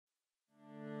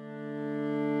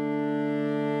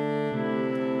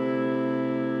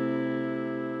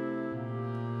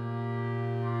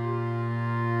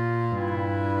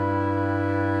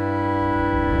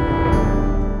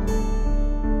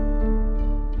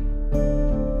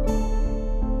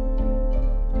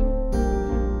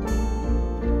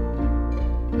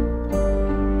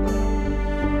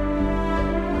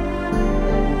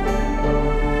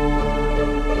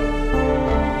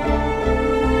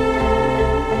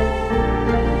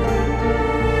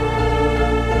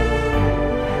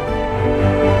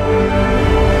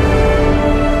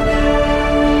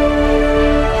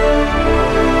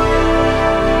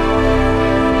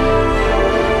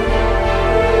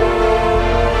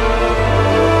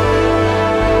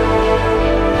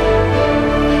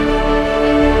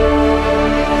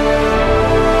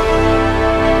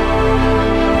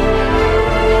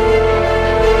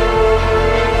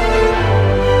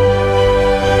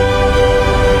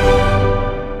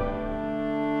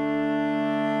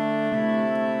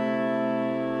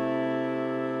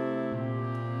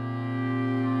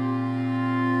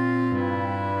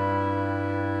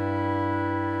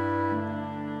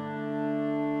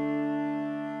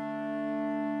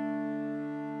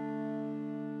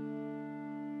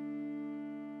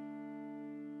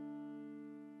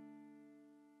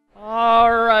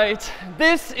All right,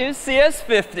 this is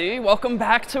CS50. Welcome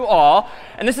back to all.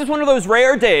 And this is one of those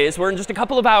rare days where in just a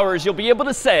couple of hours you'll be able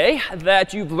to say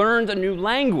that you've learned a new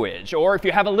language. Or if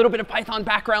you have a little bit of Python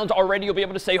background already, you'll be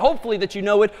able to say, hopefully, that you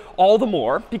know it all the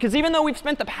more. Because even though we've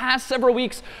spent the past several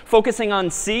weeks focusing on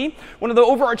C, one of the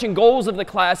overarching goals of the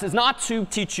class is not to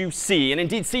teach you C. And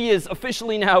indeed, C is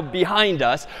officially now behind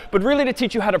us, but really to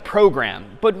teach you how to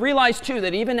program. But realize, too,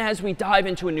 that even as we dive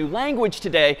into a new language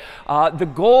today, the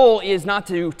goal is not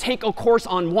to take a course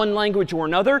on one language or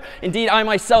another. Indeed, I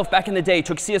myself, back in the day,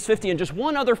 took CS50 and just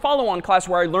one other follow-on class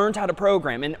where I learned how to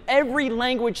program. In every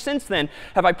language since then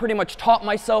have I pretty much taught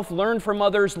myself, learned from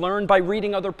others, learned by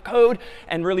reading other code,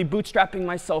 and really bootstrapping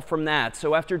myself from that.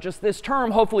 So after just this term,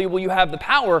 hopefully will you have the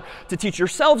power to teach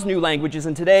yourselves new languages.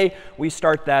 And today, we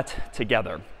start that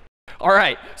together. All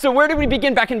right, so where did we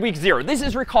begin back in week 0? This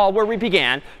is, recall, where we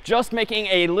began just making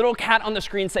a little cat on the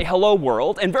screen say hello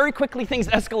world. And very quickly, things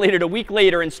escalated a week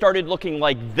later and started looking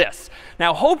like this.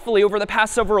 Now, hopefully, over the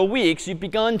past several weeks, you've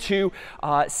begun to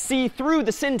see through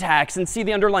the syntax and see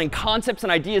the underlying concepts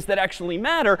and ideas that actually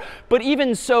matter. But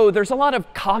even so, there's a lot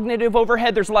of cognitive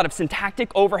overhead. There's a lot of syntactic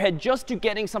overhead just to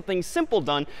getting something simple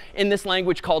done in this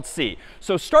language called C.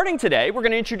 So starting today, we're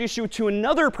going to introduce you to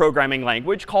another programming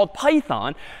language called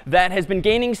Python that has been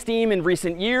gaining steam in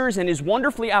recent years and is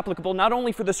wonderfully applicable not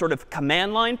only for the sort of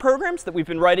command line programs that we've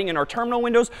been writing in our terminal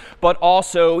windows, but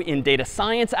also in data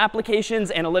science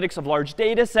applications, analytics of large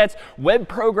data sets, web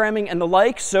programming, and the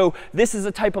like. So this is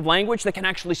a type of language that can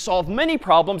actually solve many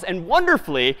problems. And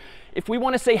wonderfully, if we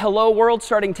want to say hello world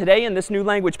starting today in this new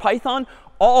language Python,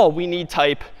 all we need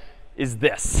type is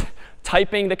this.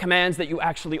 Typing the commands that you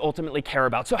actually ultimately care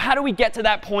about. So how do we get to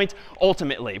that point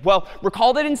ultimately? Well,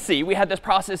 recall that in C, we had this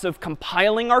process of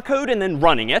compiling our code and then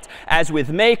running it, as with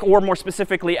make, or more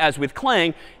specifically, as with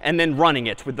clang, and then running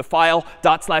it with the file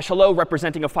 ./hello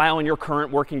representing a file in your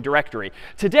current working directory.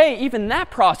 Today, even that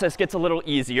process gets a little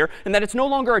easier, in that it's no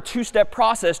longer a two-step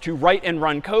process to write and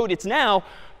run code. It's now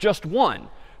just one.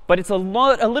 But it's a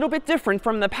little bit different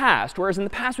from the past. Whereas in the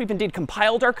past, we've indeed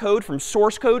compiled our code from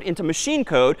source code into machine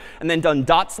code and then done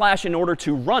 / in order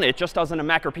to run it, just as on a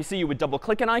Mac or PC you would double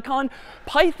click an icon.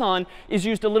 Python is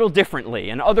used a little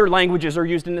differently. And other languages are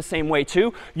used in the same way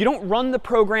too. You don't run the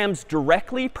programs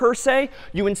directly per se.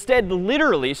 You instead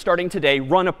literally, starting today,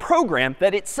 run a program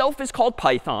that itself is called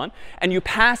Python. And you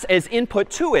pass as input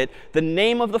to it the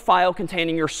name of the file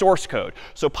containing your source code.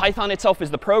 So Python itself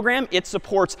is the program. It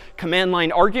supports command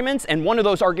line arguments. And one of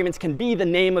those arguments can be the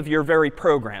name of your very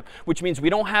program, which means we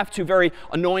don't have to very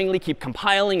annoyingly keep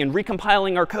compiling and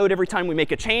recompiling our code every time we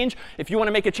make a change. If you want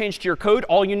to make a change to your code,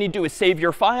 all you need to do is save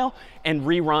your file and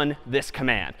rerun this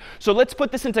command. So let's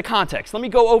put this into context. Let me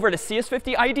go over to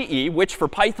CS50 IDE, which for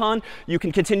Python you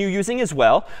can continue using as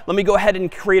well. Let me go ahead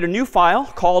and create a new file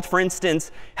called, for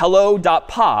instance,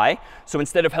 hello.py. So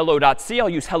instead of hello.c, I'll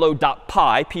use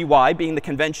hello.py, py being the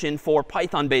convention for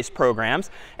Python-based programs.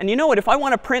 And you know what? If I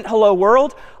want to print hello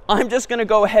world, I'm just going to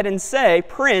go ahead and say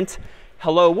print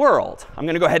hello world. I'm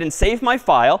going to go ahead and save my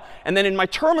file. And then in my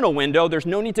terminal window, there's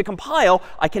no need to compile.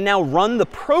 I can now run the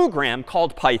program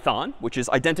called Python, which is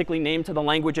identically named to the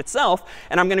language itself.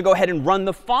 And I'm going to go ahead and run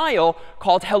the file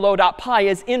called hello.py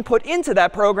as input into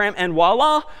that program. And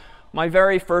voila, my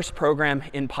very first program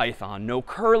in Python. No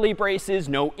curly braces,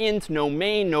 no int, no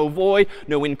main, no void,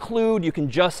 no include. You can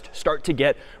just start to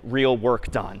get real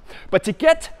work done. But to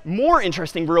get more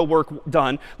interesting real work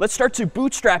done, let's start to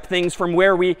bootstrap things from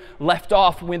where we left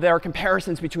off with our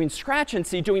comparisons between Scratch and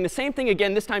C, doing the same thing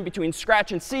again, this time between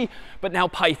Scratch and C, but now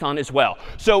Python as well.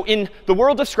 So in the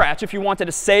world of Scratch, if you wanted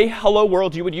to say hello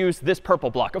world, you would use this purple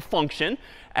block, a function,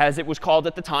 as it was called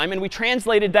at the time. And we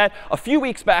translated that a few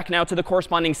weeks back now to the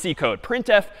corresponding C code,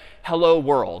 printf hello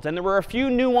world. And there were a few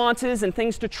nuances and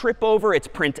things to trip over. It's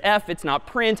printf, it's not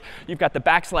print. You've got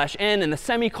the \n and the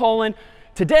semicolon.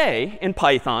 Today, in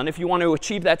Python, if you want to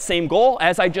achieve that same goal,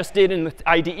 as I just did in the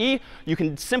IDE, you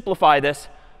can simplify this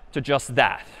to just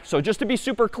that. So just to be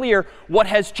super clear, what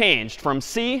has changed from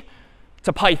C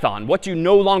to Python? What do you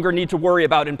no longer need to worry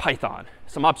about in Python?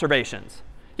 Some observations.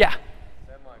 Yeah?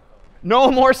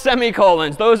 No more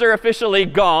semicolons. Those are officially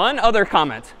gone. Other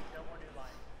comments?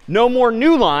 No more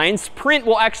new lines. Print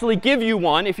will actually give you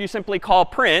one if you simply call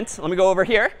print. Let me go over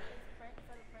here.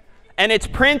 And it's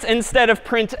print instead of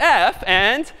printf.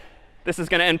 And this is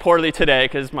going to end poorly today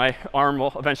because my arm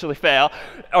will eventually fail.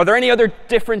 Are there any other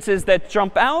differences that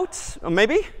jump out?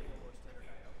 Maybe?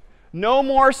 No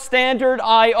more standard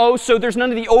I/O, so there's none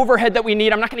of the overhead that we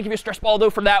need. I'm not going to give you a stress ball, though,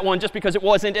 for that one, just because it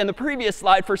wasn't in the previous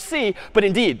slide for C. But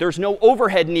indeed, there's no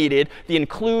overhead needed, the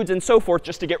includes and so forth,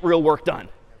 just to get real work done.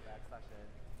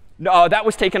 No, that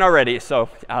was taken already. So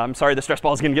I'm sorry, the stress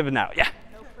ball is going to give it now. Yeah.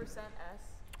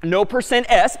 No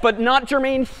 %s, but not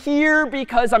germane here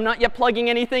because I'm not yet plugging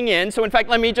anything in. So in fact,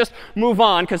 let me just move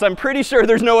on because I'm pretty sure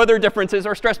there's no other differences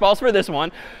or stress balls for this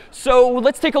one. So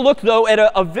let's take a look, though, at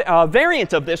a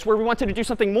variant of this where we wanted to do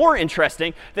something more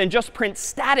interesting than just print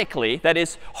statically, that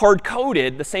is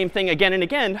hard-coded, the same thing again and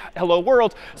again, hello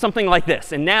world, something like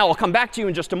this. And now I'll come back to you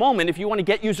in just a moment. If you want to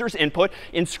get users' input,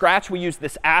 in Scratch we use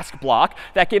this ask block.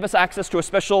 That gave us access to a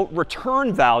special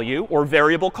return value or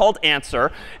variable called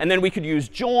answer. And then we could use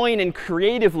join and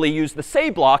creatively use the say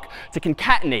block to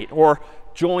concatenate or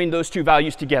join those two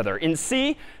values together. In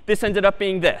C, this ended up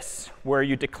being this, where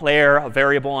you declare a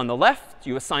variable on the left,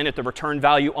 you assign it the return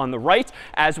value on the right,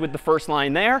 as with the first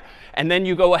line there, and then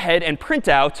you go ahead and print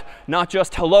out not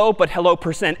just hello, but hello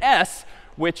 %s,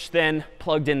 which then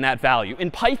plugged in that value.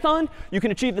 In Python, you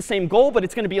can achieve the same goal, but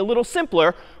it's going to be a little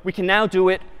simpler. We can now do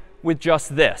it with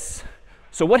just this.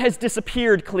 So what has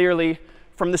disappeared clearly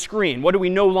from the screen? What do we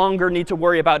no longer need to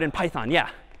worry about in Python? Yeah?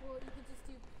 Well, you could just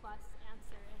do plus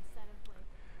answer instead of like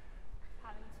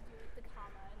having to do with the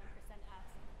comma and a %s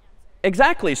answer.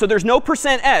 Exactly. So there's no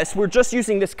 %s. We're just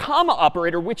using this comma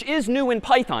operator, which is new in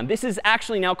Python. This is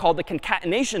actually now called the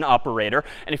concatenation operator.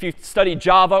 And if you've studied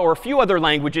Java or a few other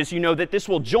languages, you know that this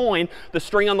will join the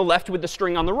string on the left with the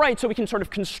string on the right. So we can sort of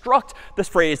construct this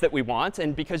phrase that we want.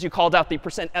 And because you called out the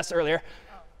 %s earlier,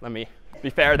 let me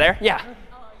be fair there. Yeah?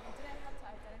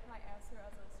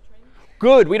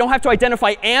 Good. We don't have to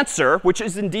identify answer, which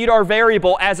is indeed our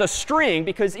variable, as a string,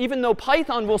 because even though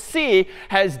Python, we'll see,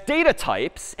 has data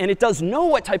types, and it does know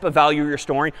what type of value you're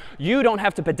storing, you don't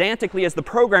have to pedantically, as the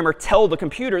programmer, tell the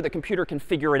computer. The computer can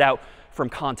figure it out from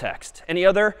context. Any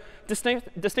other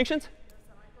distinctions?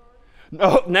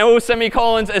 No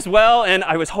semicolons as well. And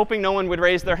I was hoping no one would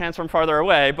raise their hands from farther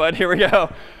away, but here we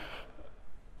go.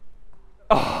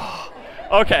 Oh.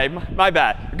 OK, my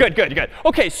bad. Good, good, good.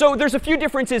 OK, so there's a few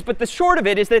differences, but the short of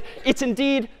it is that it's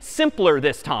indeed simpler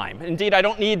this time. Indeed, I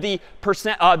don't need the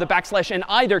 \n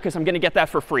either because I'm going to get that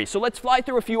for free. So let's fly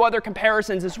through a few other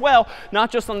comparisons as well, not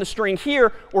just on the string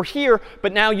here or here,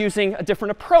 but now using a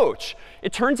different approach.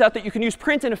 It turns out that you can use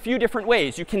print in a few different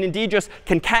ways. You can indeed just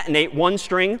concatenate one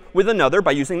string with another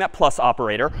by using that plus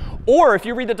operator. Or if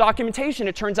you read the documentation,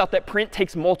 it turns out that print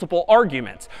takes multiple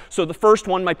arguments. So the first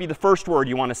one might be the first word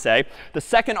you want to say. The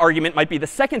second argument might be the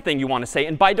second thing you want to say.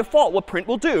 And by default, what print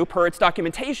will do, per its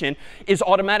documentation, is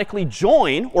automatically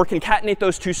join or concatenate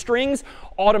those two strings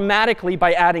automatically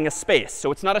by adding a space.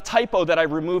 So it's not a typo that I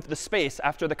removed the space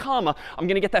after the comma. I'm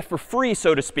going to get that for free,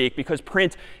 so to speak, because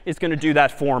print is going to do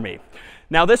that for me.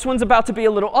 Now, this one's about to be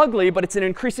a little ugly, but it's an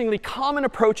increasingly common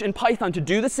approach in Python to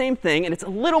do the same thing. And it's a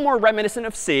little more reminiscent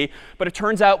of C. But it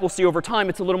turns out, we'll see over time,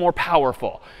 it's a little more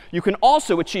powerful. You can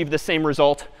also achieve the same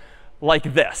result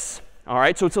like this. All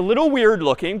right, so it's a little weird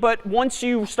looking, but once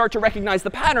you start to recognize the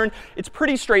pattern, it's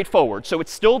pretty straightforward. So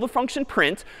it's still the function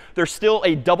print. There's still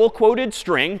a double quoted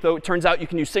string, though it turns out you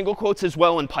can use single quotes as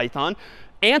well in Python.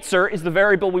 Answer is the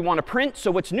variable we want to print. So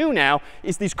what's new now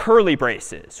is these curly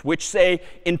braces, which say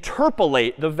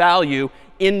interpolate the value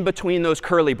in between those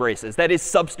curly braces. That is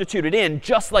substituted in,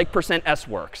 just like %s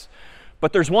works.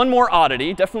 But there's one more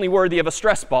oddity, definitely worthy of a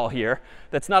stress ball here,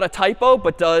 that's not a typo,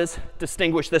 but does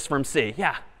distinguish this from C.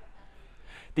 Yeah?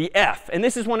 The F. And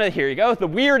this is one of, here you go, the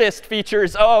weirdest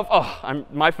features of,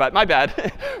 my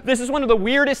bad. This is one of the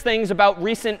weirdest things about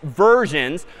recent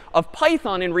versions of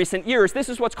Python in recent years. This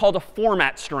is what's called a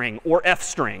format string, or F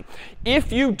string.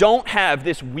 If you don't have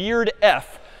this weird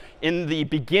F in the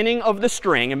beginning of the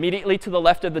string, immediately to the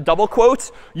left of the double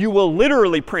quotes, you will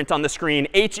literally print on the screen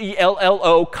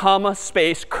HELLO, comma,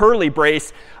 space, curly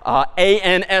brace,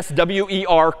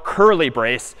 ANSWER, curly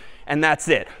brace. And that's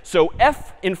it. So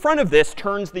F in front of this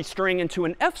turns the string into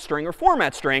an F string or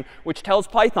format string, which tells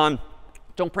Python,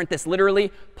 don't print this literally,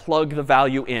 plug the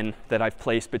value in that I've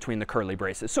placed between the curly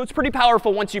braces. So it's pretty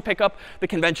powerful once you pick up the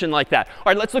convention like that. All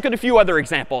right, let's look at a few other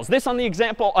examples. This on the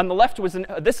example on the left was an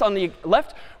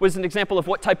example of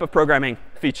what type of programming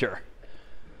feature?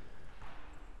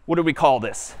 What do we call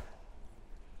this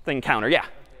thing counter? Yeah.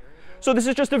 So this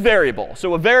is just a variable.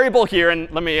 So a variable here, and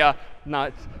let me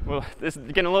well, this is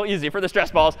getting a little easy for the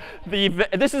stress balls.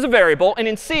 This is a variable. And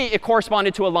in C, it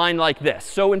corresponded to a line like this.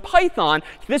 So in Python,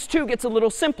 this too gets a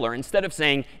little simpler. Instead of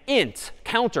saying int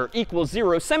counter equals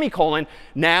 0 semicolon,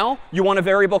 now you want a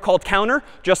variable called counter,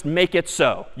 just make it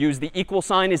so. Use the equal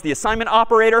sign as the assignment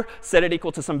operator, set it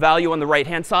equal to some value on the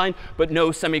right-hand side, but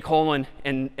no semicolon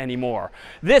anymore.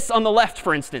 This on the left,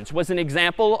 for instance, was an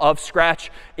example of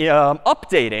Scratch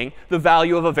updating the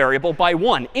value of a variable by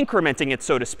 1, incrementing it,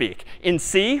 so to speak. In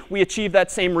C, we achieve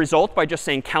that same result by just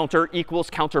saying counter equals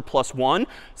counter plus 1,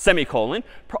 semicolon,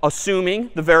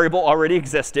 assuming the variable already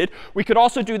existed. We could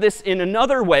also do this in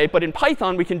another way, but in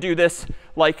Python, we can do this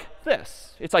like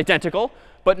this. It's identical,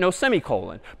 but no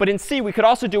semicolon. But in C, we could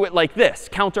also do it like this,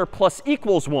 counter plus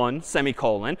equals 1,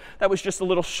 semicolon. That was just a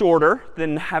little shorter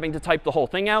than having to type the whole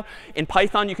thing out. In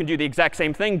Python, you can do the exact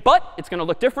same thing, but it's going to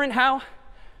look different. How?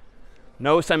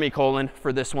 No semicolon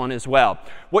for this one as well.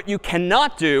 What you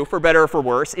cannot do, for better or for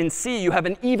worse, in C, you have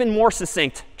an even more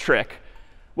succinct trick.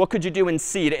 What could you do in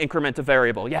C to increment a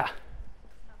variable? Yeah?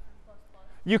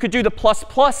 You could do the plus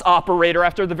plus operator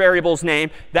after the variable's name.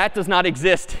 That does not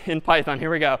exist in Python. Here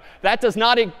we go. That does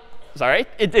not, it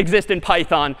exists in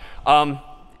Python.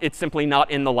 It's simply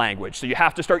not in the language. So you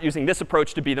have to start using this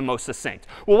approach to be the most succinct.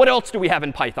 Well, what else do we have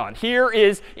in Python? Here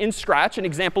is, in Scratch, an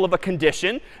example of a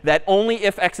condition that only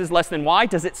if x is less than y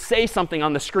does it say something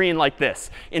on the screen like this.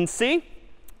 In C,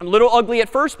 a little ugly at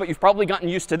first, but you've probably gotten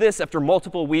used to this after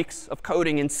multiple weeks of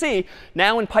coding in C.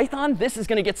 Now in Python, this is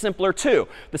going to get simpler too.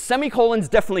 The semicolon's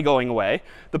definitely going away.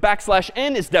 The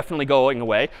 \n is definitely going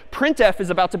away. Printf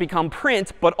is about to become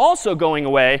print, but also going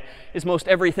away is most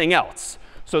everything else.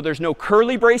 So there's no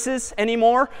curly braces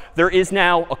anymore. There is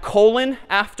now a colon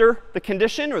after the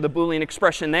condition, or the Boolean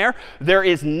expression there. There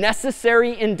is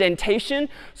necessary indentation.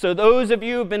 So those of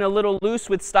you who have been a little loose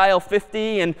with style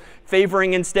 50 and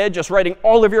favoring instead just writing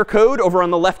all of your code over on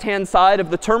the left-hand side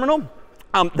of the terminal,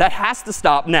 that has to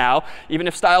stop now. Even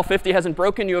if style 50 hasn't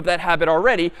broken you of that habit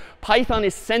already, Python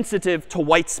is sensitive to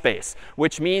white space,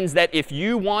 which means that if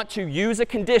you want to use a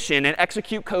condition and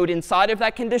execute code inside of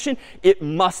that condition, it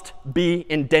must be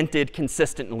indented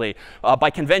consistently. By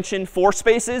convention, 4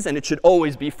 spaces, and it should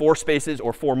always be 4 spaces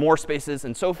or 4 more spaces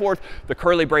and so forth. The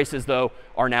curly braces, though,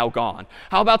 are now gone.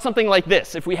 How about something like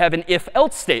this? If we have an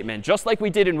if-else statement, just like we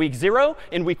did in week 0,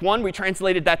 in week 1, we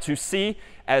translated that to C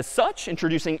as such,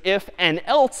 introducing if and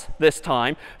else this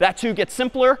time. That too gets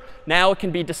simpler. Now it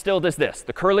can be distilled as this.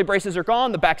 The curly braces are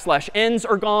gone. The \n's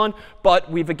are gone.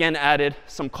 But we've again added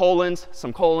some colons,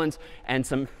 and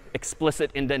some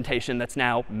explicit indentation that's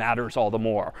now matters all the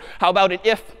more. How about an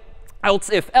if, else,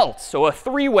 else? So a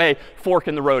 3-way fork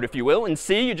in the road, if you will. In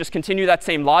C, you just continue that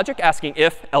same logic, asking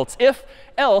if,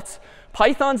 else.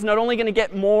 Python's not only going to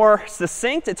get more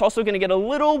succinct, it's also going to get a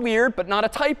little weird, but not a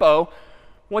typo.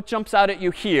 What jumps out at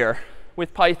you here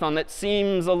with Python that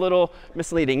seems a little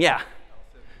misleading? Yeah.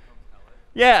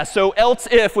 Yeah, so else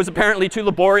if was apparently too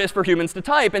laborious for humans to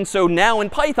type. And so now in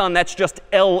Python, that's just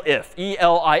elif,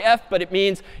 E-L-I-F, but it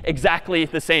means exactly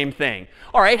the same thing.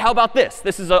 All right, how about this?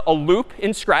 This is a loop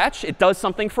in Scratch. It does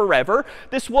something forever.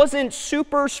 This wasn't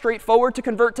super straightforward to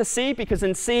convert to C, because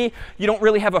in C, you don't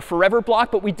really have a forever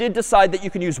block. But we did decide that you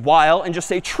can use while and just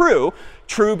say true,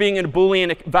 true being a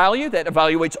Boolean value that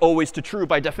evaluates always to true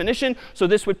by definition. So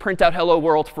this would print out hello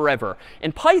world forever.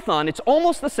 In Python, it's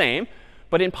almost the same.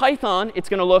 But in Python, it's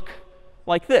going to look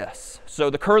like this. So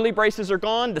the curly braces are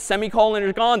gone. The semicolon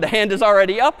is gone. The hand is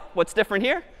already up. What's different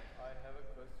here? I have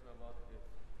a question about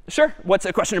if. Sure. What's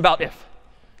a question about if?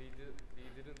 We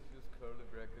didn't use curly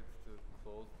brackets to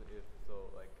close the if. So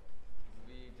like,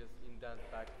 we just indent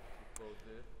back to close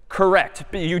the if. Correct.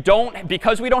 But you don't,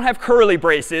 because we don't have curly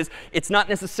braces, it's not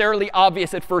necessarily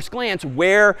obvious at first glance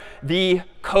where the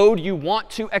code you want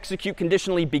to execute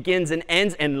conditionally begins and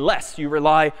ends unless you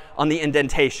rely on the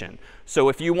indentation. So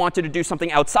if you wanted to do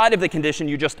something outside of the condition,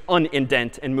 you just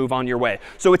unindent and move on your way.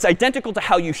 So it's identical to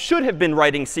how you should have been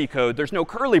writing C code. There's no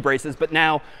curly braces, but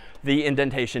now the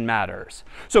indentation matters.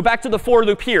 So back to the for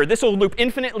loop here. This will loop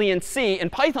infinitely in C. In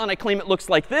Python, I claim it looks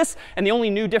like this. And the only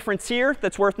new difference here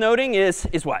that's worth noting is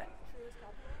what?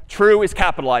 True is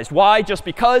capitalized. Why? Just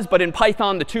because. But in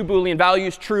Python, the 2 Boolean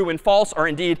values, true and false, are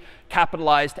indeed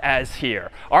capitalized as here.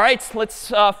 All right, so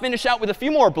let's finish out with a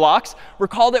few more blocks.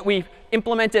 Recall that we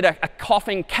implemented a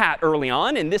coughing cat early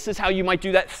on. And this is how you might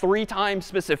do that 3 times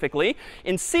specifically.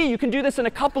 In C, you can do this in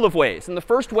a couple of ways. And the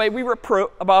first way we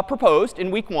proposed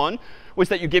in week 1 was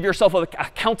that you give yourself a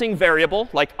counting variable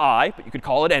like I, but you could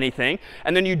call it anything.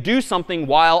 And then you do something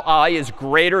while I is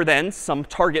greater than some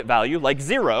target value like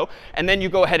 0. And then you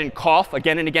go ahead and cough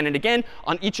again and again and again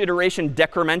on each iteration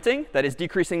decrementing, that is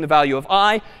decreasing the value of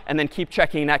I, and then keep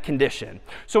checking that condition.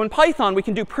 So in Python, we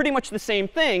can do pretty much the same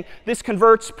thing. This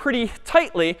converts pretty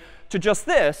tightly to just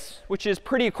this, which is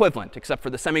pretty equivalent, except for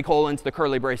the semicolons, the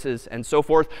curly braces, and so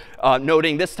forth,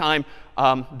 noting this time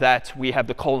that we have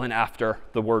the colon after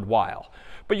the word while.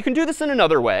 But you can do this in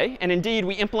another way. And indeed,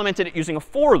 we implemented it using a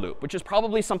for loop, which is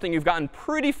probably something you've gotten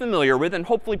pretty familiar with and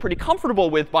hopefully pretty comfortable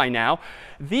with by now.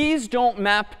 These don't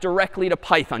map directly to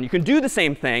Python. You can do the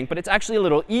same thing, but it's actually a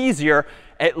little easier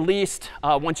at least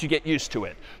once you get used to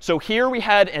it. So here we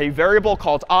had a variable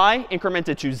called I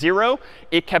incremented to 0.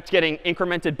 It kept getting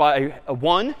incremented by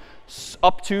 1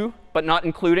 up to, but not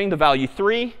including, the value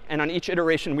 3. And on each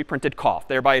iteration, we printed cough,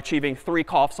 thereby achieving 3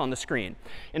 coughs on the screen.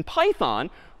 In Python,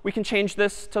 we can change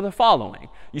this to the following.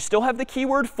 You still have the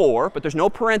keyword for, but there's no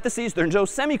parentheses, there's no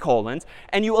semicolons.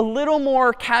 And you a little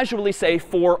more casually say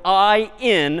for I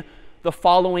in the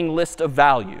following list of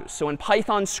values. So in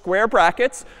Python, square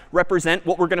brackets represent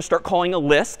what we're going to start calling a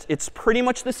list. It's pretty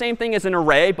much the same thing as an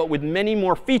array, but with many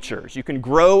more features. You can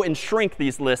grow and shrink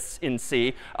these lists in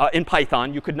in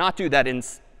Python. You could not do that in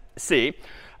C.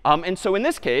 And so in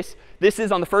this case, this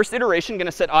is on the first iteration going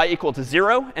to set I equal to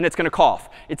 0, and it's going to cough.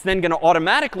 It's then going to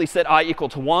automatically set I equal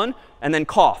to 1, and then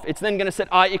cough. It's then going to set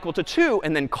I equal to 2,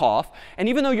 and then cough. And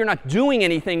even though you're not doing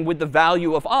anything with the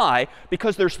value of I,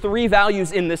 because there's 3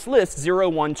 values in this list, 0,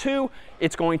 1, 2,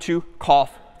 it's going to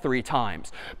cough 3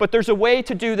 times. But there's a way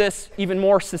to do this even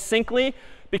more succinctly,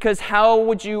 because how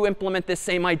would you implement this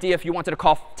same idea if you wanted to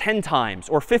cough 10 times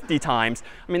or 50 times?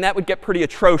 I mean, that would get pretty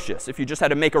atrocious if you just had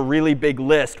to make a really big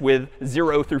list with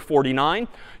 0 through 49.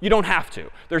 You don't have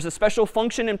to. There's a special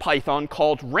function in Python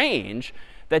called range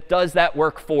that does that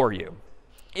work for you.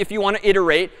 If you want to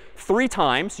iterate 3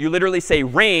 times, you literally say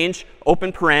range,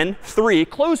 open paren, 3,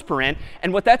 close paren.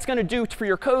 And what that's going to do for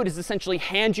your code is essentially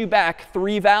hand you back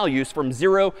 3 values from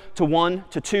 0 to 1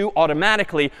 to 2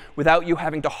 automatically without you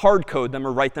having to hard code them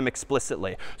or write them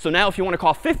explicitly. So now if you want to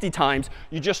call 50 times,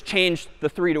 you just change the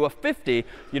 3 to a 50.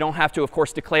 You don't have to, of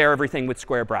course, declare everything with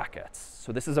square brackets.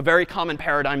 So this is a very common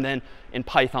paradigm then in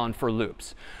Python for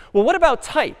loops. Well, what about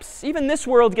types? Even this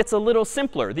world gets a little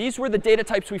simpler. These were the data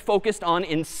types we focused on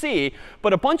in C,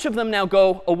 but a bunch of them now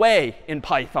go away in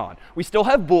Python. We still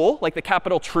have bool, like the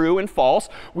capital true and false.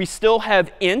 We still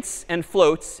have ints and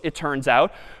floats, it turns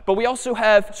out. But we also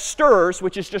have strs,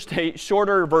 which is just a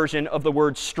shorter version of the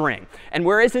word string. And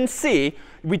whereas in C,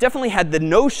 we definitely had the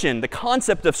notion, the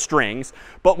concept of strings,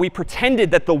 but we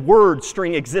pretended that the word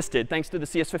string existed thanks to the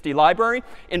CS50 library.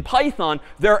 In Python,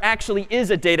 there actually is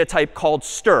a data type called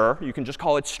str, you can just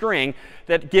call it string,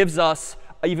 that gives us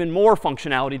even more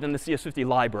functionality than the CS50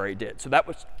 library did. So that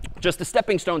was just a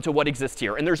stepping stone to what exists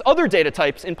here. And there's other data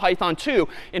types in Python too.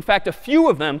 In fact, a few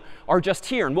of them are just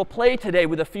here. And we'll play today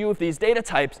with a few of these data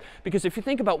types, because if you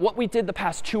think about what we did the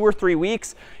past 2 or 3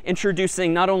 weeks,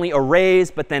 introducing not only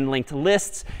arrays, but then linked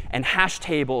lists and hash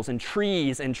tables and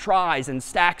trees and tries and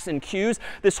stacks and queues,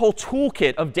 this whole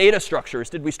toolkit of data structures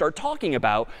did we start talking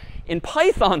about. In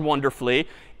Python, wonderfully,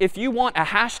 if you want a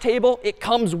hash table, it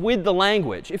comes with the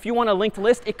language. If you want a linked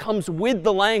list, it comes with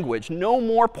the language. No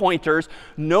more pointers,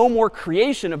 no more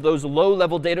creation of those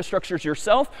low-level data structures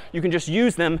yourself. You can just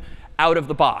use them out of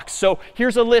the box. So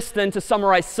here's a list then to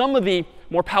summarize some of the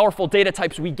more powerful data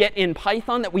types we get in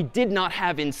Python that we did not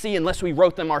have in C unless we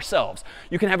wrote them ourselves.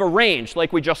 You can have a range,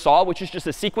 like we just saw, which is just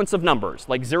a sequence of numbers,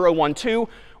 like 0, 1, 2,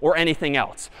 or anything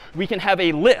else. We can have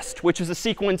a list, which is a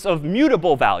sequence of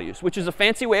mutable values, which is a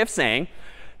fancy way of saying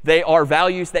they are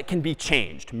values that can be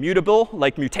changed. Mutable,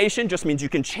 like mutation, just means you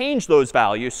can change those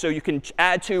values. So you can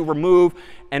add to, remove,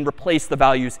 and replace the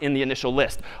values in the initial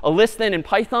list. A list then in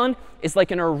Python is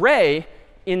like an array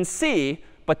in C,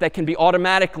 but that can be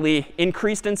automatically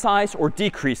increased in size or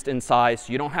decreased in size.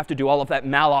 You don't have to do all of that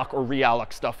malloc or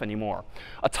realloc stuff anymore.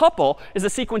 A tuple is a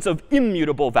sequence of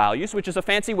immutable values, which is a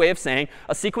fancy way of saying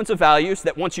a sequence of values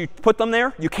that once you put them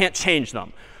there, you can't change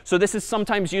them. So this is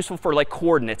sometimes useful for like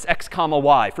coordinates, x, comma,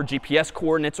 y, for GPS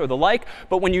coordinates or the like.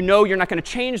 But when you know you're not going to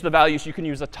change the values, you can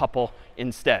use a tuple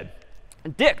instead.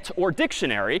 Dict, or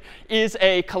dictionary, is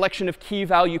a collection of key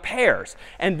value pairs.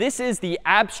 And this is the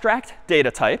abstract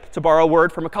data type, to borrow a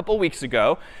word from a couple weeks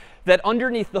ago, that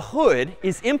underneath the hood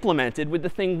is implemented with the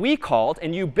thing we called,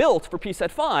 and you built for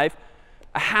pset5,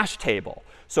 a hash table.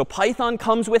 So Python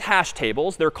comes with hash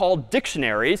tables. They're called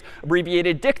dictionaries,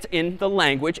 abbreviated dict in the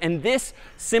language. And this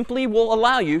simply will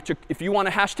allow you to, if you want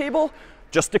a hash table,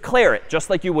 just declare it, just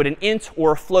like you would an int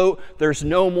or a float. There's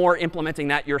no more implementing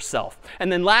that yourself. And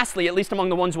then lastly, at least among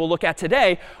the ones we'll look at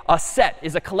today, a set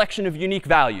is a collection of unique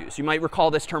values. You might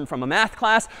recall this term from a math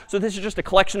class. So this is just a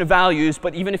collection of values.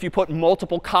 But even if you put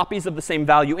multiple copies of the same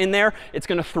value in there, it's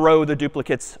going to throw the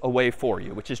duplicates away for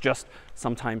you, which is just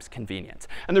sometimes convenient.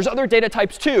 And there's other data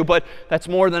types too, but that's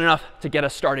more than enough to get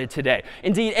us started today.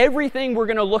 Indeed, everything we're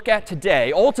going to look at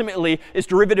today ultimately is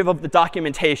derivative of the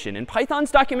documentation. And Python's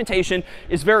documentation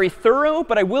is very thorough,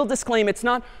 but I will disclaim it's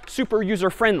not super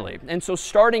user-friendly. And so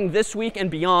starting this week and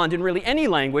beyond in really any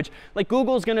language, like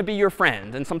Google is going to be your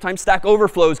friend. And sometimes Stack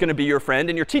Overflow is going to be your friend.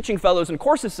 And your teaching fellows and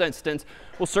course assistants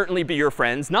will certainly be your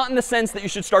friends. Not in the sense that you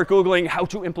should start Googling how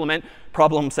to implement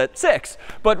problem set 6,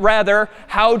 but rather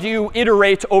how do you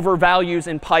iterate over values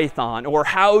in Python, or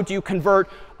how do you convert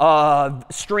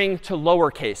string to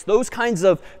lowercase. Those kinds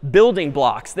of building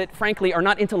blocks that, frankly, are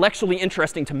not intellectually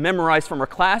interesting to memorize from a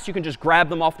class. You can just grab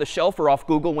them off the shelf or off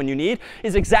Google when you need,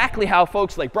 is exactly how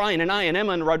folks like Brian and I and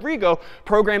Emma and Rodrigo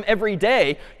program every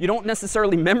day. You don't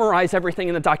necessarily memorize everything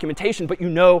in the documentation, but you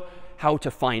know how to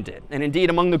find it. And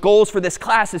indeed, among the goals for this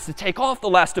class is to take off the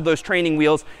last of those training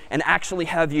wheels and actually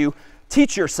have you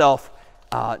teach yourself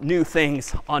new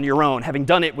things on your own, having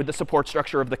done it with the support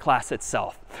structure of the class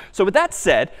itself. So with that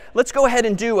said, let's go ahead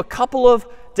and do a couple of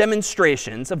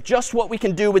demonstrations of just what we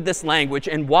can do with this language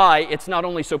and why it's not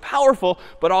only so powerful,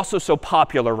 but also so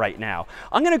popular right now.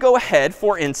 I'm going to go ahead,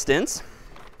 for instance,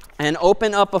 and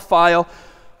open up a file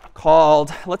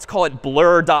called, let's call it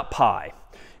blur.py.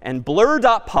 And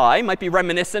blur.py might be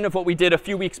reminiscent of what we did a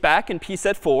few weeks back in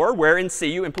pset 4, where in C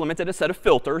you implemented a set of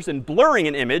filters, and blurring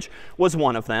an image was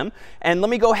one of them. And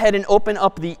let me go ahead and open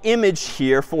up the image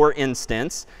here, for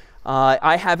instance.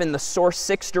 I have in the source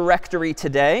 6 directory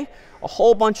today a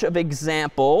whole bunch of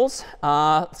examples,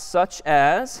 such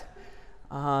as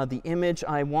the image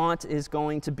I want is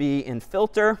going to be in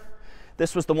filter.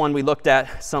 This was the one we looked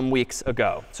at some weeks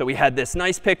ago. So we had this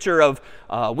nice picture of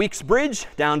Weeks Bridge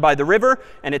down by the river.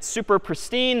 And it's super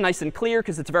pristine, nice and clear,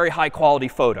 because it's a very high quality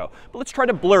photo. But let's try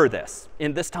to blur this,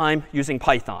 in this time using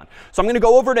Python. So I'm going to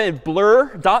go over to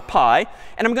blur.py.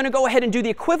 And I'm going to go ahead and do the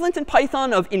equivalent in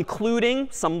Python of including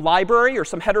some library or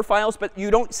some header files. But you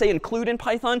don't say include in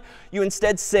Python. You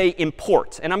instead say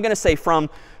import. And I'm going to say from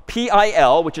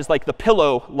PIL, which is like the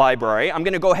pillow library, I'm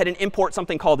going to go ahead and import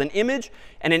something called an image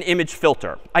and an image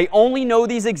filter. I only know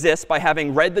these exist by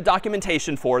having read the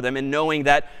documentation for them and knowing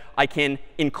that I can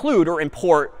include or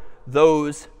import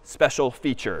those special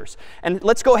features. And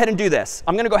let's go ahead and do this.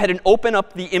 I'm going to go ahead and open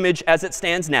up the image as it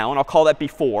stands now, and I'll call that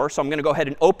before. So I'm going to go ahead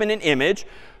and open an image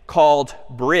called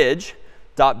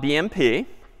bridge.bmp.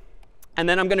 And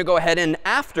then I'm going to go ahead and,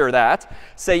 after that,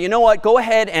 say, you know what, go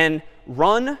ahead and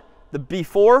run the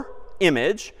before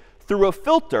image through a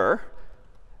filter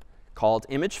called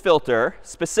image filter,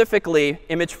 specifically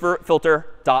image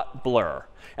filter.blur.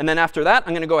 And then after that,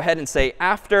 I'm going to go ahead and say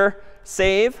after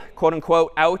save, quote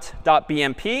unquote,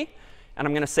 out.bmp, and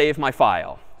I'm going to save my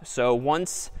file. So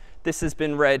once this has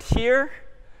been read here,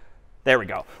 there we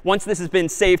go. Once this has been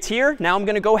saved here, now I'm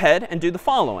going to go ahead and do the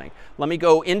following. Let me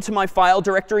go into my file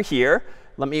directory here.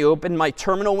 Let me open my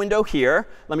terminal window here.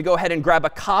 Let me go ahead and grab a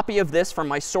copy of this from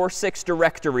my source 6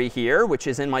 directory here, which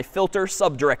is in my filter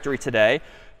subdirectory today,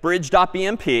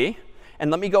 bridge.bmp.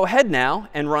 And let me go ahead now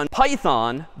and run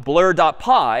Python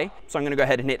blur.py. So I'm going to go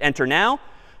ahead and hit enter now.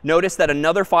 Notice that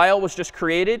another file was just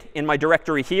created in my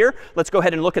directory here. Let's go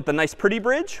ahead and look at the nice pretty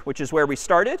bridge, which is where we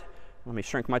started. Let me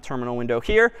shrink my terminal window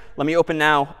here. Let me open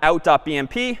now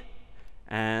out.bmp.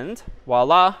 And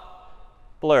voila,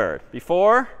 blurred.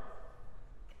 Before,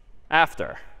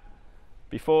 after,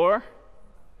 before,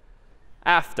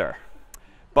 after.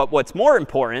 But what's more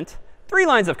important, 3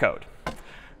 lines of code.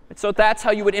 And so that's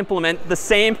how you would implement the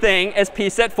same thing as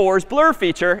pset 4's blur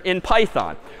feature in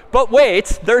Python. But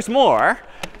wait, there's more.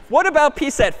 What about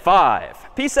pset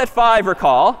 5? Pset 5,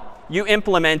 recall, you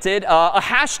implemented a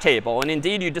hash table. And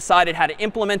indeed, you decided how to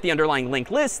implement the underlying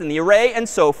linked list and the array and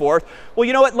so forth. Well,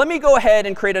 you know what? Let me go ahead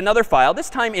and create another file, this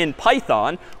time in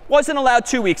Python. Wasn't allowed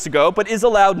 2 weeks ago, but is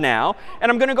allowed now. And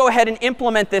I'm going to go ahead and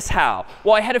implement this how?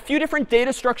 Well, I had a few different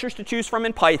data structures to choose from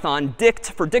in Python,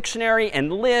 dict for dictionary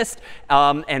and list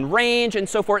and range and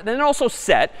so forth, and then also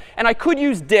set. And I could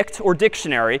use dict or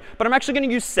dictionary, but I'm actually going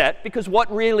to use set because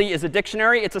what really is a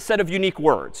dictionary? It's a set of unique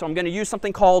words. So I'm going to use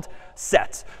something called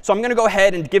set. So I'm going to go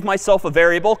ahead and give myself a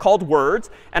variable called words,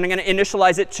 and I'm going to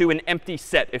initialize it to an empty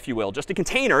set, if you will, just a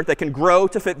container that can grow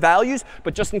to fit values.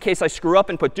 But just in case I screw up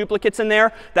and put duplicates in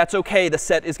there, that's OK. The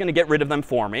set is going to get rid of them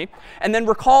for me. And then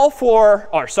recall for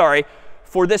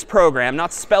this program,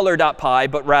 not speller.py,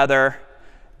 but rather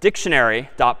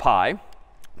dictionary.py,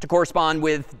 to correspond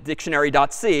with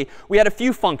dictionary.c, we had a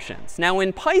few functions. Now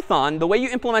in Python, the way you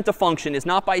implement a function is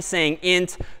not by saying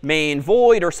int main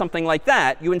void or something like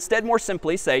that. You instead more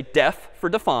simply say def for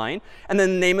define, and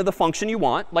then the name of the function you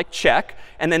want, like check,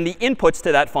 and then the inputs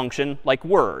to that function, like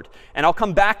word. And I'll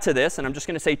come back to this, and I'm just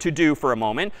going to say to do for a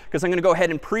moment, because I'm going to go ahead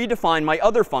and predefine my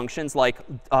other functions like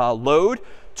load,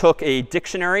 took a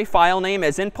dictionary file name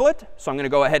as input. So I'm going to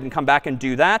go ahead and come back and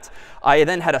do that. I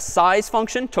then had a size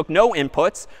function, took no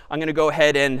inputs. I'm going to go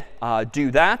ahead and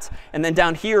do that. And then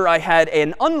down here, I had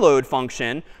an unload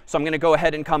function. So I'm going to go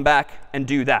ahead and come back and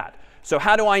do that. So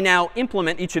how do I now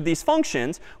implement each of these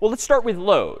functions? Well, let's start with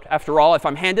load. After all, if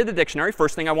I'm handed the dictionary,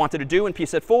 first thing I wanted to do in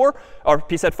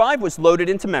pset5 was load it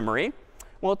into memory.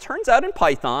 Well, it turns out in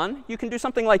Python, you can do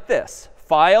something like this.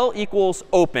 File equals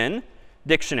open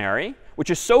dictionary, which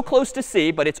is so close to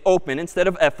C, but it's open instead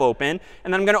of fopen.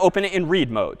 And then I'm going to open it in read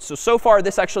mode. So far,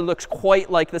 this actually looks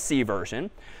quite like the C version.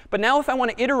 But now if I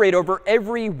want to iterate over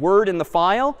every word in the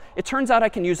file, it turns out I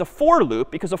can use a for loop,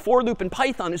 because a for loop in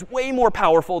Python is way more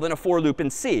powerful than a for loop in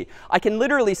C. I can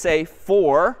literally say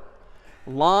for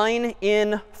line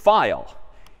in file.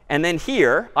 And then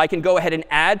here, I can go ahead and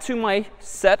add to my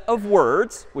set of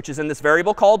words, which is in this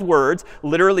variable called words,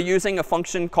 literally using a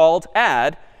function called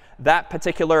add, that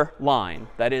particular line.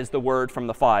 That is the word from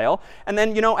the file. And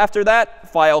then, after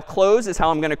that, file close is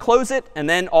how I'm going to close it. And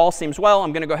then all seems well.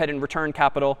 I'm going to go ahead and return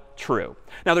capital true.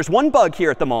 Now, there's one bug here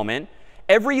at the moment.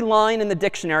 Every line in the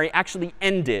dictionary actually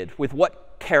ended with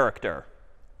what character,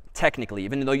 technically,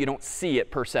 even though you don't see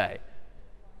it per se?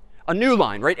 A new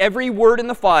line, right? Every word in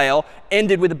the file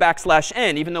ended with a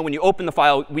 \n, even though when you open the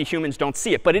file, we humans don't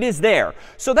see it. But it is there.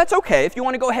 So that's OK. If you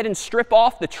want to go ahead and strip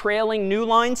off the trailing new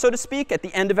line, so to speak, at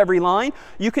the end of every line,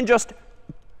 you can just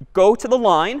go to the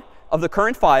line of the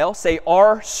current file, say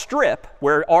rstrip,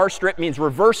 where rstrip means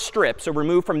reverse strip, so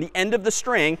remove from the end of the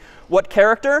string, what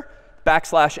character?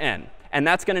 \n. And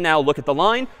that's going to now look at the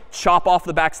line, chop off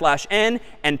the \n,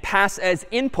 and pass as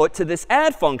input to this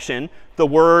add function the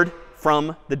word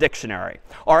from the dictionary.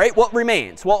 All right, what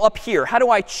remains? Well, up here, how do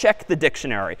I check the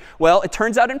dictionary? Well, it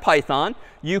turns out in Python,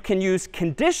 you can use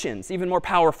conditions even more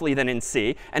powerfully than in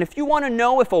C. And if you want to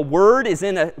know if a word is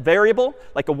in a variable,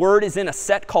 like a word is in a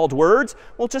set called words,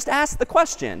 well, just ask the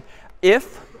question.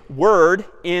 If word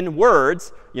in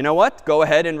words, you know what? Go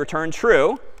ahead and return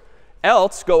true.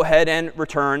 Else, go ahead and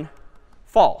return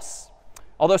false.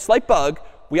 Although slight bug,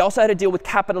 we also had to deal with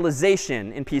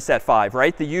capitalization in pset5,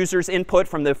 right? The user's input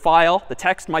from the file, the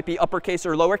text might be uppercase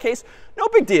or lowercase. No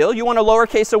big deal. You want to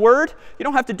lowercase a word? You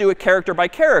don't have to do it character by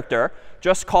character.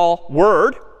 Just call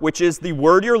word, which is the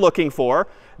word you're looking for,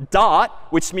 dot,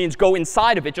 which means go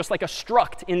inside of it, just like a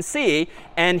struct in C.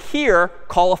 And here,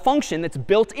 call a function that's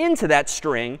built into that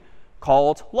string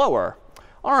called lower.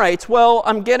 All right, well,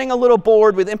 I'm getting a little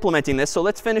bored with implementing this, so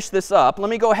let's finish this up. Let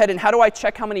me go ahead and how do I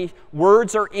check how many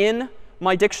words are in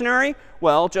my dictionary?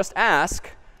 Well, just ask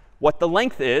what the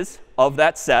length is of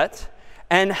that set.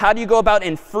 And how do you go about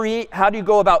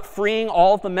freeing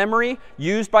all of the memory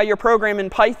used by your program in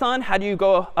Python? How do you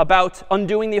go about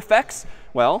undoing the effects?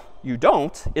 Well, you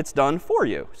don't. It's done for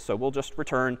you. So we'll just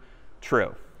return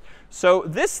true. So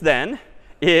this then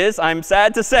is, I'm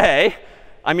sad to say,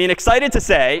 excited to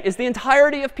say, is the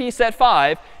entirety of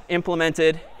pset5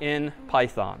 implemented in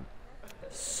Python.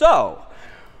 So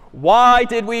why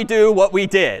did we do what we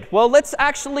did? Well, let's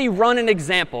actually run an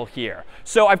example here.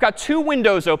 So I've got two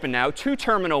windows open now, two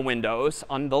terminal windows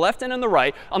on the left and on the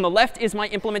right. On the left is my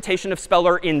implementation of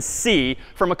Speller in C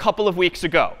from a couple of weeks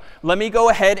ago. Let me go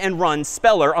ahead and run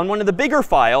Speller on one of the bigger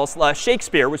files.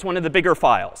 Shakespeare was one of the bigger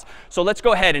files. So let's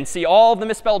go ahead and see all of the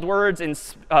misspelled words in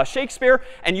Shakespeare.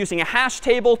 And using a hash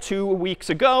table 2 weeks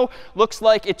ago, looks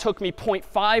like it took me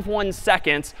 0.51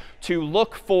 seconds to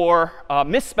look for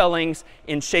misspellings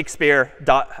in Shakespeare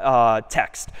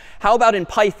text. How about in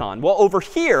Python? Well, over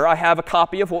here, I have a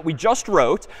copy of what we just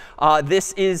wrote.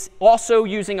 This is also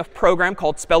using a program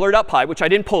called speller.py, which I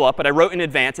didn't pull up, but I wrote in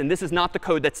advance. And this is not the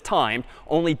code that's timed.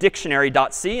 Only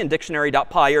dictionary.c and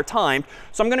dictionary.py are timed.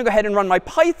 So I'm going to go ahead and run my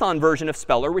Python version of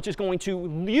Speller, which is going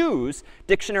to use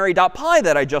dictionary.py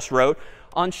that I just wrote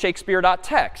on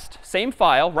Shakespeare.txt. Same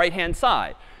file, right-hand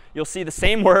side. You'll see the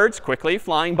same words quickly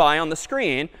flying by on the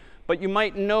screen. But you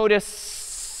might notice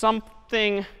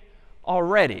something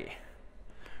already.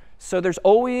 So there's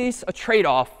always a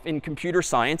trade-off in computer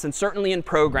science, and certainly in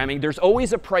programming. There's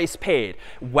always a price paid.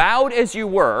 Wowed as you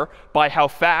were by how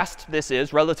fast this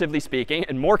is, relatively speaking,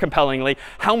 and more compellingly,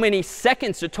 how many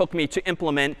seconds it took me to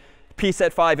implement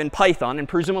pset5 in Python, and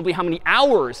presumably how many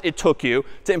hours it took you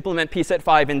to implement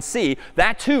pset5 in C.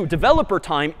 That, too, developer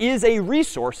time is a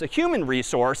resource, a human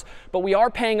resource, but we are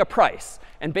paying a price.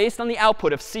 And based on the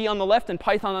output of C on the left and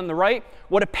Python on the right,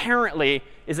 what apparently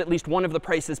is at least one of the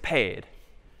prices paid?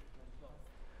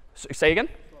 Say again?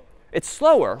 It's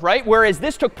slower, right? Whereas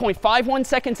this took 0.51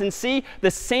 seconds in C, the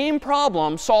same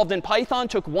problem solved in Python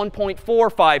took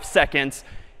 1.45 seconds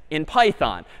in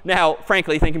Python. Now,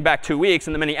 frankly, thinking back 2 weeks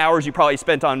and the many hours you probably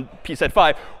spent on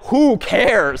pset5, who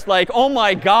cares? Like, oh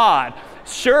my God.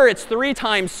 Sure, it's 3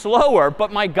 times slower,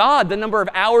 but my God, the number of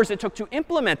hours it took to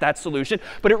implement that solution.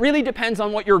 But it really depends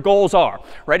on what your goals are,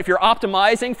 right? If you're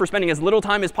optimizing for spending as little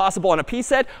time as possible on a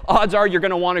pset, odds are you're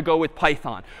going to want to go with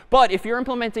Python. But if you're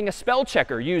implementing a spell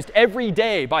checker used every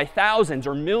day by thousands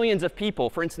or millions of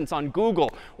people, for instance, on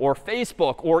Google or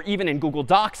Facebook or even in Google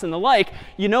Docs and the like,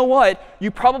 you know what? You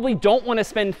probably don't want to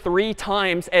spend 3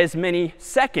 times as many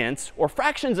seconds or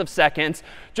fractions of seconds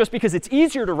just because it's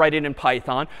easier to write it in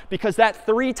Python, because that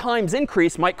 3 times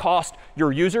increase might cost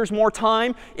your users more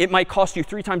time. It might cost you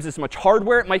 3 times as much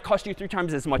hardware. It might cost you 3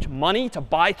 times as much money to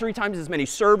buy 3 times as many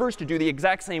servers to do the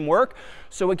exact same work.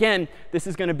 So again, this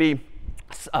is going to be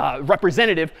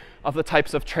representative of the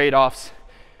types of trade-offs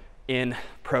in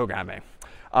programming.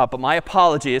 But my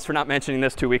apologies for not mentioning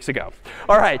this 2 weeks ago.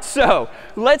 All right, so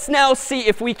let's now see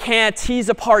if we can tease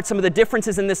apart some of the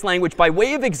differences in this language by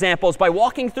way of examples, by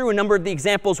walking through a number of the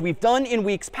examples we've done in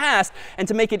weeks past. And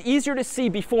to make it easier to see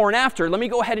before and after, let me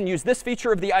go ahead and use this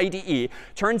feature of the IDE.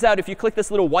 Turns out if you click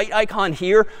this little white icon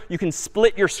here, you can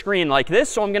split your screen like this.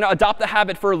 So I'm going to adopt the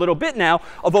habit for a little bit now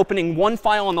of opening one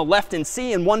file on the left in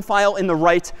C and one file in the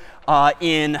right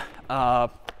in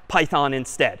Python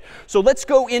instead. So let's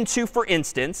go into, for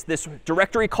instance, this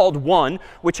directory called 1,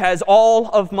 which has all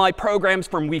of my programs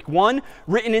from week 1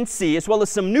 written in C, as well as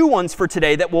some new ones for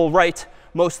today that we'll write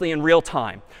mostly in real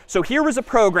time. So here was a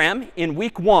program in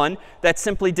week 1 that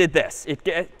simply did this. It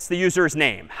gets the user's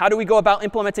name. How do we go about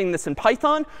implementing this in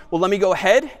Python? Well, let me go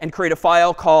ahead and create a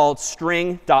file called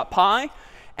string.py.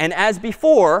 And as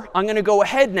before, I'm going to go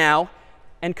ahead now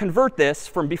and convert this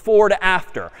from before to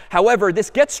after. However, this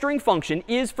getString function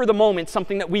is, for the moment,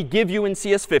 something that we give you in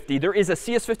CS50. There is a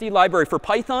CS50 library for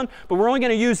Python, but we're only going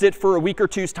to use it for a week or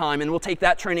two's time, and we'll take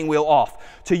that training wheel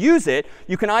off. To use it,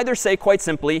 you can either say, quite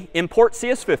simply, import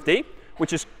CS50,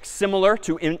 which is similar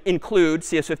to include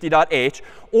CS50.h,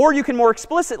 or you can more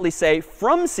explicitly say,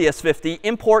 from CS50,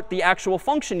 import the actual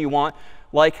function you want,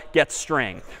 like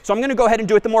getString. So I'm going to go ahead and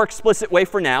do it the more explicit way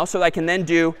for now, so that I can then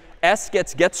do s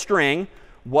gets getString.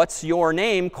 What's your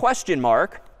name? Question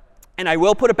mark. And I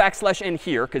will put a \n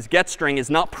here, because getString is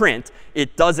not print.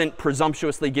 It doesn't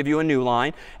presumptuously give you a new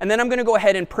line. And then I'm going to go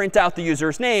ahead and print out the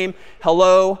user's name,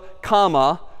 hello,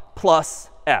 comma, plus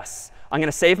s. I'm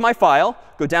going to save my file,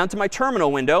 go down to my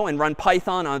terminal window, and run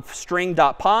Python on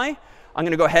string.py. I'm going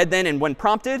to go ahead then, and when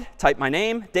prompted, type my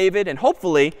name, David, and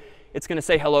hopefully it's going to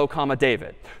say hello, comma,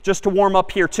 David. Just to warm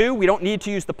up here too, we don't need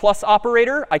to use the plus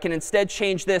operator. I can instead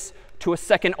change this to a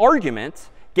second argument,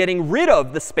 getting rid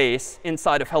of the space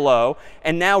inside of hello,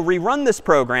 and now rerun this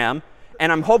program.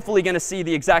 And I'm hopefully going to see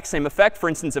the exact same effect. For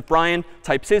instance, if Brian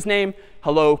types his name,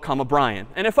 hello, comma, Brian.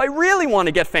 And if I really want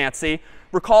to get fancy,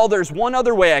 recall there's one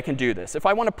other way I can do this. If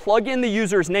I want to plug in the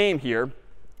user's name here,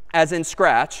 as in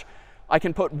Scratch, I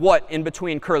can put what in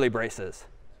between curly braces?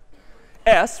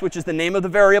 S, which is the name of the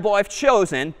variable I've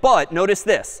chosen. But notice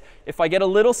this. If I get a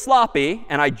little sloppy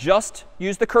and I just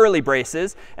use the curly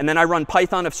braces, and then I run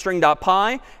Python of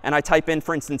string.py, and I type in,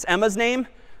 for instance, Emma's name,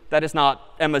 that is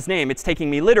not Emma's name. It's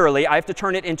taking me literally. I have to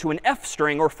turn it into an F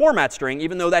string or format string,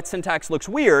 even though that syntax looks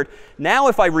weird. Now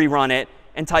if I rerun it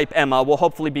and type Emma, we'll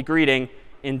hopefully be greeting,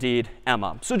 indeed,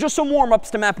 Emma. So just some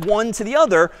warm-ups to map one to the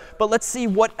other. But let's see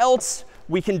what else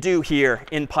we can do here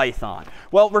in Python.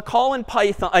 Well, recall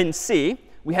in C,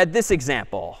 we had this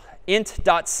example,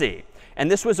 int.c. And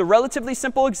this was a relatively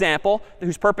simple example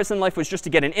whose purpose in life was just to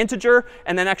get an integer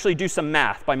and then actually do some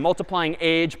math by multiplying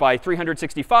age by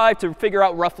 365 to figure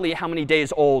out roughly how many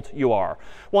days old you are.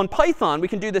 Well, in Python, we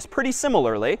can do this pretty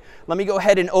similarly. Let me go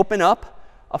ahead and open up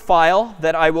a file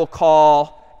that I will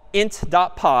call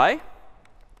int.py.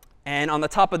 And on the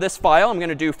top of this file, I'm going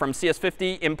to do from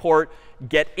CS50 import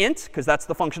getInt, because that's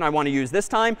the function I want to use this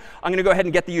time. I'm going to go ahead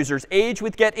and get the user's age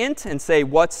with getInt and say,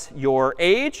 what's your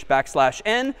age,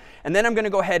 \n. And then I'm going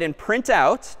to go ahead and print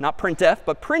out, not printf,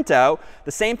 but print out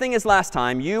the same thing as last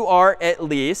time. You are at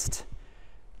least,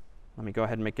 let me go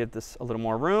ahead and give this a little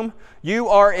more room. You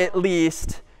are at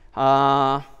least,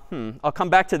 I'll come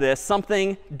back to this,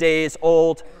 something days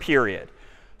old, period.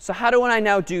 So how do I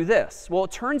now do this? Well,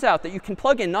 it turns out that you can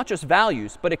plug in not just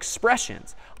values, but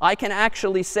expressions. I can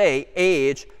actually say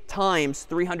age times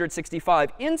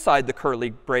 365 inside the curly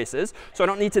braces. So I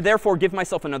don't need to therefore give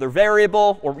myself another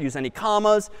variable or use any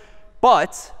commas.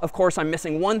 But, of course, I'm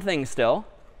missing one thing still.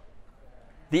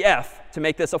 the F to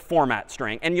make this a format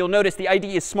string. And you'll notice the IDE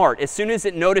is smart. As soon as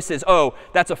it notices, oh,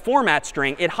 that's a format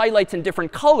string, it highlights in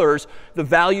different colors the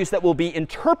values that will be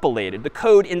interpolated, the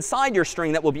code inside your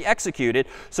string that will be executed.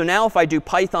 So now if I do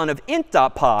Python of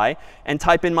int.py and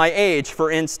type in my age,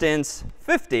 for instance,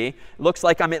 50, it looks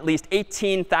like I'm at least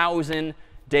 18,000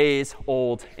 days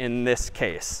old in this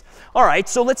case. All right,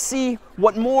 so let's see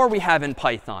what more we have in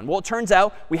Python. Well, it turns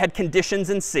out we had conditions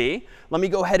in C. Let me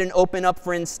go ahead and open up,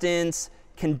 for instance,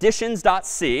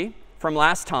 conditions.c from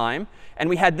last time. And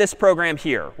we had this program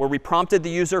here where we prompted the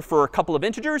user for a couple of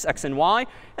integers, x and y.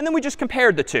 And then we just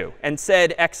compared the two and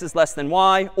said x is less than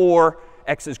y, or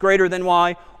x is greater than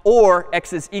y, or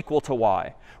x is equal to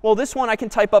y. Well, this one I can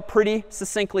type up pretty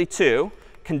succinctly too.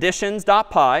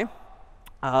 Conditions.py.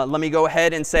 Let me go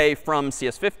ahead and say from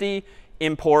CS50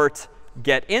 import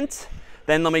get int.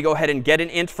 Then let me go ahead and get an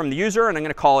int from the user, and I'm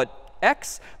going to call it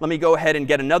x. Let me go ahead and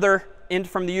get another int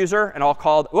from the user, and I'll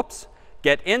call,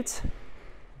 get int.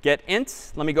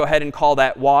 Let me go ahead and call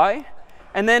that y.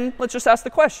 And then let's just ask the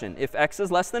question. If x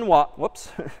is less than y,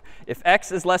 if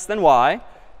x is less than y,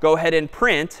 go ahead and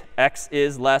print x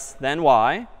is less than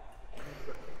y.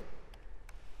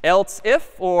 Else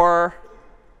if, or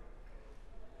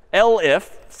elif,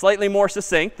 slightly more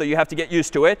succinct, though you have to get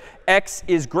used to it. X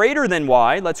is greater than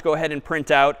y. Let's go ahead and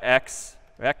print out x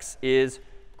is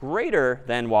greater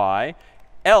than y.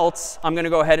 Else, I'm going to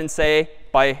go ahead and say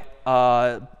by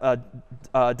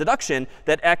deduction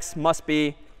that x must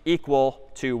be equal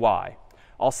to y.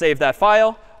 I'll save that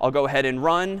file. I'll go ahead and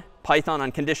run Python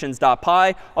on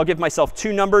conditions.py. I'll give myself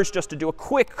two numbers just to do a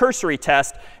quick cursory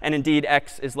test. And indeed,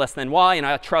 x is less than y. And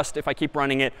I trust if I keep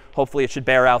running it, hopefully it should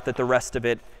bear out that the rest of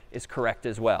it is correct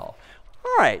as well.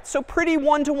 All right, so pretty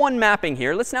one-to-one mapping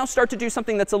here. Let's now start to do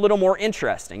something that's a little more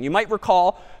interesting. You might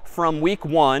recall from week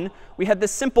 1, we had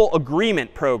this simple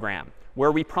agreement program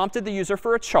where we prompted the user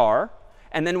for a char.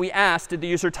 And then we asked, did the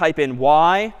user type in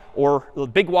y, or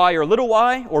big Y or little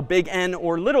y, or big N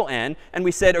or little n? And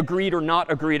we said agreed or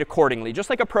not agreed accordingly, just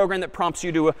like a program that prompts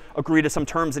you to agree to some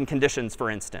terms and conditions, for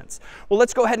instance. Well,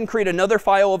 let's go ahead and create another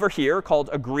file over here called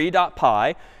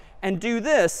agree.py. And do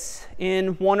this in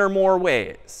one or more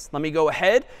ways. Let me go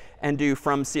ahead and do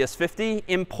from CS50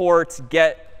 import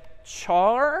get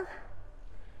char.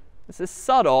 This is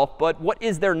subtle, but what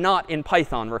is there not in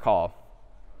Python, recall?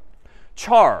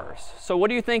 Chars. So what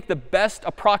do you think the best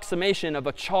approximation of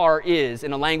a char is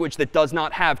in a language that does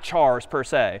not have chars per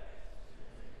se?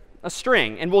 A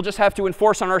string. And we'll just have to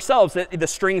enforce on ourselves that the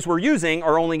strings we're using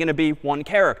are only going to be one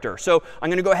character. So I'm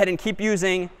going to go ahead and keep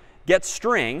using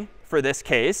getString for this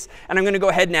case. And I'm going to go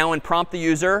ahead now and prompt the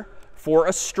user for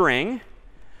a string.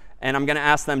 And I'm going to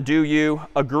ask them, do you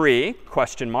agree?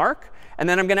 Question mark. And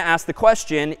then I'm going to ask the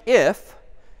question, if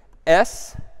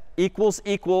s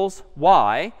equals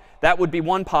y, that would be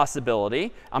one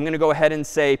possibility. I'm going to go ahead and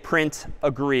say print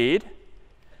agreed.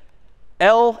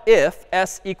 If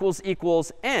s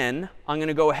equals n, I'm going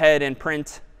to go ahead and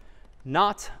print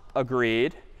not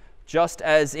agreed, just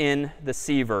as in the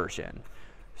C version.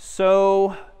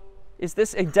 So is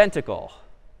this identical?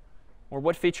 Or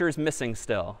what feature is missing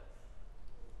still?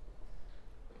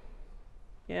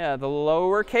 Yeah, the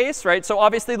lowercase, right? So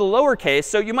obviously the lowercase.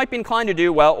 So you might be inclined to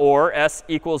do, well, or s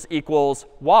equals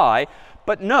y.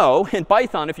 But no, in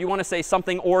Python, if you want to say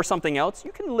something or something else,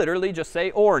 you can literally just say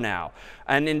or now.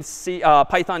 And in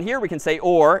Python here, we can say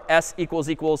or s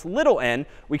equals little n.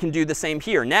 We can do the same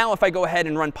here. Now, if I go ahead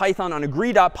and run Python on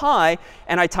agree.py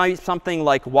and I type something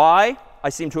like y, I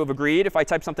seem to have agreed. If I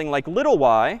type something like little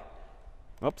y,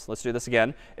 oops, let's do this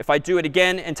again. If I do it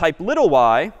again and type little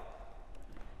y,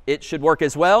 it should work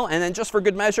as well. And then just for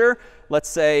good measure, let's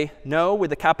say no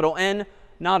with a capital N,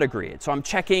 not agreed. So I'm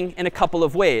checking in a couple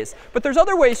of ways. But there's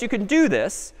other ways you can do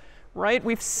this, right?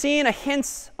 We've seen a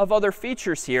hints of other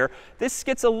features here. This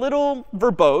gets a little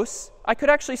verbose. I could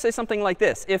actually say something like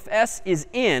this. If s is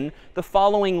in the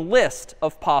following list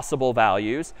of possible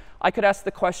values, I could ask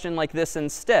the question like this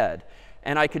instead.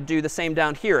 And I could do the same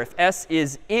down here. If s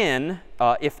is in,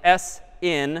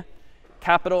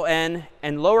 capital N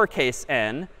and lowercase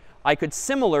n, I could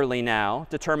similarly now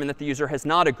determine that the user has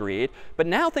not agreed. But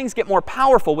now things get more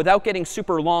powerful without getting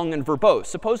super long and verbose.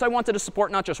 Suppose I wanted to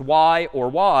support not just y or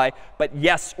y, but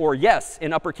yes or yes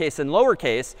in uppercase and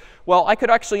lowercase. Well, I could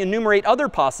actually enumerate other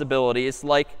possibilities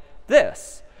like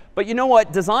this. But you know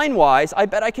what? Design-wise, I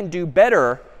bet I can do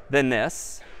better than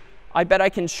this. I bet I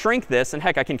can shrink this. And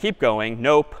heck, I can keep going.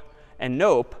 Nope and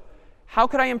nope. How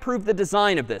could I improve the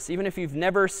design of this, even if you've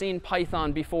never seen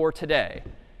Python before today?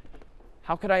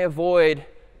 How could I avoid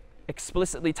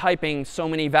explicitly typing so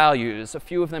many values, a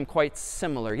few of them quite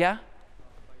similar? Yeah?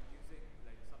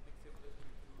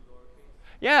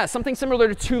 Yeah, something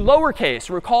similar to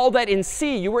lowercase. Recall that in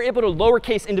C, you were able to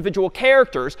lowercase individual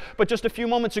characters. But just a few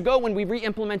moments ago, when we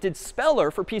re-implemented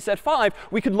speller for pset5,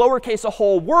 we could lowercase a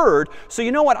whole word. So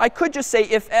you know what? I could just say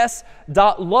if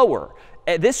s.lower.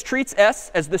 This treats s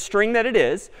as the string that it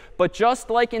is. But just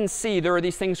like in C, there are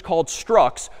these things called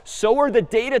structs. So are the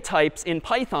data types in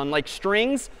Python, like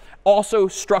strings, also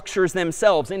structures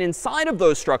themselves. And inside of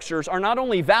those structures are not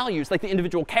only values, like the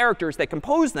individual characters that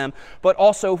compose them, but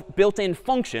also built-in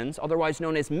functions, otherwise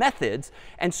known as methods.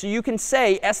 And so you can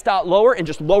say s.lower and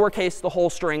just lowercase the whole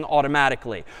string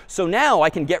automatically. So now I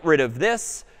can get rid of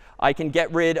this. I can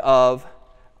get rid of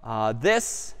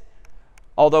this.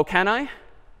 Although, can I?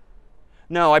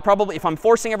 No, I probably, if I'm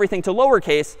forcing everything to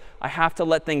lowercase, I have to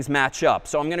let things match up.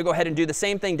 So I'm going to go ahead and do the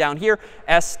same thing down here,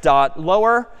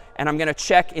 s.lower. And I'm going to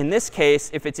check, in this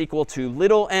case, if it's equal to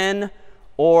little n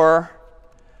or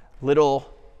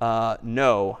little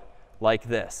no, like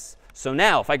this. So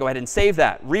now, if I go ahead and save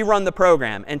that, rerun the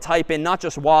program, and type in not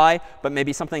just y, but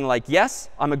maybe something like yes,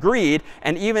 I'm agreed.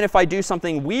 And even if I do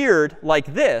something weird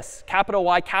like this, capital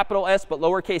Y, capital S, but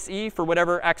lowercase e for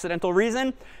whatever accidental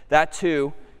reason, that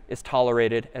too is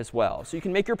tolerated as well. So you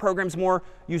can make your programs more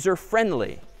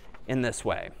user-friendly in this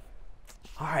way.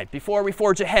 All right, before we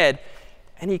forge ahead,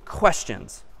 any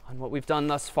questions on what we've done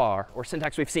thus far or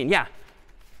syntax we've seen? Yeah?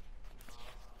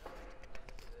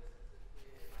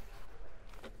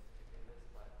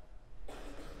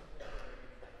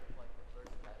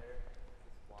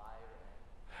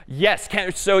 Yes.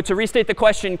 So to restate the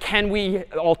question, can we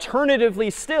alternatively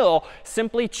still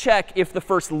simply check if the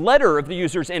first letter of the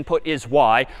user's input is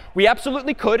y? We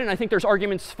absolutely could. And I think there's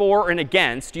arguments for and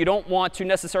against. You don't want to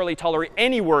necessarily tolerate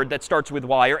any word that starts with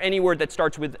y or any word that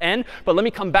starts with n. But let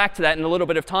me come back to that in a little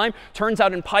bit of time. Turns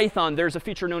out in Python, there's a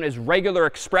feature known as regular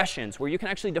expressions, where you can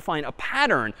actually define a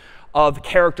pattern of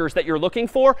characters that you're looking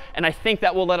for. And I think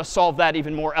that will let us solve that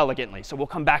even more elegantly. So we'll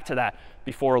come back to that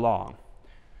before long.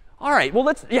 All right, well,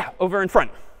 let's, yeah, over in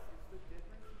front. Is the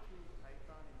difference between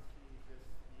Python and C just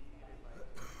speed and like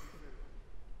user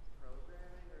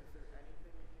programming, or is there anything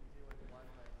you can do in one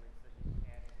language that you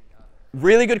can't in the other?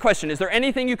 Really good question. Is there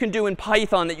anything you can do in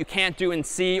Python that you can't do in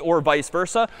C or vice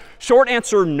versa? Short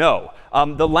answer, no.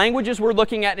 The languages we're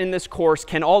looking at in this course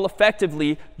can all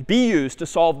effectively be used to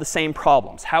solve the same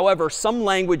problems. However, some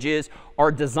languages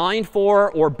are designed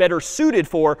for or better suited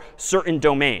for certain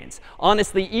domains.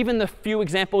 Honestly, even the few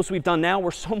examples we've done now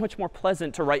were so much more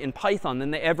pleasant to write in Python than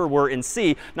they ever were in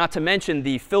C, not to mention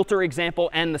the filter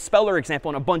example and the speller example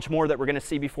and a bunch more that we're going to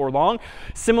see before long.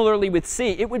 Similarly with C,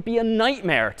 it would be a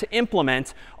nightmare to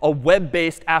implement a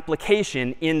web-based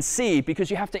application in C because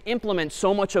you have to implement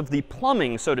so much of the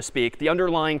plumbing, so to speak, the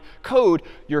underlying code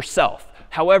yourself.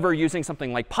 However, using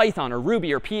something like Python or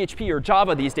Ruby or PHP or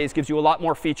Java these days gives you a lot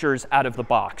more features out of the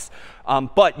box.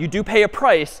 But you do pay a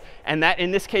price. And that,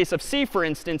 in this case of C, for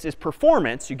instance, is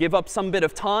performance. You give up some bit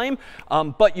of time,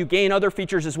 but you gain other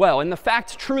features as well. And the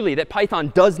fact, truly, that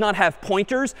Python does not have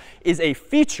pointers is a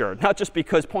feature, not just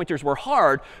because pointers were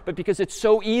hard, but because it's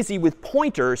so easy with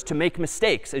pointers to make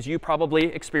mistakes, as you probably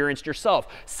experienced yourself.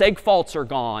 Seg faults are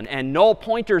gone, and null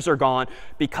pointers are gone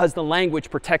because the language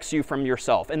protects you from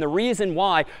yourself. And the reason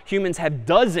why humans have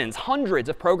dozens, hundreds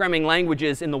of programming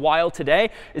languages in the wild today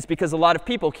is because a lot of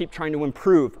people keep trying to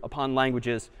improve upon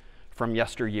languages from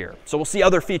yesteryear. So we'll see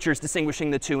other features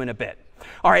distinguishing the two in a bit.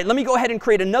 All right, let me go ahead and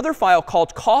create another file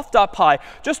called cough.py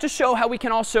just to show how we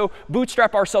can also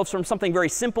bootstrap ourselves from something very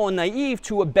simple and naive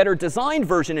to a better designed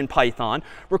version in Python.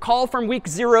 Recall from week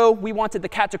 0, we wanted the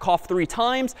cat to cough 3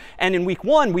 times. And in week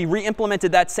 1, we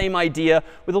re-implemented that same idea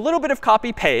with a little bit of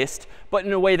copy-paste, but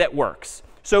in a way that works.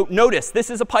 So notice, this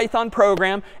is a Python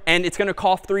program, and it's going to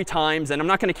cough 3 times. And I'm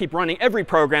not going to keep running every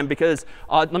program because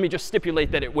let me just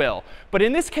stipulate that it will. But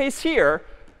in this case here,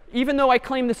 even though I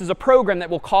claim this is a program that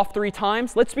will cough 3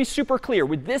 times, let's be super clear.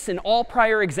 With this and all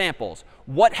prior examples,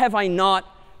 what have I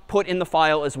not put in the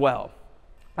file as well?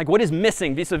 Like, what is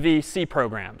missing vis-a-vis C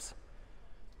programs?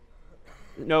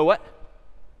 No, what?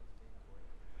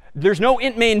 There's no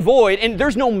int main void, and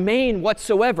there's no main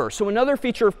whatsoever. So another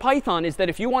feature of Python is that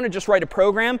if you want to just write a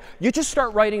program, you just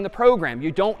start writing the program.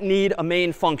 You don't need a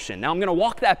main function. Now, I'm going to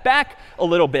walk that back a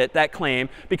little bit, that claim,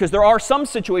 because there are some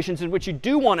situations in which you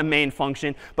do want a main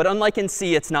function. But unlike in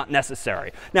C, it's not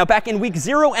necessary. Now, back in week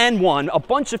 0 and 1, a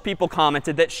bunch of people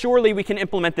commented that surely we can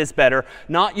implement this better,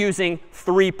 not using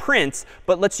 3 prints,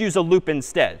 but let's use a loop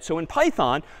instead. So in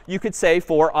Python, you could say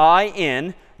for I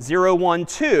in 0, 1,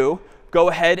 2, go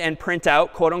ahead and print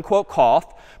out, quote unquote,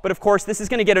 cough. But of course, this is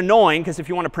going to get annoying, because if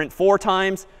you want to print 4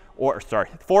 times, or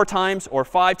 5 times,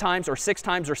 or 6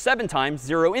 times, or 7 times,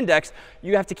 0 index,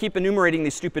 you have to keep enumerating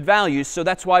these stupid values. So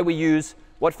that's why we use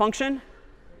What function?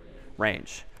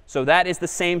 Range. So that is the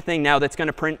same thing now that's going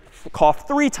to print cough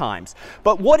 3 times.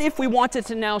 But what if we wanted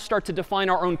to now start to define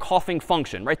our own coughing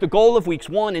function, right? The goal of weeks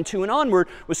 1 and 2 and onward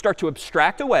was start to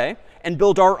abstract away and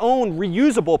build our own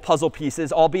reusable puzzle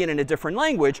pieces, albeit in a different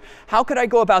language. How could I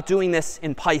go about doing this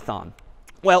in Python?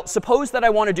 Well, suppose that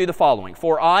I want to do the following.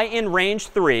 For I in range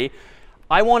 3,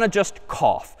 I want to just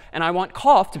cough. And I want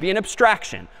cough to be an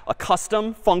abstraction, a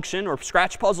custom function or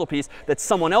Scratch puzzle piece that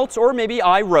someone else or maybe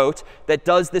I wrote that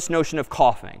does this notion of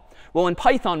coughing. Well, in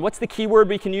Python, what's the keyword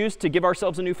we can use to give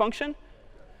ourselves a new function?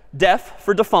 Def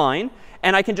for define.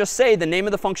 And I can just say the name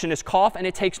of the function is cough, and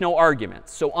it takes no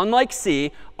arguments. So unlike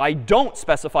C, I don't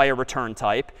specify a return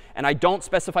type, and I don't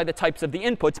specify the types of the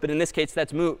inputs. But in this case,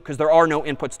 that's moot, because there are no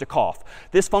inputs to cough.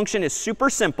 This function is super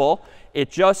simple. It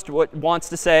just wants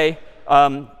to say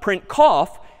print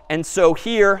cough. And so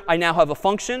here, I now have a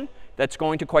function that's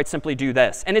going to quite simply do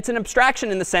this. And it's an abstraction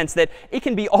in the sense that it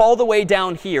can be all the way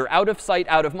down here, out of sight,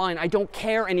 out of mind. I don't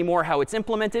care anymore how it's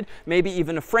implemented. Maybe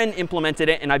even a friend implemented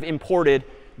it, and I've imported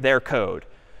their code.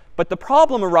 But the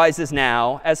problem arises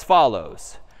now as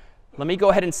follows. Let me go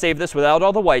ahead and save this without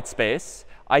all the white space.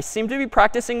 I seem to be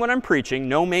practicing what I'm preaching.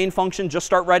 No main function, just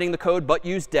start writing the code, but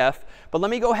use def. But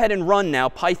let me go ahead and run now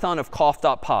Python of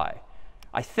cough.py.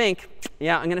 I think,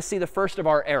 yeah, I'm going to see the first of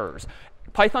our errors.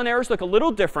 Python errors look a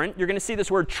little different. You're going to see this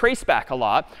word traceback a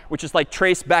lot, which is like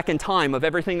trace back in time of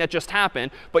everything that just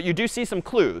happened. But you do see some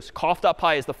clues.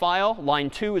 Cough.py is the file. Line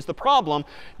 2 is the problem.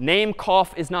 Name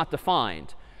cough is not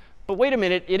defined. But wait a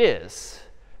minute, it is.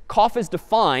 Cough is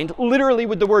defined literally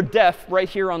with the word def right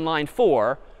here on line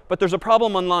 4. But there's a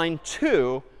problem on line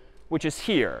 2, which is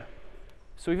here.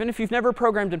 So even if you've never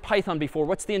programmed in Python before,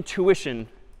 what's the intuition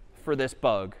for this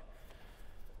bug?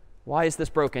 Why is this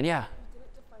broken? Yeah?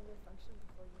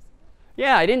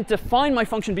 Yeah, I didn't define my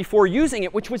function before using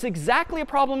it, which was exactly a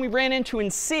problem we ran into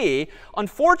in C.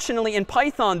 Unfortunately, in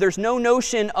Python, there's no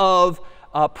notion of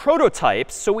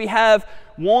prototypes. So we have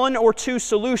 1 or 2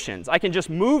 solutions. I can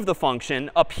just move the function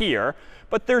up here.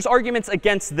 But there's arguments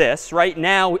against this. Right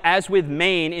now, as with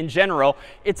main in general,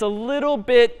 it's a little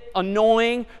bit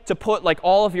annoying to put like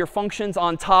all of your functions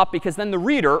on top, because then the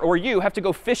reader or you have to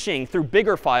go fishing through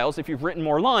bigger files if you've written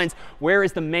more lines. Where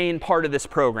is the main part of this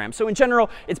program? So in general,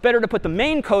 it's better to put the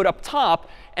main code up top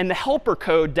and the helper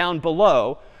code down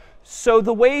below. So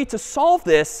the way to solve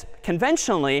this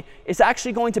conventionally is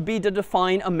actually going to be to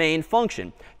define a main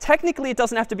function. Technically, it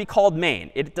doesn't have to be called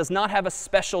main. It does not have a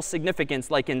special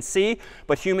significance like in C.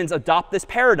 But humans adopt this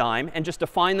paradigm and just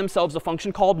define themselves a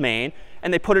function called main.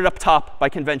 And they put it up top by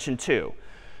convention too.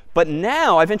 But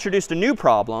now I've introduced a new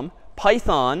problem.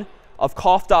 Python of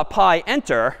cough.py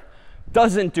enter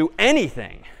doesn't do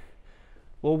anything.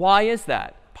 Well, why is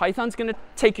that? Python's going to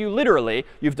take you literally.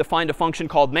 You've defined a function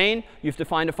called main. You've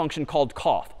defined a function called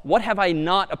cough. What have I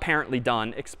not apparently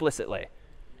done explicitly?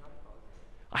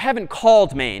 I haven't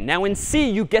called main. Now in C,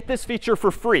 you get this feature for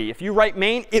free. If you write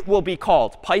main, it will be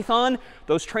called. Python,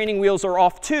 those training wheels are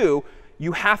off too.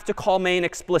 You have to call main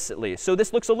explicitly. So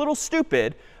this looks a little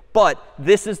stupid. But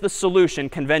this is the solution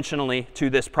conventionally to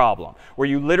this problem, where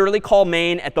you literally call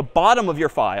main at the bottom of your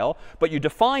file, but you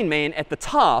define main at the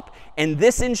top. And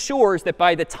this ensures that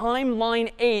by the time line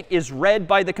 8 is read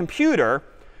by the computer,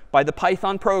 by the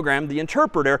Python program, the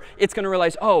interpreter, it's going to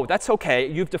realize, oh, that's OK.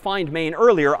 You've defined main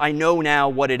earlier. I know now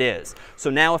what it is. So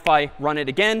now if I run it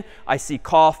again, I see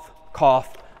cough,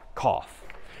 cough, cough.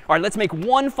 All right, let's make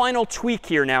one final tweak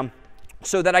here now,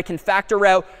 so that I can factor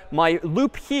out my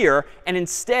loop here and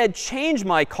instead change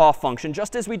my cough function,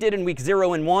 just as we did in week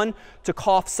 0 and 1, to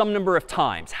cough some number of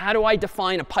times. How do I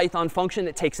define a Python function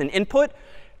that takes an input?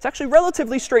 It's actually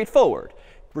relatively straightforward.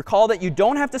 Recall that you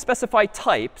don't have to specify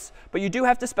types, but you do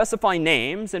have to specify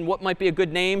names. And what might be a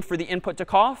good name for the input to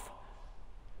cough?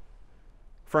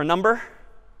 For a number?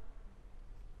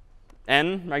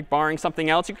 N, right, barring something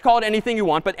else. You could call it anything you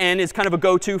want, but N is kind of a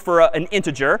go-to for an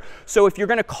integer. So if you're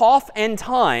going to cough N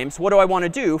times, what do I want to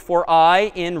do? For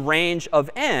I in range of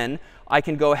N, I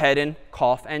can go ahead and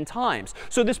cough N times.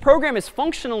 So this program is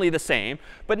functionally the same.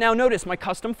 But now notice my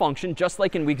custom function, just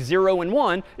like in week 0 and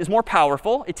 1, is more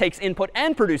powerful. It takes input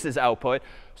and produces output.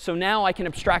 So now I can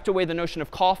abstract away the notion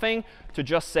of coughing to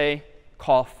just say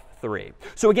cough 3.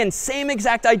 So again, same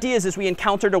exact ideas as we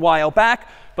encountered a while back.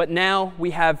 But now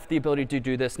we have the ability to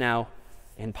do this now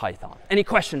in Python. Any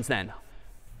questions then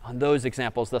on those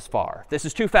examples thus far? If this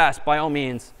is too fast, by all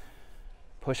means,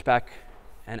 push back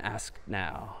and ask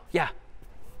now. Yeah?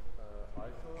 I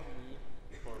saw a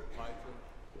meme for Python,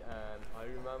 and I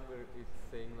remember it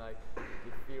saying like,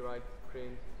 if we write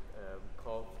print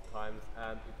cough times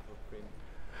and it will print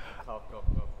cough, cough,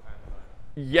 cough, and time.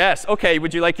 Yes. OK,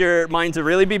 would you like your mind to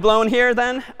really be blown here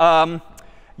then?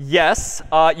 Yes.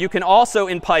 You can also,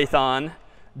 in Python,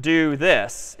 do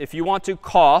this. If you want to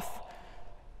cough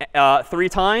 3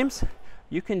 times,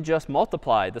 you can just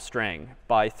multiply the string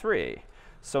by 3.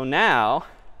 So now,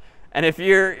 and if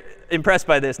you're impressed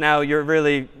by this, now you're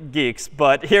really geeks.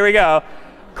 But here we go.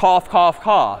 Cough, cough,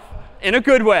 cough. In a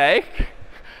good way.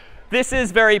 This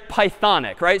is very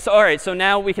Pythonic, right? So all right, so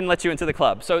now we can let you into the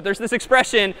club. So there's this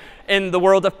expression in the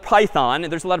world of Python,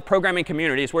 and there's a lot of programming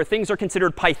communities where things are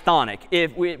considered Pythonic,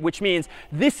 which means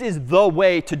this is the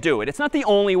way to do it. It's not the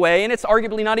only way, and it's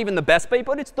arguably not even the best way,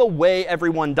 but it's the way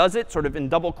everyone does it, sort of in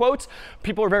double quotes.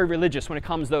 People are very religious when it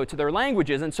comes, though, to their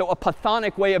languages. And so a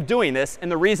Pythonic way of doing this,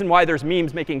 and the reason why there's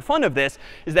memes making fun of this,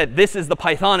 is that this is the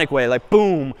Pythonic way. Like,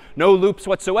 boom, no loops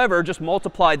whatsoever, just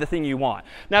multiply the thing you want.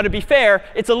 Now, to be fair,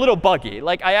 it's a little buggy.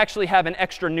 Like, I actually have an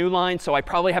extra new line, so I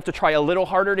probably have to try a little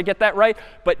harder to get that right.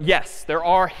 But yes, there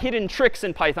are hidden tricks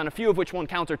in Python, a few of which we'll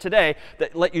encounter today,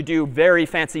 that let you do very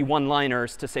fancy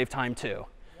one-liners to save time too.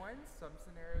 Why in some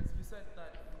scenarios, you said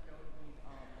that you don't need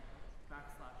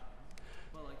backslash,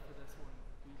 but like for this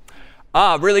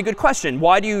one, really good question.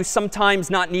 Why do you sometimes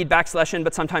not need \n,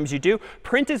 but sometimes you do?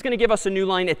 Print is going to give us a new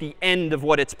line at the end of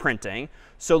what it's printing.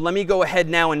 So let me go ahead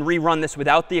now and rerun this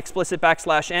without the explicit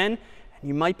 \n.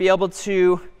 You might be able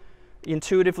to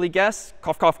intuitively guess,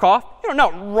 cough, cough, cough. You know,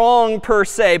 not wrong per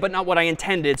se, but not what I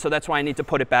intended. So that's why I need to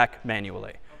put it back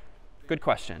manually. Good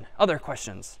question. Other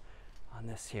questions on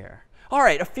this here? All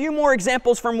right, a few more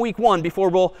examples from week 1 before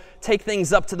we'll take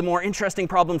things up to the more interesting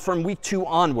problems from week 2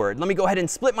 onward. Let me go ahead and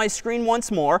split my screen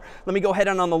once more. Let me go ahead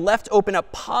and on the left open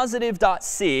up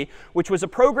positive.c, which was a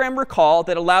program, recall,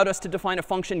 that allowed us to define a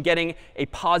function getting a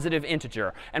positive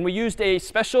integer. And we used a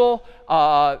special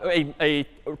a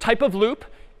type of loop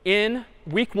in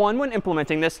week 1 when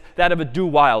implementing this, that of a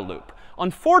do-while loop.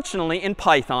 Unfortunately, in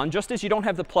Python, just as you don't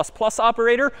have the ++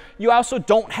 operator, you also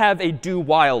don't have a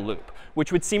do-while loop,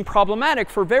 which would seem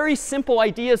problematic for very simple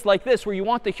ideas like this, where you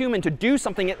want the human to do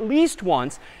something at least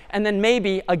once, and then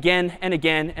maybe again and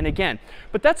again and again.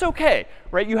 But that's OK,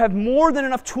 right? You have more than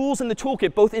enough tools in the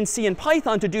toolkit, both in C and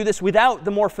Python, to do this without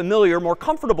the more familiar, more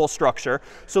comfortable structure.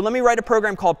 So let me write a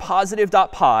program called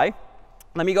positive.py.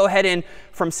 Let me go ahead and,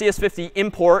 from CS50,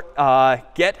 import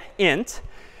get int.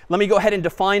 Let me go ahead and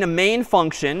define a main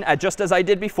function, just as I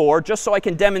did before, just so I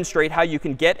can demonstrate how you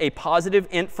can get a positive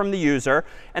int from the user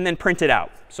and then print it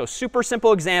out. So super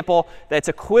simple example that's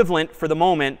equivalent for the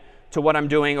moment to what I'm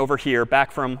doing over here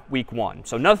back from week 1.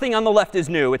 So nothing on the left is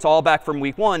new. It's all back from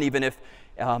week 1, even if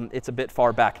it's a bit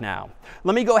far back now.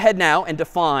 Let me go ahead now and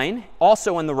define,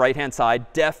 also on the right-hand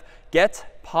side, def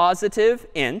get positive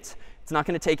int. It's not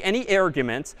going to take any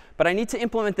arguments, but I need to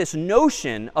implement this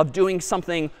notion of doing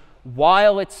something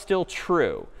while it's still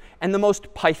true. And the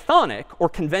most Pythonic or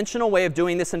conventional way of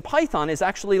doing this in Python is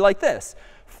actually like this.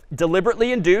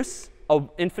 Deliberately induce an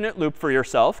infinite loop for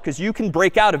yourself, because you can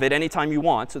break out of it anytime you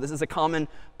want. So this is a common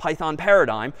Python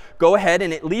paradigm. Go ahead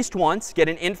and at least once get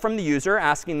an int from the user,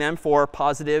 asking them for a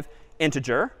positive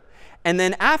integer. And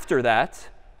then after that,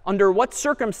 under what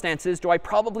circumstances do I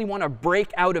probably want to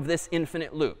break out of this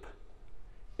infinite loop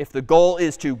if the goal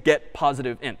is to get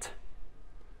positive int?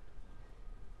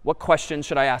 What questions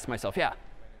should I ask myself? Yeah.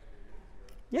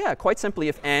 Yeah, quite simply,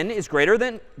 if n is greater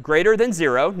than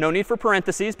 0, no need for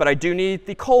parentheses, but I do need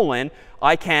the colon,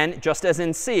 I can, just as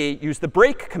in C, use the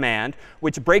break command,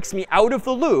 which breaks me out of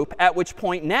the loop, at which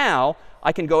point now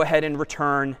I can go ahead and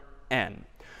return n.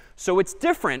 So it's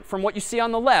different from what you see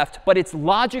on the left, but it's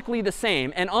logically the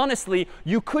same. And honestly,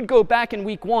 you could go back in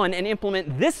week 1 and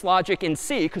implement this logic in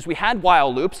C, because we had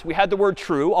while loops. We had the word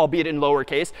true, albeit in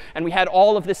lowercase. And we had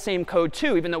all of this same code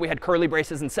too, even though we had curly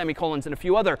braces and semicolons and a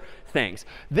few other things.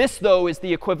 This, though, is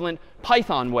the equivalent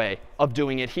Python way of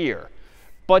doing it here.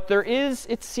 But there is,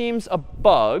 it seems, a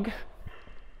bug.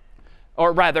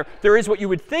 Or rather, there is what you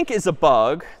would think is a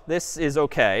bug. This is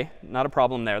OK. Not a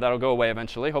problem there. That'll go away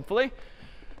eventually, hopefully.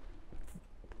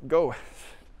 Go.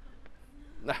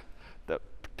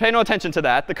 Pay no attention to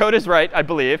that. The code is right, I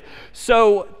believe.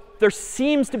 So there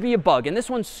seems to be a bug. And this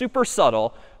one's super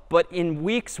subtle. But in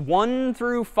weeks 1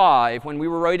 through 5, when we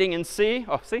were writing in C,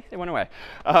 oh, see, it went away.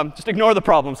 Just ignore the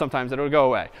problem sometimes. It'll go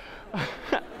away.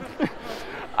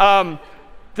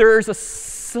 There's a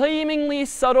seemingly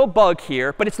subtle bug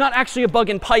here. But it's not actually a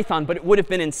bug in Python, but it would have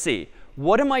been in C.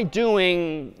 What am I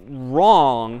doing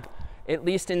wrong, at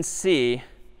least in C,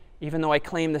 even though I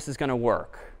claim this is going to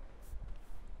work?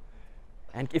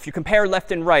 And if you compare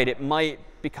left and right, it might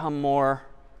become more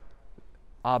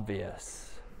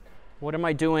obvious. What am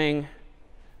I doing?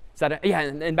 Is that yeah,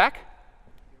 and back?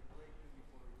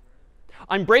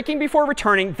 I'm breaking before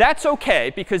returning. That's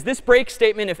OK, because this break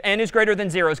statement, if n is greater than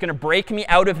 0, is going to break me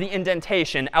out of the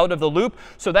indentation, out of the loop.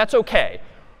 So that's OK.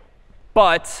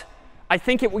 But I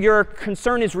think your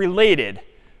concern is related,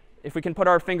 if we can put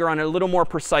our finger on it a little more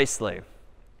precisely.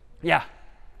 Yeah?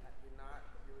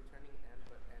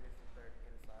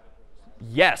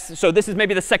 Yes. So this is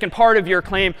maybe the second part of your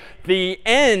claim. The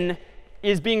n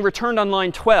is being returned on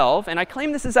line 12. And I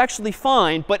claim this is actually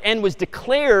fine, but n was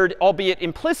declared, albeit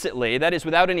implicitly, that is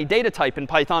without any data type in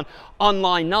Python, on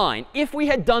line 9. If we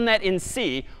had done that in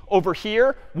C, over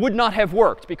here would not have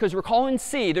worked. Because recall in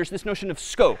C, there's this notion of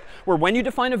scope, where when you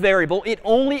define a variable, it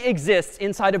only exists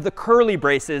inside of the curly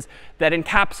braces that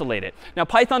encapsulate it. Now,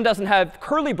 Python doesn't have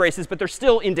curly braces, but there's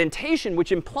still indentation,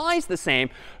 which implies the same.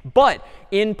 But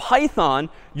in Python,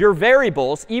 your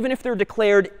variables, even if they're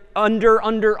declared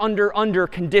under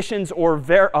conditions or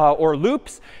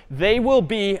loops, they will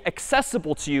be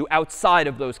accessible to you outside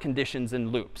of those conditions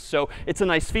and loops. So it's a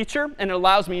nice feature. And it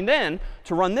allows me then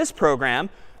to run this program,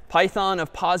 Python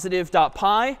of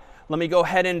positive.py. Let me go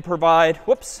ahead and provide,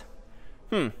 whoops.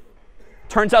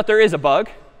 Turns out there is a bug.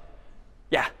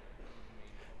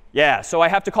 Yeah, so I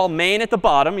have to call main at the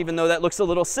bottom, even though that looks a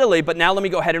little silly. But now let me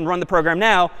go ahead and run the program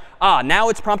now. Now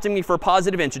it's prompting me for a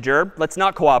positive integer. Let's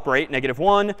not cooperate.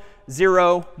 -1,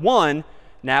 0, 1.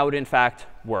 Now it, in fact,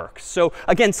 works. So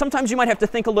again, sometimes you might have to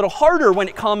think a little harder when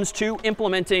it comes to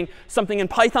implementing something in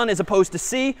Python as opposed to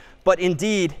C. But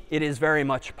indeed, it is very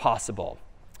much possible.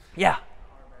 Yeah?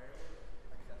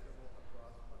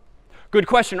 Good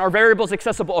question. Are variables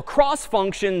accessible across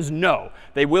functions? No.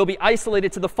 They will be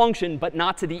isolated to the function, but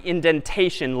not to the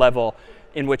indentation level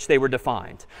in which they were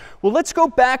defined. Well, let's go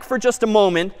back for just a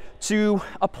moment to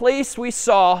a place we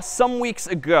saw some weeks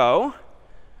ago,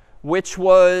 which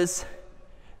was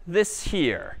this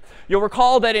here. You'll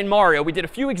recall that in Mario, we did a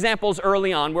few examples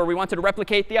early on where we wanted to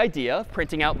replicate the idea of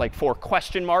printing out like 4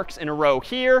 question marks in a row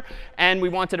here. And we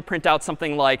wanted to print out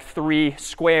something like 3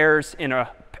 squares in a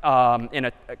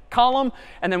column.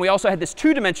 And then we also had this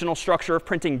 2-dimensional structure of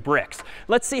printing bricks.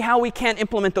 Let's see how we can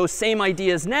implement those same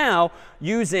ideas now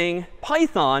using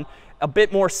Python a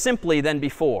bit more simply than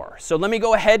before. So let me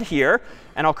go ahead here,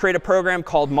 and I'll create a program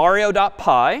called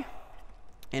mario.py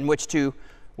in which to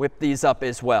whip these up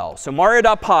as well. So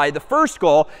mario.py, the first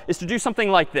goal is to do something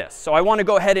like this. So I want to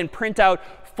go ahead and print out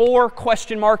 4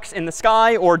 question marks in the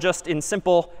sky, or just in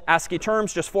simple ASCII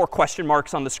terms, just 4 question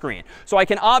marks on the screen. So I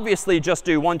can obviously just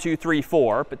do 1, 2, 3,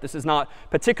 4, but this is not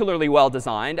particularly well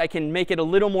designed. I can make it a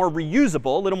little more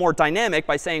reusable, a little more dynamic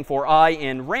by saying for I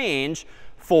in range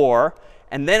 4.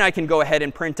 And then I can go ahead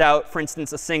and print out, for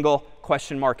instance, a single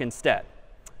question mark instead.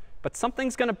 But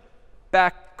something's going to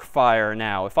backfire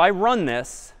now. If I run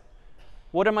this,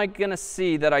 what am I going to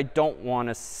see that I don't want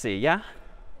to see? Yeah?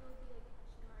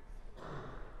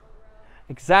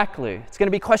 Exactly. It's going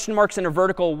to be question marks in a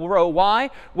vertical row. Why?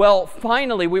 Well,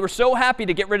 finally, we were so happy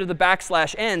to get rid of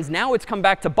the \n's. Now it's come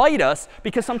back to bite us,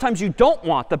 because sometimes you don't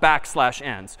want the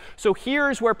 \n's. So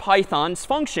here's where Python's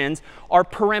functions are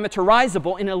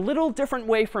parameterizable in a little different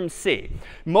way from C.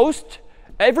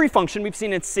 Every function we've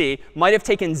seen in C might have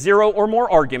taken 0 or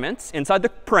more arguments inside the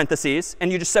parentheses,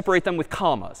 and you just separate them with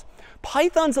commas.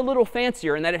 Python's a little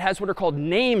fancier in that it has what are called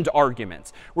named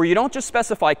arguments, where you don't just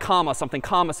specify comma, something,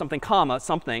 comma, something, comma,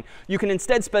 something. You can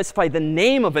instead specify the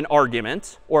name of an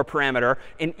argument or parameter,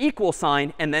 an equal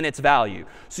sign, and then its value.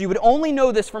 So you would only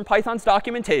know this from Python's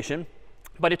documentation.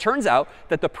 But it turns out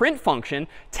that the print function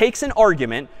takes an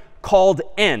argument called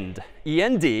end,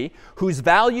 E-N-D, whose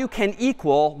value can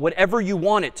equal whatever you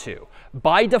want it to.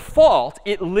 By default,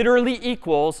 it literally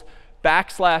equals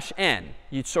 \n.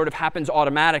 It sort of happens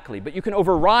automatically. But you can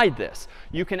override this.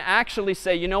 You can actually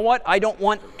say, you know what? I don't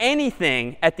want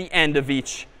anything at the end of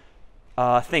each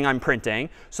thing I'm printing.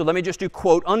 So let me just do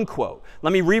quote unquote.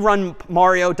 Let me rerun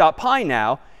mario.py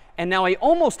now. And now I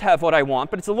almost have what I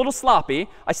want, but it's a little sloppy.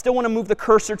 I still want to move the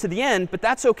cursor to the end, but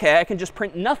that's OK. I can just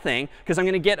print nothing, because I'm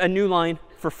going to get a new line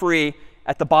for free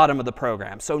at the bottom of the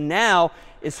program. So now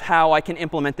is how I can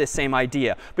implement this same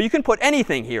idea. But you can put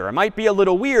anything here. It might be a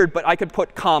little weird, but I could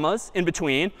put commas in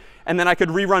between. And then I could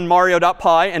rerun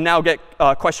mario.py and now get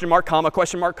question mark, comma,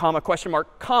 question mark, comma, question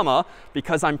mark, comma,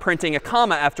 because I'm printing a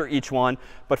comma after each one.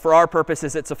 But for our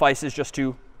purposes, it suffices just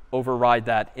to override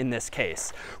that in this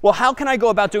case. Well, how can I go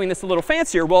about doing this a little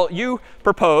fancier? Well, you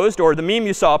proposed, or the meme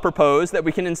you saw proposed, that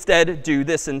we can instead do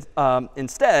this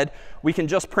instead. We can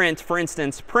just print, for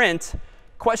instance, print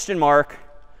question mark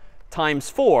times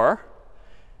 4.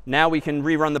 Now we can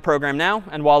rerun the program now,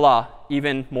 and voila,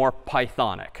 even more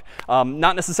Pythonic.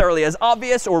 Not necessarily as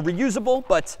obvious or reusable,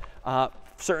 but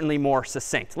certainly more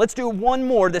succinct. Let's do one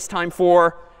more this time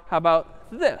for, how about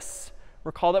this?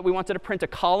 Recall that we wanted to print a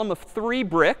column of 3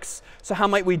 bricks. So how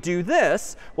might we do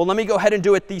this? Well, let me go ahead and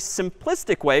do it the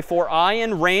simplistic way. For I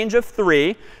in range of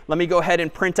 3, let me go ahead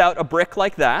and print out a brick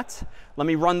like that. Let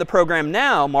me run the program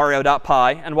now,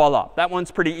 mario.py, and voila. That one's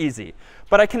pretty easy.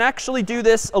 But I can actually do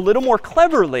this a little more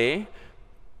cleverly.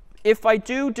 If I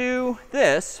do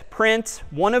this, print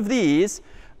one of these,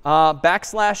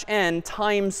 \n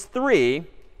times 3.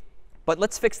 But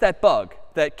let's fix that bug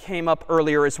that came up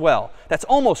earlier as well. That's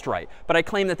almost right. But I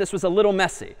claim that this was a little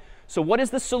messy. So what is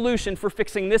the solution for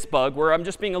fixing this bug where I'm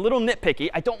just being a little nitpicky?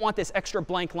 I don't want this extra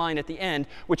blank line at the end,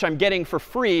 which I'm getting for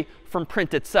free from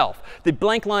print itself. The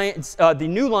blank lines, the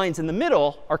new lines in the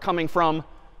middle are coming from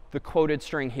the quoted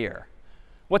string here.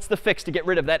 What's the fix to get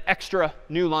rid of that extra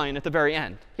new line at the very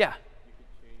end? Yeah.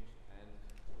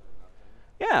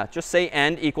 Yeah, just say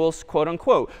end equals quote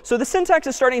unquote. So the syntax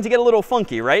is starting to get a little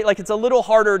funky, right? Like it's a little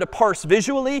harder to parse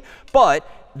visually, but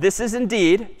this is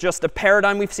indeed just a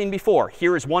paradigm we've seen before.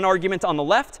 Here is one argument on the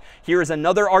left. Here is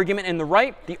another argument in the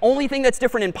right. The only thing that's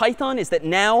different in Python is that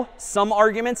now some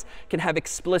arguments can have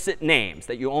explicit names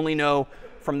that you only know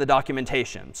from the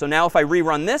documentation. So now if I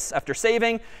rerun this after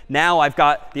saving, now I've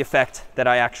got the effect that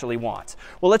I actually want.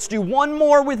 Well, let's do one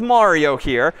more with Mario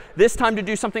here, this time to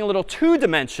do something a little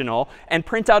 2-dimensional and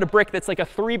print out a brick that's like a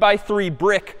 3x3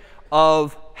 brick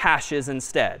of hashes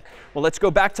instead. Well, let's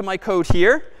go back to my code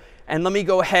here. And let me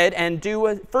go ahead and do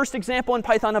a first example in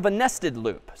Python of a nested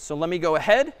loop. So let me go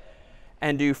ahead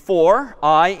and do for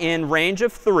I in range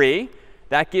of 3.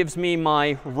 That gives me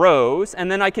my rows.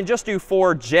 And then I can just do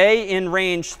for j in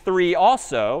range 3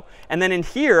 also. And then in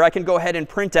here, I can go ahead and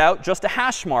print out just a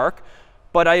hash mark.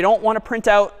 But I don't want to print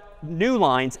out new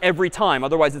lines every time.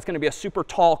 Otherwise, it's going to be a super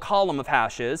tall column of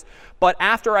hashes. But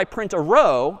after I print a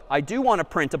row, I do want to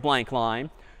print a blank line.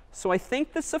 So I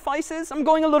think this suffices. I'm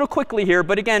going a little quickly here.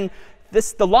 But again,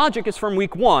 the logic is from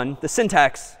week 1. The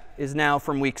syntax is now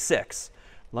from week 6.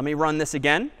 Let me run this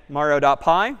again,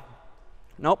 mario.py.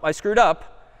 Nope, I screwed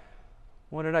up.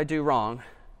 What did I do wrong?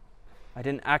 I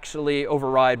didn't actually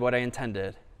override what I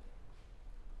intended.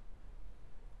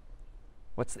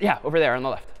 Yeah, over there on the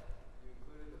left. You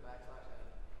included the \n.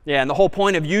 Yeah, and the whole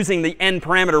point of using the n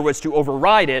parameter was to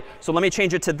override it. So let me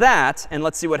change it to that. And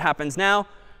let's see what happens now.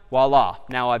 Voila,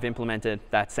 now I've implemented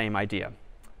that same idea.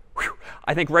 Whew.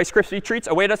 I think Rice Krispie treats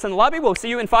await us in the lobby. We'll see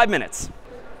you in 5 minutes.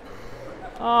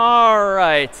 All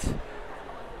right.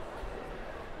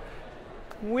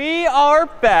 We are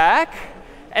back.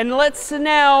 And let's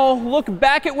now look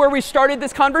back at where we started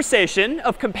this conversation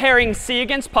of comparing C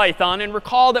against Python. And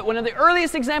recall that one of the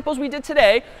earliest examples we did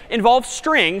today involved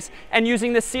strings and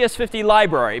using the CS50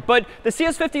 library. But the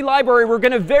CS50 library we're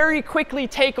going to very quickly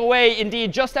take away,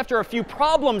 indeed, just after a few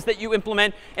problems that you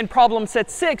implement in problem set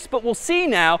 6. But we'll see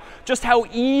now just how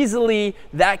easily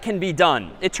that can be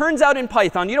done. It turns out in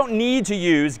Python, you don't need to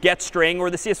use getString or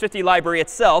the CS50 library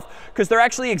itself, because there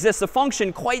actually exists a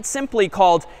function quite simply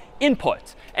called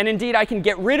input. And indeed, I can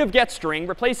get rid of getString,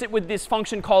 replace it with this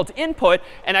function called input,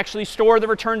 and actually store the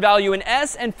return value in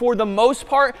S. And for the most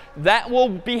part, that will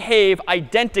behave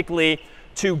identically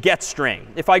to getString.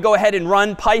 If I go ahead and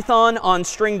run Python on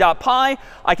string.py,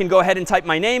 I can go ahead and type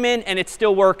my name in, and it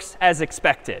still works as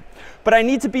expected. But I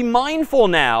need to be mindful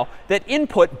now that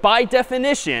input, by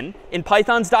definition, in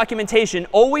Python's documentation,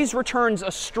 always returns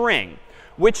a string.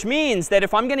 Which means that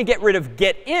if I'm going to get rid of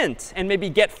getInt and maybe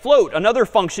getFloat, another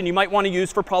function you might want to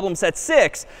use for problem set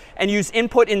 6, and use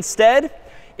input instead,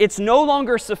 it's no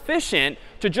longer sufficient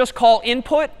to just call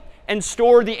input and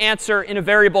store the answer in a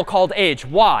variable called age.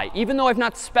 Why? Even though I've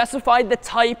not specified the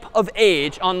type of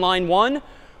age on line 1,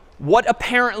 what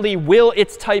apparently will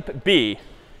its type be,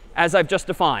 as I've just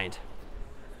defined?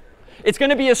 It's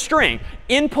going to be a string.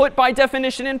 Input, by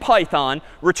definition in Python,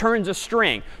 returns a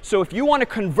string. So if you want to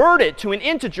convert it to an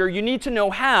integer, you need to know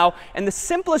how. And the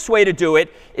simplest way to do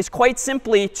it is quite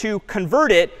simply to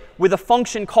convert it with a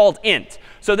function called int.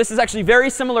 So this is actually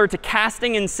very similar to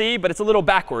casting in C, but it's a little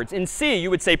backwards. In C, you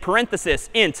would say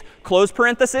parenthesis, int, close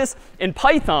parenthesis. In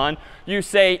Python, you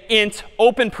say int,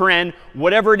 open paren,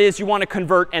 whatever it is you want to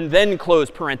convert, and then close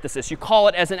parenthesis. You call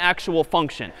it as an actual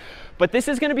function. But this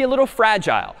is going to be a little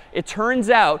fragile. It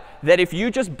turns out that if you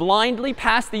just blindly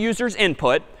pass the user's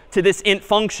input to this int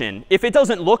function, if it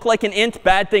doesn't look like an int,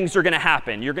 bad things are going to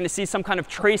happen. You're going to see some kind of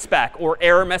traceback or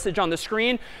error message on the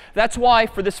screen. That's why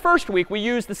for this first week, we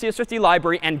use the CS50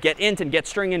 library and getInt and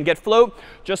getString and getFloat,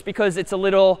 just because it's a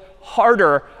little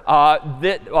harder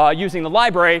using the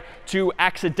library to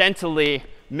accidentally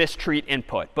mistreat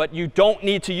input. But you don't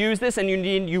need to use this, and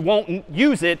you won't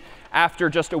use it after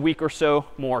just a week or so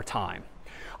more time.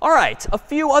 All right, a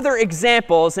few other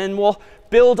examples, and we'll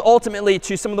build ultimately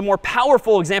to some of the more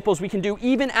powerful examples we can do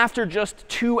even after just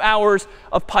 2 hours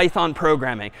of Python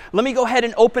programming. Let me go ahead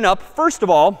and open up, first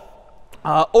of all,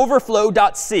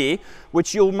 overflow.c,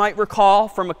 which you might recall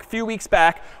from a few weeks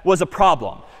back was a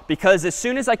problem. Because as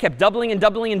soon as I kept doubling and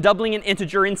doubling and doubling an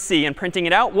integer in C and printing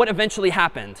it out, what eventually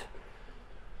happened?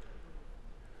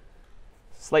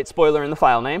 Slight spoiler in the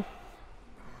file name.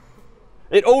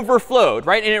 It overflowed,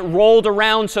 right? And it rolled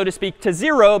around, so to speak, to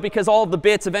 0 because all of the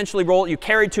bits eventually rolled. You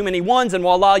carried too many 1s, and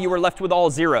voila, you were left with all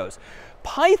 0s.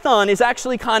 Python is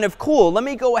actually kind of cool. Let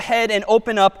me go ahead and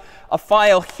open up a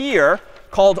file here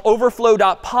called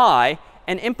overflow.py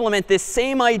and implement this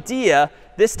same idea,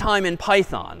 this time in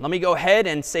Python. Let me go ahead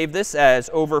and save this as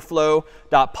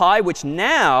overflow.py, which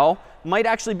now might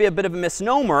actually be a bit of a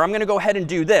misnomer. I'm going to go ahead and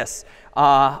do this.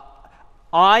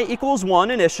 I equals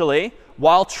 1 initially.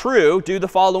 While true, do the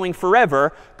following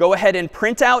forever. Go ahead and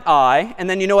print out I. And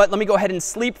then you know what? Let me go ahead and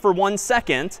sleep for 1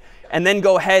 second. And then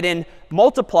go ahead and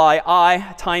multiply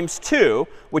I times 2,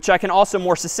 which I can also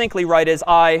more succinctly write as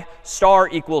I star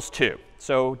equals 2.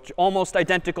 So almost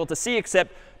identical to C,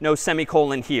 except no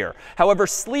semicolon here. However,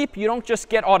 sleep you don't just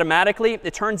get automatically.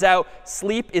 It turns out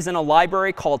sleep is in a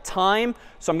library called time.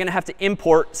 So I'm going to have to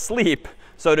import sleep,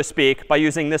 so to speak, by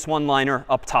using this one-liner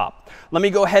up top. Let me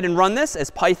go ahead and run this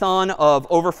as Python of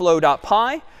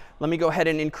overflow.py. Let me go ahead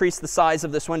and increase the size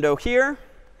of this window here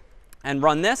and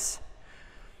run this.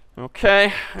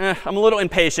 OK, I'm a little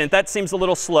impatient. That seems a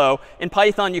little slow. In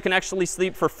Python, you can actually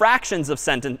sleep for fractions of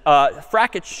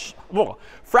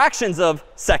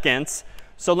seconds.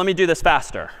 So let me do this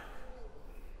faster.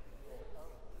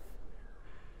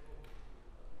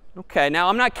 OK, now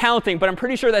I'm not counting, but I'm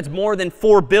pretty sure that's more than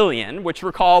 4 billion, which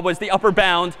recall was the upper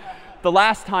bound the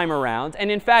last time around. And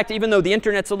in fact, even though the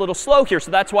internet's a little slow here, so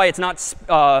that's why it's not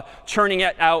churning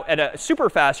it out at a super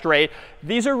fast rate,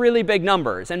 these are really big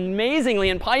numbers. And amazingly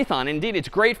in Python, indeed, it's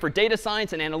great for data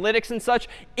science and analytics and such,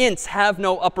 ints have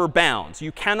no upper bounds.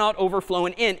 You cannot overflow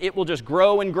an int. It will just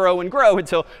grow and grow and grow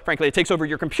until, frankly, it takes over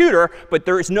your computer. But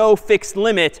there is no fixed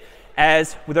limit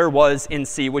as there was in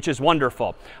C, which is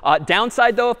wonderful.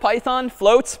 Downside, though, of Python,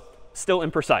 floats, still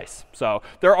imprecise. So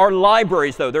there are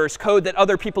libraries, though. There is code that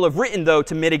other people have written, though,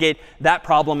 to mitigate that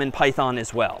problem in Python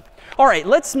as well. All right,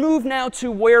 let's move now to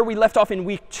where we left off in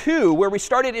week 2, where we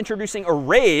started introducing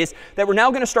arrays that we're now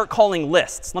going to start calling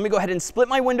lists. Let me go ahead and split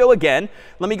my window again.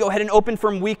 Let me go ahead and open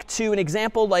from week 2 an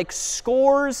example like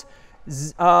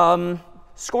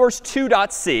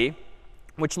scores2.c.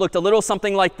 which looked a little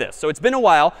something like this. So it's been a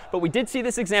while, but we did see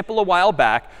this example a while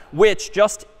back, which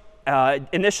just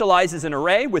initializes an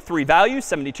array with 3 values,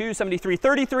 72, 73,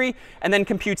 33, and then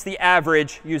computes the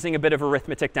average using a bit of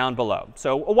arithmetic down below.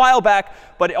 So a while back,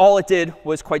 but all it did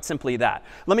was quite simply that.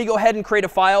 Let me go ahead and create a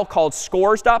file called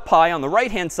scores.py on the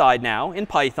right-hand side now in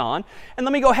Python. And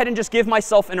let me go ahead and just give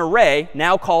myself an array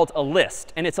now called a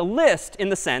list. And it's a list in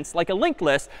the sense, like a linked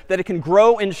list, that it can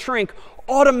grow and shrink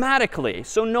automatically.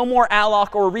 So no more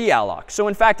alloc or realloc. So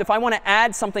in fact, if I want to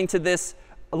add something to this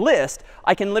list,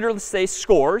 I can literally say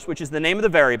scores, which is the name of the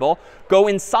variable, go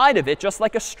inside of it just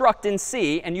like a struct in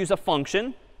C and use a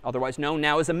function, otherwise known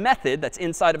now as a method that's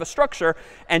inside of a structure,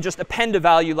 and just append a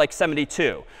value like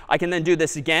 72. I can then do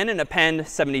this again and append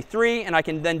 73, and I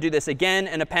can then do this again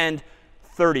and append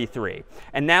 33.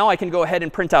 And now I can go ahead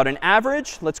and print out an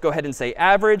average. Let's go ahead and say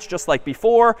average, just like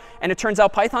before. And it turns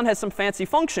out Python has some fancy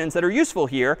functions that are useful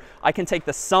here. I can take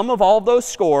the sum of all of those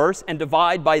scores and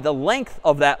divide by the length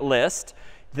of that list,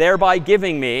 thereby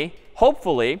giving me,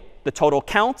 hopefully, the total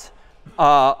count,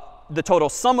 the total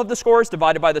sum of the scores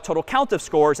divided by the total count of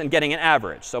scores, and getting an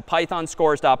average. So Python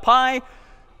scores.py.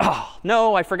 Oh,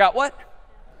 no, I forgot what?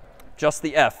 Just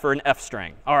the F for an F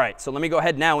string. All right, so let me go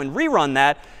ahead now and rerun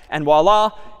that. And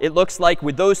voila, it looks like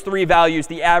with those 3 values,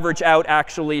 the average out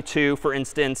actually to, for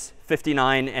instance,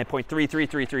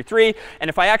 59.33333. And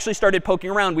if I actually started poking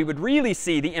around, we would really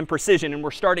see the imprecision. And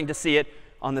we're starting to see it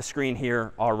on the screen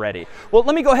here already. Well,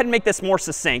 let me go ahead and make this more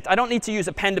succinct. I don't need to use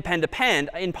append, append, append.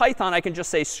 In Python, I can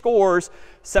just say scores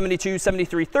 72,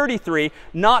 73, 33,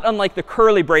 not unlike the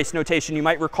curly brace notation you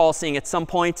might recall seeing at some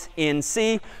point in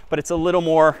C, but it's a little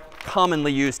more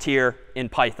commonly used here in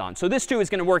Python. So this, too, is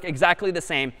going to work exactly the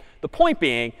same. The point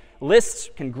being,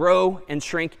 lists can grow and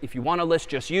shrink. If you want a list,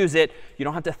 just use it. You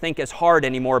don't have to think as hard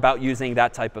anymore about using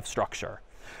that type of structure.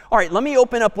 All right, let me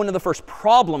open up one of the first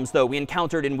problems, though, we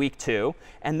encountered in week 2.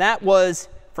 And that was,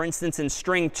 for instance, in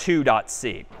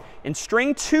string2.c. In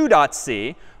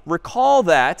string2.c, recall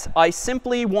that I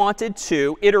simply wanted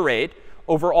to iterate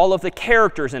over all of the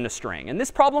characters in a string. And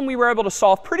this problem we were able to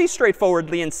solve pretty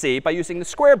straightforwardly in C by using the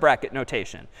square bracket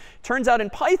notation. Turns out in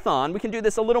Python, we can do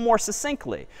this a little more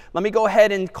succinctly. Let me go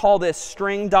ahead and call this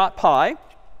string.py.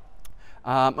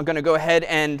 I'm going to go ahead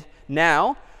and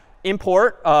now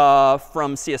import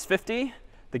from CS50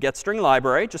 the getString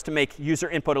library, just to make user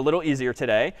input a little easier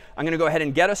today. I'm going to go ahead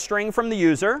and get a string from the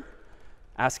user,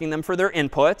 asking them for their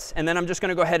inputs. And then I'm just going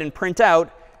to go ahead and print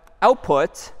out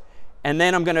output. And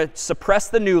then I'm going to suppress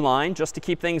the new line just to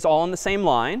keep things all on the same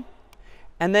line.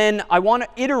 And then I want to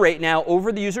iterate now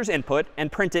over the user's input and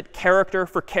print it character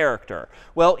for character.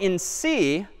 Well, in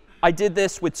C, I did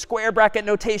this with square bracket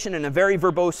notation and a very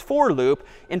verbose for loop.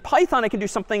 In Python, I can do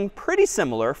something pretty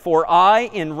similar. For I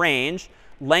in range,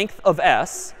 length of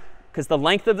s, because the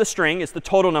length of the string is the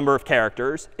total number of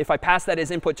characters. If I pass that as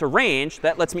input to range,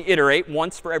 that lets me iterate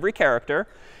once for every character.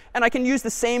 And I can use the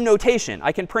same notation.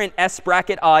 I can print s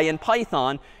bracket I in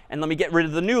Python. And let me get rid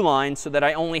of the new line so that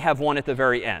I only have one at the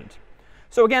very end.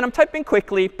 So again, I'm typing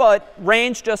quickly, but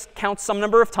range just counts some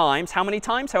number of times. How many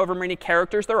times? However many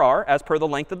characters there are, as per the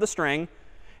length of the string.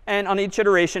 And on each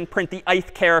iteration, print the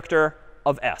ith character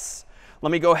of s.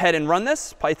 Let me go ahead and run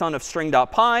this, Python of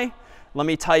string.py. Let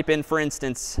me type in, for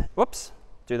instance, whoops,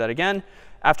 do that again.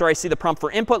 After I see the prompt for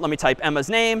input, let me type Emma's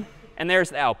name. And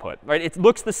there's the output. Right? It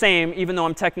looks the same, even though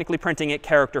I'm technically printing it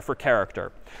character for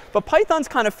character. But Python's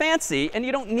kind of fancy, and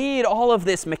you don't need all of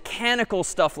this mechanical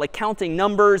stuff like counting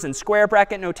numbers and square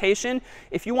bracket notation.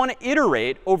 If you want to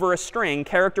iterate over a string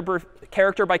character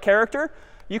by character,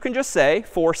 you can just say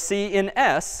for C in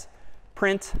S,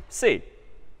 print C.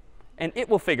 And it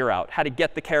will figure out how to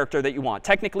get the character that you want.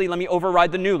 Technically, let me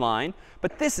override the new line.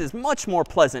 But this is much more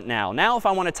pleasant now. Now, if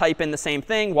I want to type in the same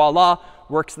thing, voila,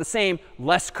 works the same.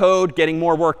 Less code, getting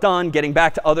more work done, getting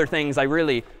back to other things I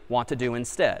really want to do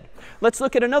instead. Let's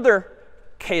look at another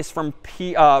case from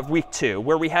week 2,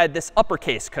 where we had this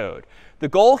uppercase code. The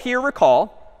goal here,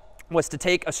 recall, was to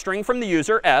take a string from the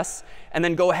user, s, and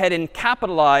then go ahead and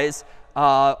capitalize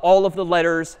all of the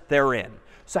letters therein.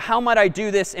 So how might I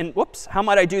do this in, how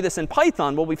might I do this in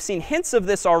Python? Well, we've seen hints of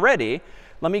this already.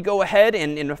 Let me go ahead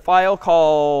and in a file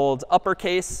called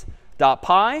uppercase.py,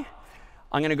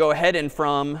 I'm going to go ahead and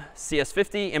from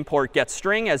CS50 import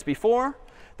getString as before.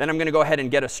 Then I'm going to go ahead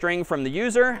and get a string from the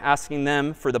user, asking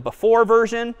them for the before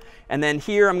version. And then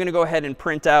here, I'm going to go ahead and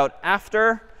print out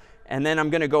after. And then I'm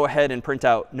going to go ahead and print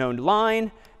out known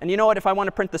line. And you know what? If I want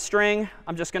to print the string,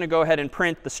 I'm just going to go ahead and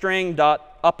print the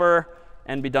string.upper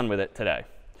and be done with it today.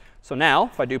 So now,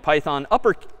 if I do Python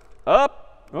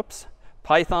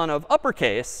Python of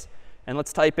uppercase, and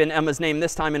let's type in Emma's name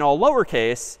this time in all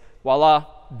lowercase, voila,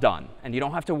 done. And you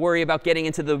don't have to worry about getting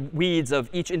into the weeds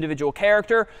of each individual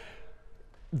character.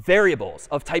 Variables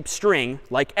of type string,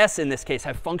 like s in this case,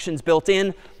 have functions built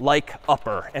in like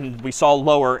upper. And we saw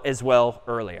lower as well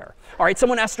earlier. All right,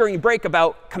 someone asked during break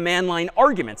about command line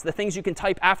arguments, the things you can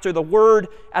type after the word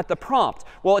at the prompt.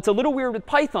 Well, it's a little weird with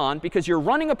Python because you're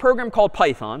running a program called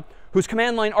Python, whose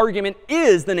command line argument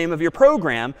is the name of your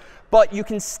program. But you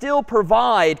can still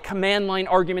provide command line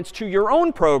arguments to your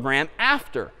own program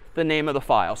after the name of the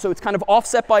file. So it's kind of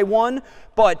offset by one,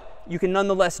 but you can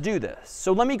nonetheless do this.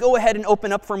 So let me go ahead and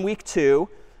open up from week 2,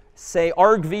 say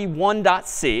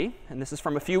argv1.c. And this is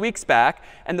from a few weeks back.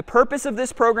 And the purpose of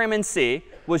this program in C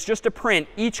was just to print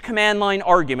each command line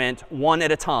argument one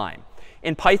at a time.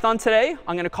 In Python today,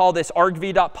 I'm going to call this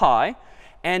argv.py.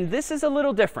 And this is a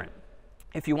little different.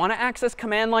 If you want to access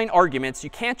command line arguments, you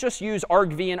can't just use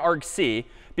argv and argc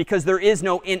because there is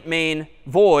no int main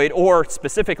void, or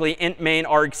specifically int main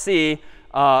argc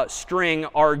string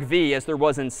argv as there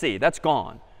was in C. That's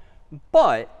gone.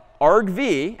 But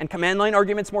argv and command line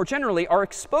arguments more generally are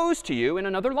exposed to you in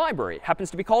another library. It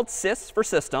happens to be called sys for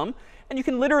system. And you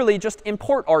can literally just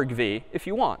import argv if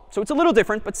you want. So it's a little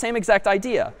different, but same exact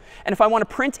idea. And if I want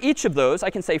to print each of those, I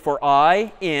can say for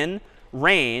I in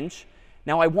range.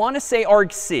 Now, I want to say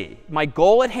argc. My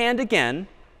goal at hand, again,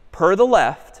 per the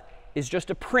left, is just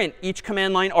to print each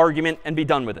command line argument and be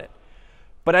done with it.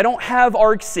 But I don't have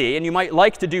argc. And you might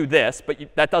like to do this, but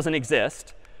that doesn't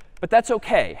exist. But that's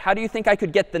OK. How do you think I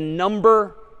could get the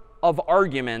number of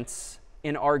arguments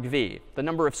in argv, the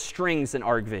number of strings in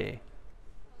argv?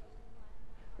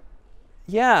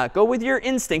 Yeah, go with your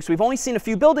instincts. We've only seen a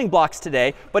few building blocks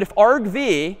today. But if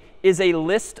argv is a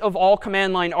list of all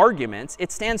command line arguments,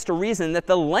 it stands to reason that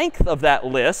the length of that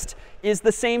list is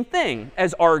the same thing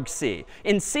as argc.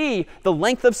 In C, the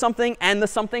length of something and the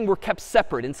something were kept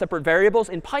separate in separate variables.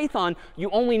 In Python, you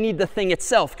only need the thing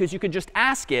itself, because you could just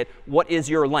ask it, what is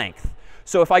your length?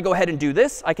 So if I go ahead and do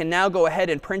this, I can now go ahead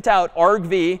and print out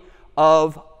argv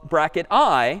of bracket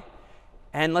I.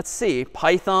 And let's see,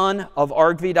 Python of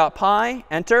argv.py,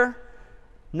 enter.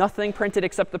 Nothing printed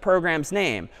except the program's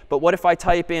name. But what if I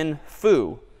type in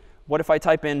foo? What if I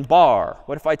type in bar?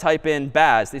 What if I type in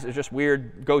baz? These are just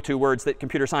weird go-to words that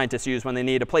computer scientists use when they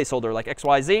need a placeholder like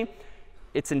XYZ.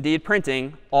 It's indeed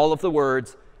printing all of the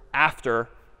words after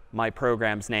my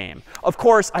program's name. Of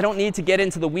course, I don't need to get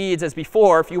into the weeds as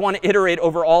before. If you want to iterate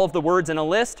over all of the words in a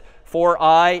list, for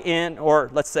I in, or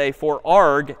let's say for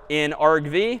arg in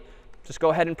argv, just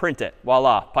go ahead and print it.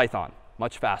 Voila, Python.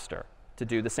 Much faster to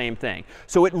do the same thing.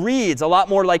 So it reads a lot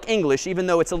more like English, even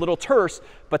though it's a little terse,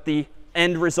 but the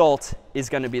end result is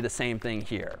going to be the same thing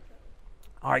here.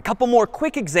 All right, a couple more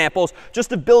quick examples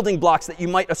just of building blocks that you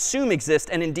might assume exist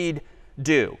and indeed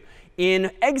do.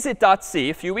 In exit.c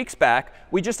a few weeks back,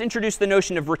 we just introduced the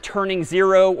notion of returning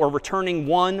 0 or returning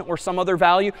 1 or some other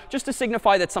value just to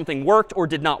signify that something worked or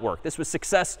did not work. This was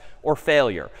success or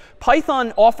failure.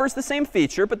 Python offers the same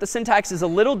feature, but the syntax is a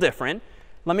little different.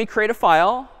 Let me create a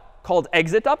file called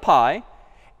exit.py.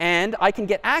 And I can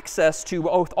get access to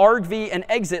both argv and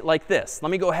exit like this. Let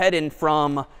me go ahead and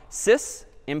from sys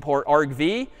import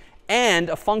argv and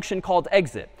a function called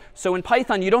exit. So in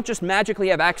Python, you don't just magically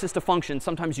have access to functions.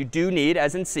 Sometimes you do need,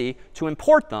 as in C, to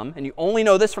import them. And you only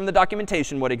know this from the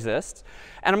documentation what exists.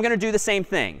 And I'm going to do the same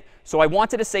thing. So I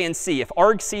wanted to say in C, if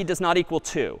argc does not equal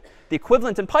 2. The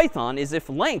equivalent in Python is if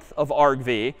length of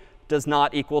argv does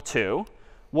not equal 2.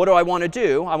 What do I want to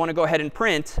do? I want to go ahead and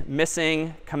print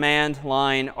missing command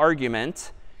line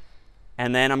argument.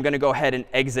 And then I'm going to go ahead and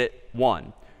exit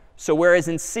 1. So whereas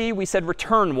in C we said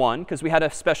return 1 because we had a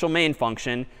special main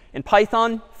function, in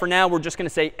Python, for now, we're just going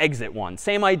to say exit 1.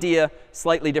 Same idea,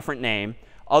 slightly different name.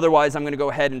 Otherwise, I'm going to go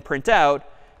ahead and print out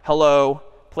hello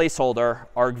placeholder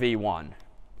argv1.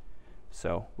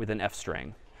 So with an f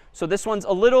string. So this one's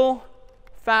a little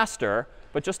faster.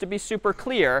 But just to be super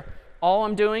clear, all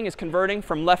I'm doing is converting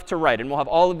from left to right. And we'll have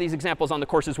all of these examples on the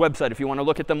course's website if you want to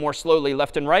look at them more slowly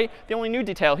left and right. The only new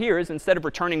detail here is instead of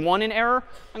returning 1 in error,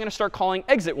 I'm going to start calling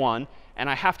exit1. And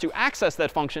I have to access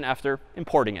that function after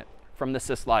importing it from the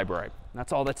sys library.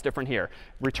 That's all that's different here.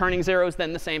 Returning 0 is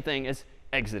then the same thing as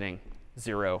exiting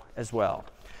 0 as well.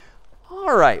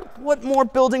 All right, what more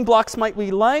building blocks might we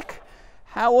like?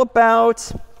 How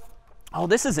about, oh,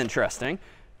 this is interesting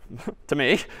to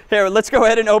me. Here, let's go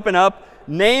ahead and open up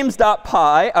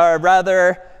names.py, or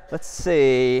rather, let's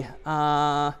see.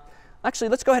 Actually,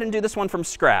 let's go ahead and do this one from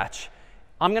scratch.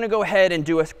 I'm going to go ahead and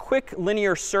do a quick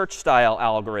linear search style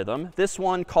algorithm, this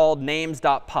one called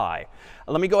names.py.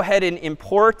 Let me go ahead and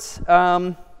import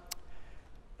from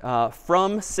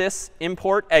sys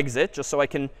import exit, just so I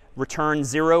can return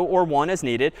 0 or 1 as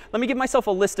needed. Let me give myself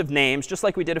a list of names, just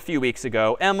like we did a few weeks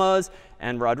ago. Emma's,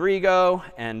 and Rodrigo,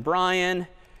 and Brian,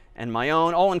 and my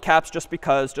own, all in caps just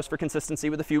because, just for consistency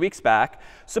with a few weeks back.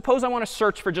 Suppose I want to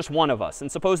search for just one of us.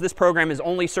 And suppose this program is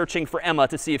only searching for Emma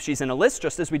to see if she's in a list,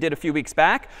 just as we did a few weeks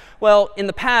back. Well, in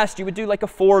the past, you would do like a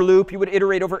for loop. You would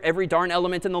iterate over every darn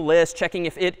element in the list, checking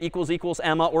if it equals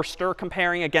Emma, or stir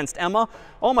comparing against Emma.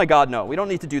 Oh my God, no. We don't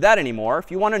need to do that anymore.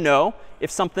 If you want to know if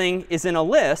something is in a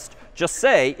list, just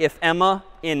say if Emma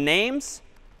in names,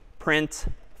 print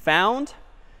found.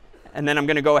 And then I'm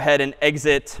going to go ahead and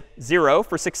exit 0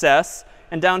 for success.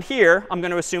 And down here, I'm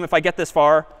going to assume if I get this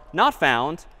far, not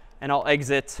found, and I'll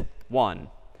exit 1.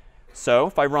 So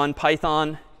if I run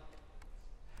Python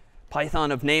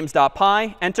of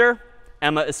names.py, enter,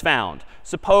 Emma is found.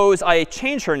 Suppose I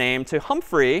change her name to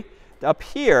Humphrey up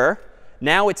here.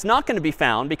 Now it's not going to be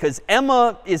found because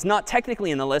Emma is not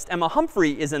technically in the list. Emma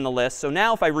Humphrey is in the list. So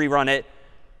now if I rerun it,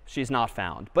 she's not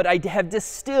found. But I have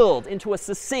distilled into a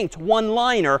succinct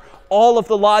one-liner all of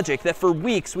the logic that for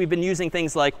weeks we've been using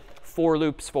things like for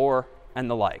loops for and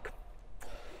the like.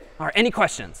 All right, any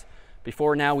questions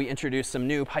before now we introduce some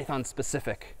new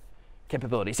Python-specific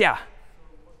capabilities? Yeah?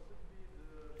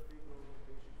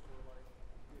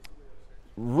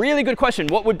 Really good question.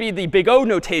 What would be the big O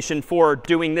notation for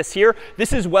doing this here?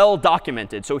 This is well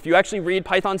documented. So if you actually read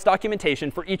Python's documentation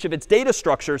for each of its data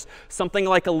structures, something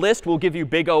like a list will give you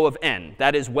big O of n.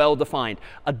 That is well defined.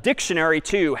 A dictionary,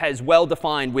 too, has well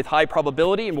defined with high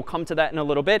probability, and we'll come to that in a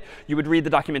little bit. You would read the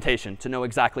documentation to know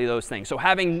exactly those things. So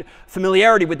having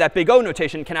familiarity with that big O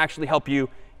notation can actually help you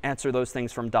answer those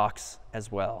things from docs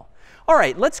as well. All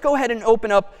right, let's go ahead and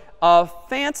open up a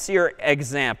fancier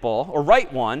example, or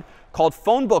write one, called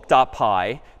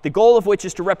phonebook.py, the goal of which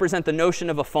is to represent the notion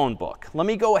of a phone book. Let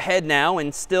me go ahead now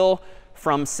and still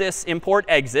from sys import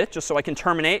exit, just so I can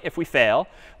terminate if we fail.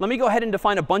 Let me go ahead and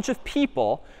define a bunch of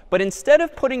people. But instead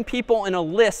of putting people in a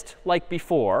list like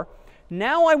before,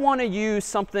 Now I want to use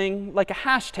something like a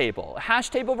hash table. A hash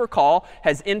table, recall,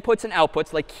 has inputs and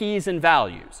outputs like keys and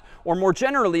values. Or more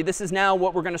generally, this is now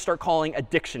what we're going to start calling a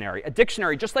dictionary. A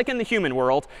dictionary, just like in the human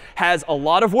world, has a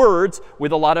lot of words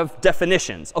with a lot of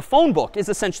definitions. A phone book is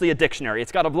essentially a dictionary.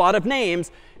 It's got a lot of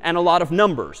names and a lot of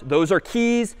numbers. Those are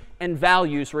keys and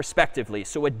values, respectively.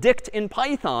 So a dict in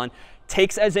Python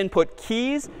takes as input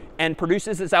keys and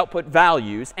produces as output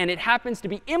values. And it happens to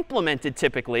be implemented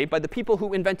typically by the people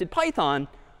who invented Python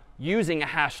using a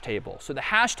hash table. So the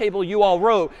hash table you all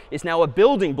wrote is now a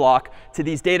building block to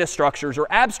these data structures or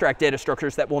abstract data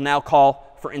structures that we'll now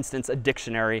call, for instance, a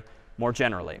dictionary more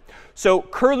generally. So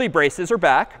curly braces are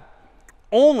back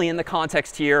only in the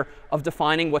context here of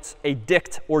defining what's a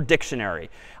dict or dictionary.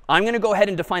 I'm going to go ahead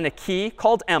and define a key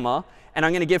called Emma. And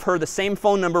I'm going to give her the same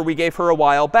phone number we gave her a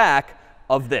while back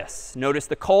of this. Notice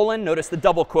the colon. Notice the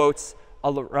double quotes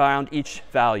around each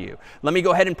value. Let me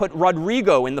go ahead and put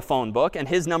Rodrigo in the phone book. And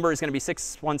his number is going to be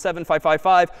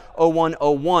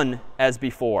 617-555-0101 as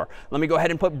before. Let me go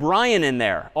ahead and put Brian in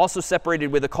there, also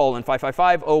separated with a colon,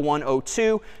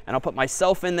 555-0102. And I'll put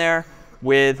myself in there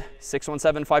with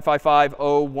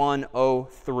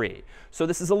 617-555-0103. So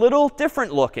this is a little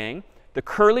different looking. The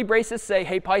curly braces say,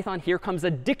 hey, Python, here comes a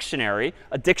dictionary.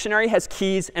 A dictionary has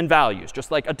keys and values,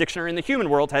 just like a dictionary in the human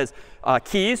world has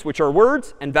keys, which are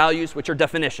words, and values, which are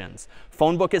definitions.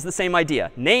 Phone book is the same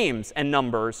idea. Names and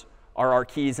numbers are our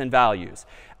keys and values.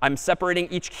 I'm separating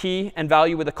each key and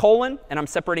value with a colon, and I'm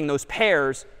separating those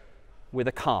pairs with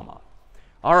a comma.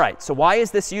 All right, so why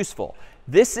is this useful?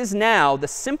 This is now the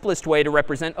simplest way to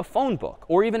represent a phone book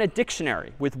or even a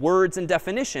dictionary with words and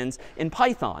definitions in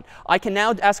Python. I can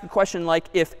now ask a question like,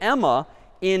 if Emma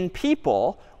in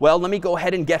people, well, let me go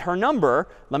ahead and get her number.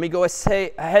 Let me go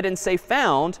ahead and say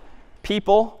found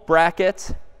people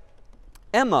bracket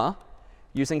Emma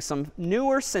using some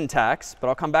newer syntax. But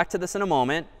I'll come back to this in a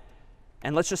moment.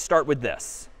 And let's just start with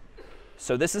this.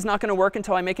 So this is not going to work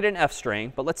until I make it an f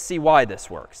string. But let's see why this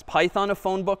works. Python of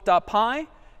phonebook.py.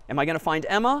 Am I going to find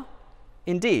Emma?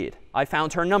 Indeed, I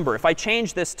found her number. If I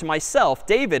change this to myself,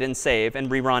 David, and save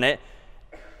and rerun it.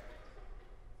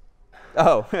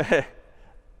 Oh, I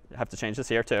have to change this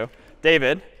here too.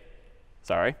 David,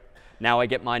 sorry. Now I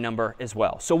get my number as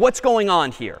well. So what's going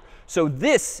on here? So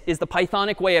this is the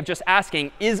Pythonic way of just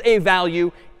asking, is a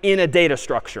value in a data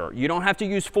structure? You don't have to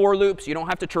use for loops. You don't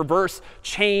have to traverse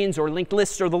chains or linked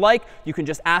lists or the like. You can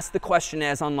just ask the question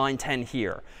as on line 10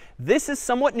 here. This is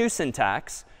somewhat new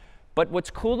syntax. But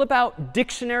what's cool about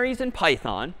dictionaries in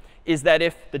Python is that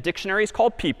if the dictionary is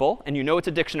called people, and you know it's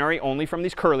a dictionary only from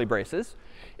these curly braces,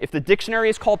 if the dictionary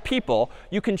is called people,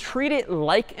 you can treat it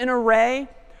like an array,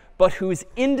 but whose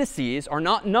indices are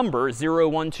not numbers, 0,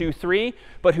 1, 2, 3,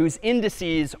 but whose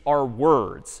indices are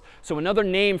words. So another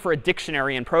name for a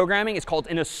dictionary in programming is called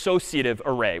an associative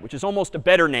array, which is almost a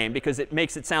better name because it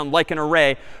makes it sound like an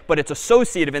array, but it's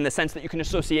associative in the sense that you can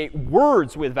associate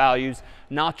words with values,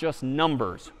 not just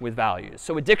numbers with values.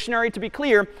 So a dictionary, to be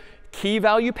clear,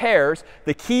 key-value pairs.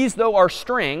 The keys, though, are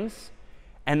strings.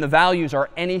 And the values are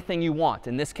anything you want.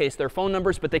 In this case, they're phone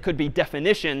numbers, but they could be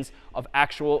definitions of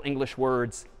actual English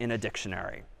words in a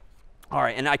dictionary. All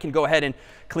right, and I can go ahead and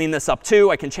clean this up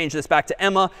too. I can change this back to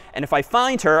Emma. And if I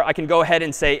find her, I can go ahead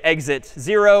and say exit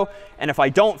 0. And if I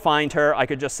don't find her, I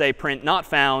could just say print not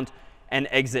found and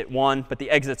exit 1. But the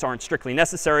exits aren't strictly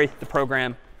necessary. The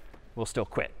program will still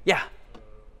quit. Yeah?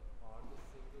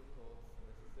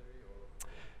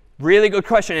 Really good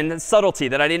question, and it's subtlety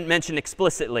that I didn't mention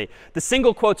explicitly. The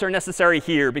single quotes are necessary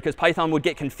here because Python would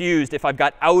get confused if I've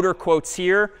got outer quotes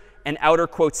here and outer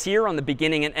quotes here on the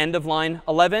beginning and end of line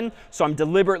 11. So I'm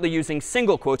deliberately using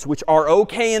single quotes, which are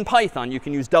OK in Python. You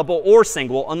can use double or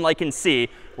single, unlike in C,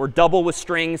 where double was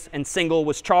strings and single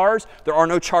was chars. There are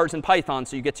no chars in Python,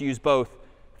 so you get to use both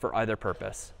for either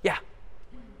purpose. Yeah?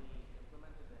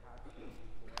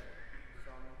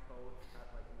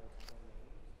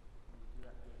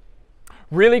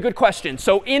 Really good question.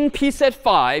 So in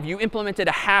pset5, you implemented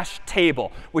a hash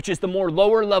table, which is the more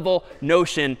lower level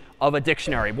notion of a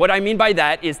dictionary. What I mean by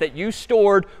that is that you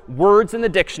stored words in the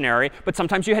dictionary, but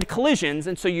sometimes you had collisions,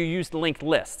 and so you used linked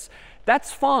lists.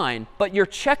 That's fine, but your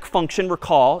check function,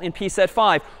 recall, in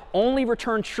pset5 only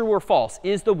returned true or false.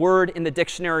 Is the word in the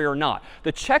dictionary or not?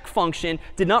 The check function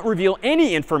did not reveal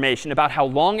any information about how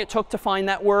long it took to find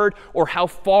that word or how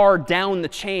far down the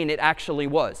chain it actually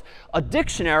was. A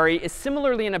dictionary is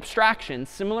similarly an abstraction,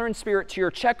 similar in spirit to your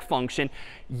check function.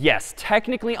 Yes,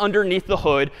 technically underneath the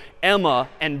hood, Emma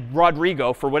and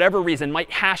Rodrigo, for whatever reason,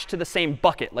 might hash to the same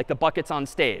bucket, like the buckets on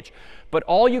stage. But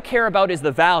all you care about is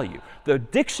the value. The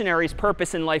dictionary's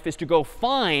purpose in life is to go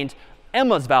find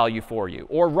Emma's value for you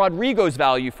or Rodrigo's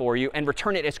value for you and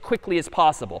return it as quickly as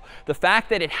possible. The fact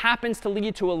that it happens to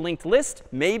lead to a linked list,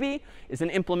 maybe, is an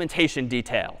implementation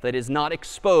detail that is not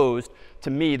exposed to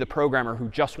me, the programmer who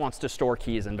just wants to store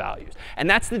keys and values. And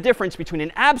that's the difference between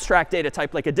an abstract data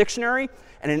type like a dictionary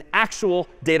and an actual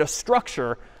data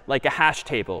structure like a hash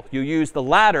table. You use the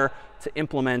latter to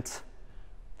implement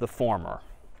the former.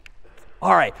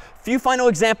 All right, a few final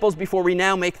examples before we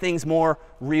now make things more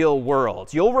real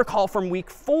world. You'll recall from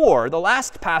week 4, the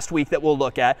past week that we'll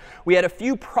look at, we had a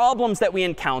few problems that we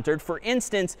encountered, for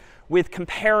instance, with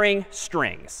comparing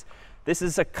strings. This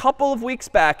is a couple of weeks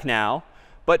back now,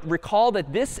 but recall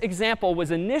that this example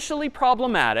was initially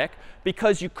problematic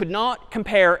because you could not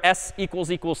compare s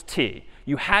equals t.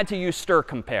 You had to use stir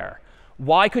compare.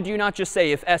 Why could you not just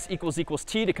say if s equals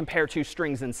t to compare two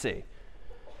strings in C?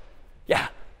 Yeah?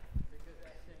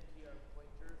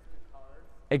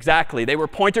 Exactly. They were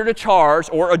pointer to chars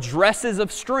or addresses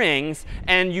of strings,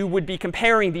 and you would be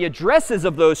comparing the addresses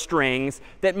of those strings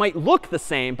that might look the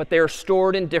same, but they are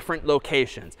stored in different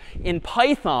locations. In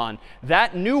Python,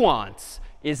 that nuance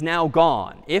is now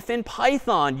gone. If in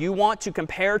Python you want to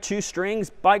compare two strings,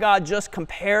 by God, just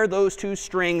compare those two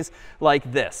strings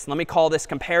like this. Let me call this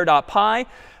compare.py.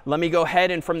 Let me go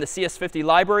ahead and from the CS50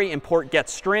 library import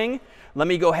getString. Let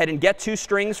me go ahead and get two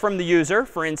strings from the user,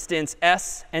 for instance,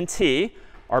 s and t.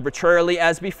 Arbitrarily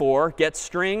as before, get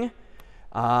string,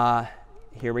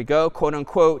 here we go, quote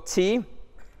unquote t.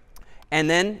 And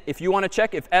then if you want to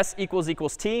check if s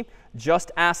equals t, just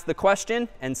ask the question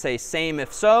and say same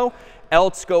if so,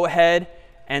 else go ahead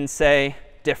and say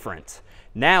different.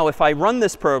 Now if I run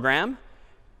this program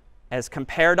as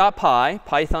compare.py,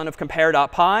 Python of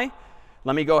compare.py,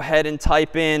 let me go ahead and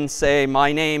type in, say,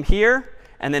 my name here,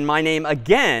 and then my name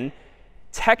again.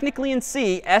 Technically in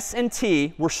C, s and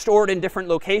t were stored in different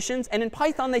locations. And in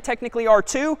Python, they technically are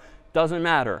too. Doesn't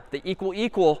matter. The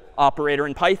equal operator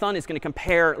in Python is going to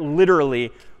compare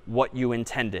literally what you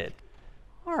intended.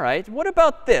 All right, what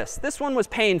about this? This one was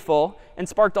painful and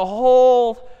sparked a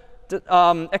whole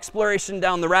exploration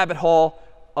down the rabbit hole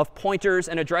of pointers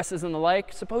and addresses and the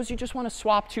like. Suppose you just want to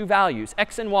swap two values.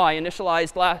 X and Y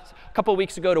initialized a couple of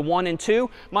weeks ago to 1 and 2.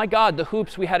 My God, the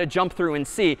hoops we had to jump through in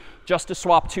C just to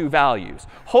swap two values.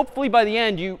 Hopefully by the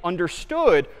end you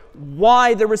understood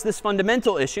why there was this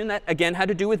fundamental issue. And that, again, had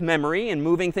to do with memory and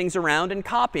moving things around and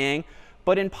copying.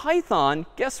 But in Python,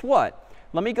 guess what?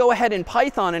 Let me go ahead in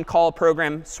Python and call a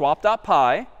program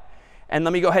swap.py. And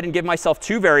let me go ahead and give myself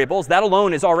two variables. That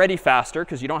alone is already faster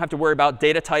because you don't have to worry about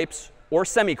data types or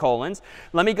semicolons.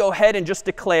 Let me go ahead and just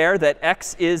declare that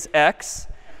x is x,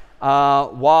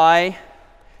 y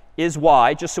is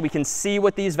y, just so we can see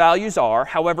what these values are.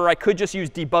 However, I could just use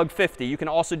debug 50. You can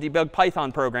also debug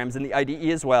Python programs in the IDE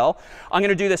as well. I'm going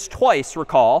to do this twice,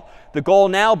 recall. The goal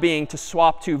now being to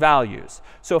swap two values.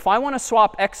 So if I want to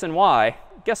swap x and y,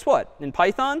 guess what? In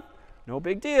Python, no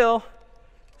big deal.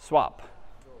 Swap.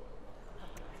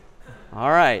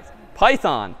 All right.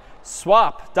 Python,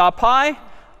 swap.py.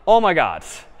 Oh my God,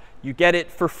 you get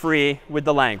it for free with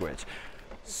the language.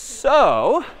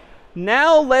 So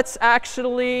now let's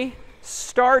actually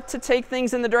start to take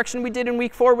things in the direction we did in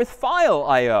week 4 with file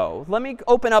I/O. Let me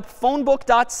open up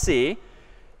phonebook.c.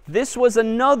 This was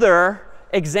another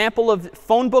example of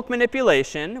phonebook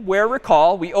manipulation where,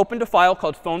 recall, we opened a file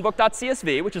called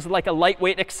phonebook.csv, which is like a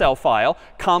lightweight Excel file,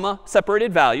 comma,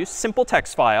 separated values, simple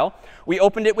text file. We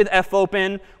opened it with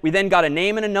fopen. We then got a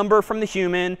name and a number from the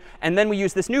human. And then we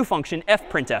used this new function,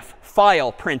 fprintf,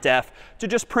 file printf, to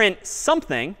just print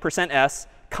something, %s,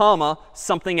 comma,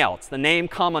 something else, the name,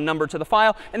 comma, number to the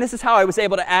file. And this is how I was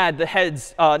able to add the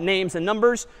heads, names, and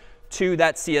numbers to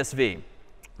that CSV.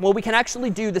 Well, we can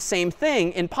actually do the same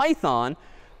thing in Python,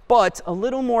 but a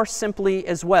little more simply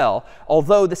as well,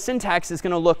 although the syntax is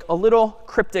going to look a little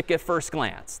cryptic at first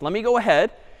glance. Let me go ahead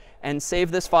and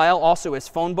save this file also as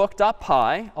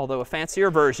phonebook.py, although a fancier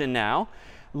version now.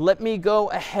 Let me go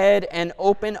ahead and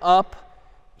open up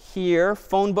here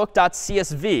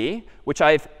phonebook.csv, which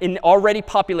I've already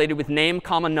populated with name,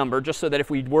 comma, number, just so that if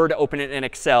we were to open it in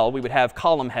Excel, we would have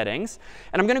column headings.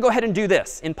 And I'm going to go ahead and do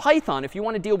this. In Python, if you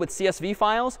want to deal with CSV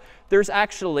files, there's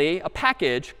actually a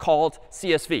package called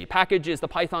CSV. Package is the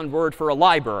Python word for a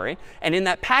library. And in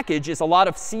that package is a lot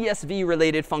of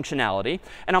CSV-related functionality.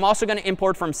 And I'm also going to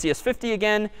import from CS50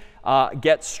 again,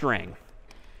 getString.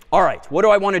 All right, what do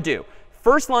I want to do?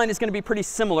 First line is going to be pretty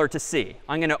similar to C.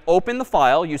 I'm going to open the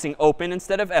file using open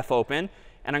instead of fopen.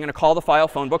 And I'm going to call the file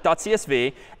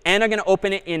phonebook.csv. And I'm going to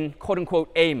open it in quote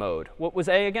unquote A mode. What was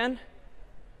A again?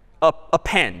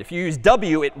 append. If you use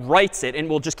W, it writes it, and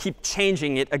we'll just keep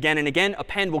changing it again and again.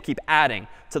 Append will keep adding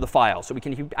to the file. So we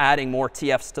can keep adding more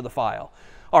TFs to the file.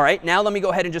 All right, now let me go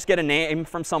ahead and just get a name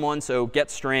from someone. So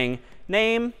get string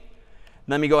name.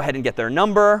 Let me go ahead and get their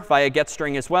number via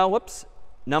getString as well. Whoops.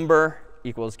 Number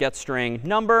equals getString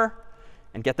number.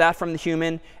 And get that from the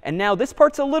human. And now this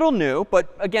part's a little new.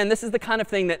 But again, this is the kind of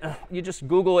thing that you just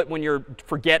Google it when you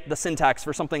forget the syntax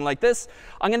for something like this.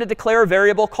 I'm going to declare a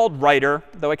variable called writer,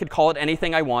 though I could call it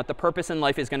anything I want. The purpose in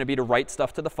life is going to be to write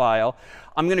stuff to the file.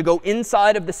 I'm going to go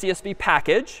inside of the CSV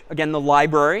package, again, the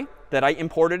library that I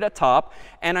imported at top.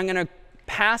 And I'm going to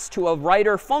pass to a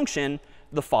writer function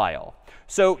the file.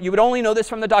 So you would only know this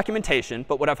from the documentation.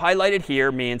 But what I've highlighted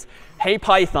here means, hey,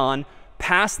 Python,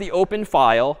 pass the open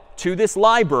file to this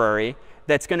library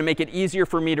that's going to make it easier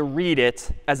for me to read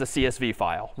it as a CSV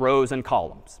file, rows and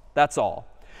columns. That's all.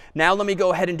 Now let me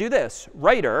go ahead and do this.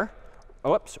 Writer.write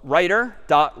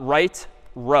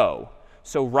row.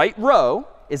 So write row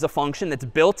is a function that's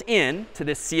built in to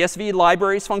this CSV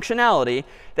library's functionality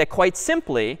that quite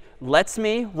simply lets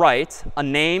me write a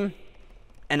name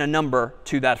and a number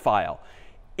to that file.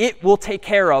 It will take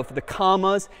care of the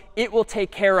commas. It will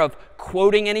take care of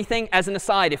quoting anything. As an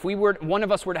aside, if one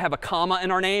of us were to have a comma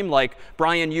in our name, like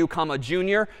Brian U, comma,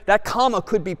 Jr., that comma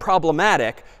could be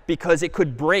problematic because it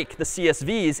could break the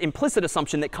CSV's implicit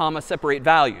assumption that commas separate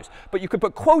values. But you could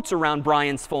put quotes around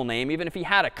Brian's full name, even if he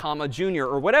had a comma, Jr.,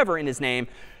 or whatever in his name.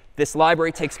 This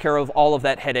library takes care of all of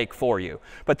that headache for you.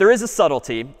 But there is a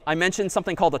subtlety. I mentioned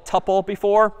something called a tuple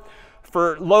before.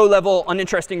 For low-level,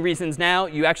 uninteresting reasons now,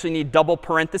 you actually need double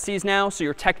parentheses now. So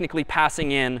you're technically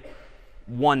passing in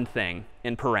one thing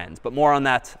in parens. But more on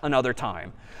that another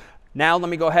time. Now let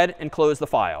me go ahead and close the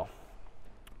file.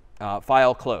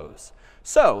 File close.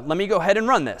 So let me go ahead and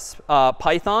run this.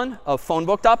 Python of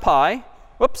phonebook.py.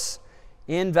 Whoops.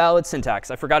 Invalid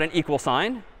syntax. I forgot an equal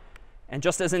sign. And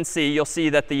just as in C, you'll see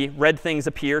that the red things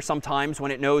appear sometimes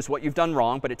when it knows what you've done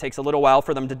wrong, but it takes a little while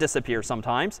for them to disappear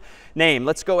sometimes. Name,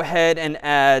 let's go ahead and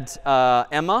add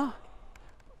Emma,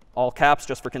 all caps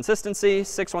just for consistency.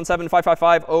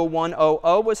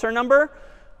 617-555-0100 was her number.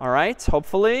 All right,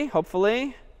 hopefully.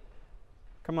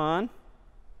 Come on.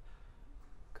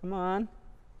 Come on.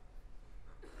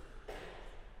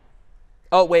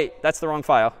 Oh, wait, that's the wrong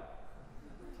file.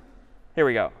 Here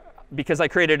we go, because I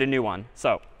created a new one.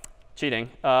 So. Cheating.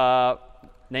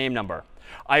 Name number.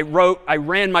 I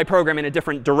ran my program in a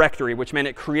different directory, which meant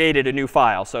it created a new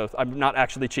file. So I'm not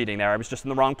actually cheating there. I was just in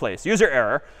the wrong place. User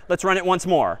error. Let's run it once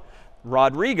more.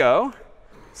 Rodrigo,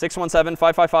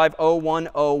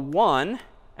 617-555-0101.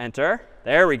 Enter.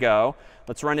 There we go.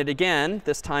 Let's run it again,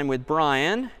 this time with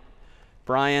Brian.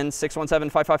 Brian,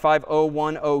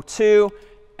 617-555-0102.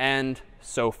 And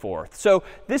so forth. So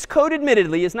this code,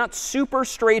 admittedly, is not super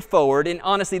straightforward. And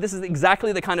honestly, this is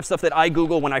exactly the kind of stuff that I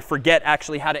Google when I forget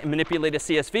actually how to manipulate a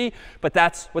CSV. But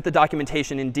that's what the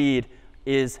documentation indeed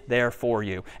is there for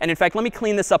you. And in fact, let me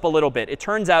clean this up a little bit. It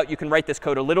turns out you can write this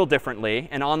code a little differently.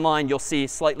 And online, you'll see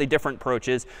slightly different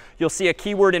approaches. You'll see a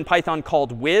keyword in Python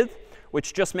called with,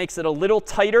 which just makes it a little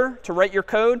tighter to write your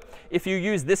code. If you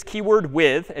use this keyword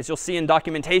with, as you'll see in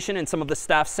documentation and some of the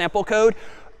staff sample code,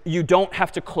 you don't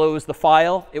have to close the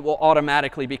file. It will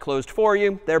automatically be closed for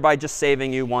you, thereby just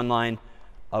saving you one line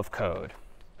of code.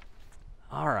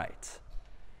 All right.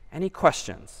 Any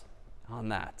questions on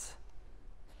that?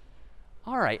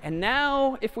 All right. And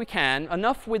now, if we can,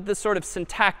 enough with the sort of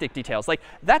syntactic details. Like,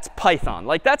 that's Python.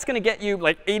 Like, that's going to get you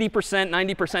like 80%,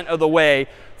 90% of the way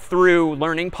through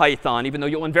learning Python, even though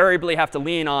you'll invariably have to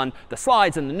lean on the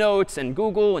slides and the notes and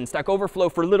Google and Stack Overflow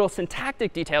for little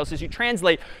syntactic details as you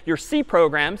translate your C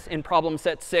programs in problem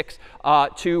set 6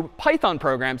 to Python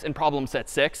programs in problem set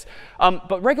 6.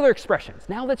 But regular expressions.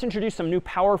 Now let's introduce some new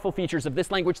powerful features of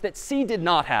this language that C did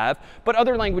not have, but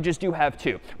other languages do have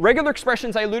too. Regular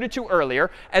expressions I alluded to earlier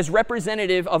as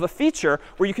representative of a feature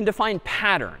where you can define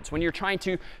patterns when you're trying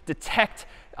to detect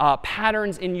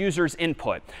patterns in users'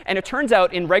 input. And it turns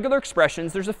out in regular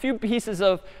expressions, there's a few pieces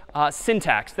of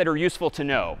syntax that are useful to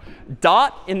know.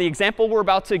 Dot, in the examples we're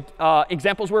about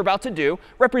to do,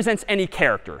 represents any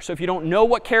character. So if you don't know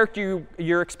what character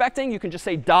you're expecting, you can just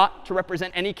say dot to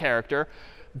represent any character.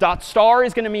 Dot star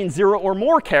is going to mean 0 or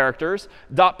more characters.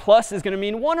 Dot plus is going to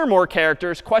mean 1 or more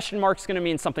characters. Question mark is going to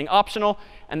mean something optional.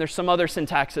 And there's some other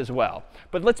syntax as well.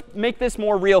 But let's make this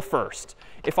more real first.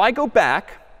 If I go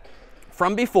back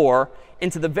from before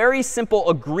into the very simple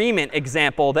agreement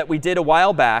example that we did a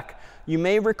while back, you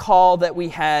may recall that we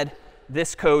had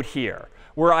this code here,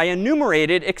 where I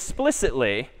enumerated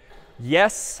explicitly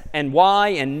yes and y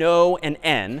and no and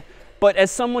n. But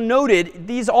as someone noted,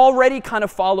 these already kind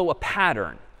of follow a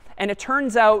pattern. And it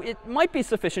turns out it might be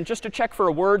sufficient just to check for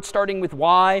a word starting with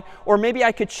y. Or maybe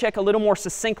I could check a little more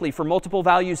succinctly for multiple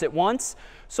values at once.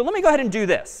 So let me go ahead and do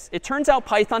this. It turns out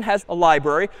Python has a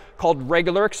library called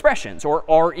regular expressions, or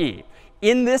RE.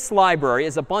 In this library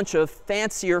is a bunch of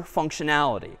fancier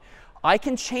functionality. I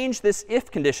can change this if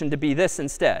condition to be this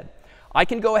instead. I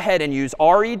can go ahead and use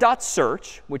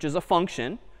re.search, which is a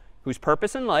function whose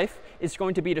purpose in life is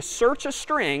going to be to search a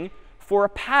string for a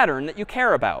pattern that you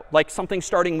care about, like something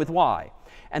starting with y.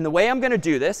 And the way I'm going to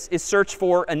do this is search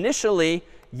for initially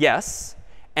yes,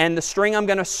 and the string I'm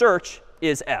going to search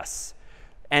is s.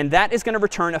 And that is going to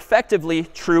return effectively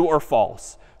true or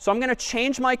false. So I'm going to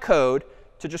change my code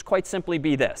to just quite simply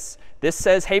be this. This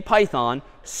says, hey, Python,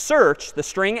 search the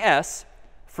string s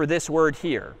for this word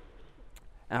here.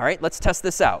 All right, let's test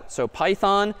this out. So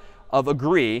Python of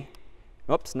agree.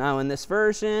 Oops, now in this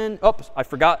version. Oops, I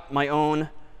forgot my own.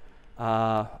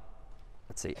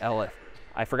 Let's see, elif.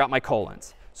 I forgot my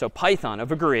colons. So Python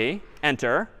of agree,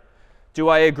 enter. Do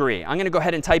I agree? I'm going to go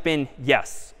ahead and type in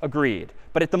yes, agreed.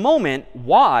 But at the moment,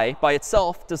 y by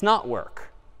itself does not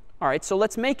work. All right, so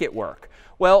let's make it work.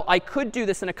 Well, I could do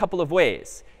this in a couple of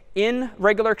ways. In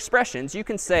regular expressions, you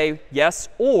can say yes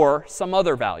or some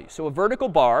other value. So a vertical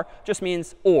bar just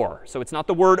means or. So it's not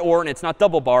the word or, and it's not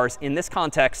double bars. In this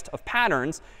context of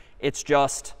patterns, it's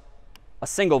just a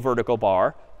single vertical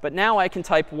bar. But now I can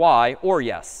type y or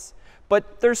yes.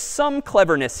 But there's some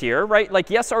cleverness here, right?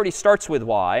 Like yes already starts with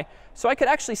y. So I could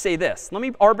actually say this. Let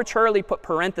me arbitrarily put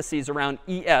parentheses around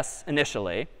es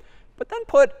initially, but then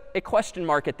put a question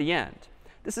mark at the end.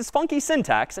 This is funky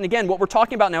syntax. And again, what we're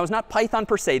talking about now is not Python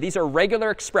per se. These are regular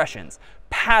expressions,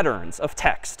 patterns of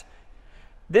text.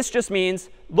 This just means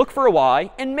look for a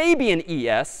y and maybe an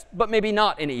es, but maybe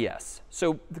not an es.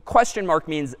 So the question mark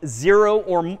means 0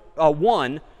 or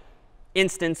 1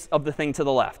 instance of the thing to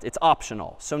the left. It's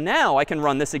optional. So now I can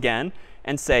run this again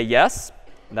and say yes,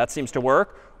 and that seems to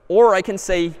work. Or I can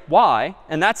say y,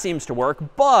 and that seems to work,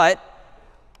 but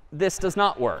this does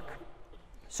not work.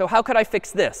 So how could I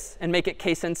fix this and make it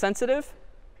case insensitive?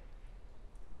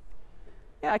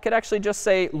 Yeah, I could actually just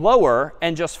say lower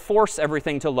and just force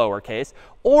everything to lowercase.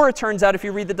 Or it turns out if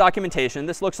you read the documentation,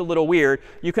 this looks a little weird.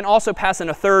 You can also pass in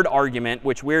a third argument,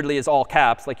 which weirdly is all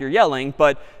caps, like you're yelling.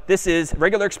 But this is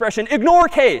regular expression ignore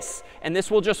case. And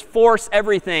this will just force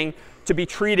everything to be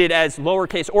treated as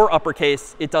lowercase or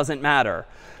uppercase. It doesn't matter.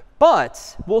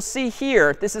 But we'll see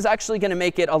here, this is actually going to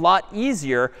make it a lot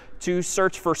easier to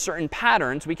search for certain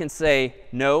patterns. We can say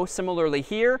no, similarly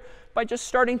here, by just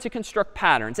starting to construct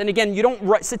patterns. And again, you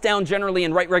don't sit down generally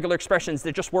and write regular expressions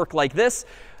that just work like this.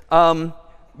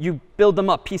 You build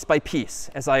them up piece by piece,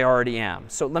 as I already am.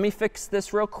 So let me fix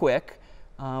this real quick.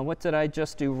 What did I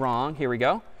just do wrong? Here we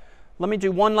go. Let me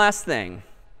do one last thing.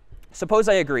 Suppose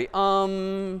I agree.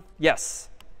 Yes.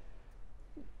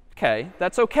 OK,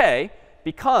 that's OK,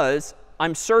 because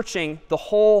I'm searching the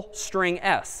whole string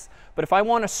s. But if I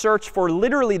want to search for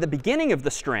literally the beginning of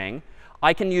the string,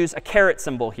 I can use a caret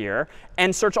symbol here.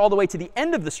 And search all the way to the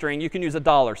end of the string, you can use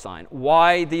a $sign.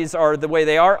 Why these are the way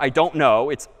they are, I don't know.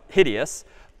 It's hideous.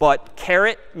 But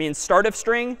caret means start of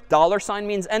string. $sign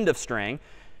means end of string.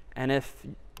 And if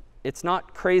it's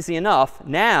not crazy enough,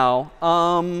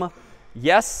 now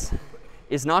yes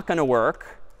is not going to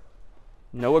work.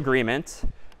 No agreement.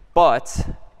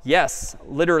 But yes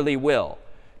literally will.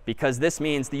 Because this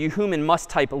means the human must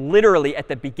type literally at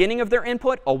the beginning of their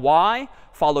input a y,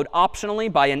 followed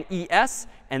optionally by an es,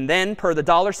 and then per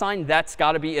the $sign, that's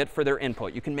got to be it for their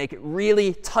input. You can make it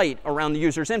really tight around the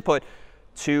user's input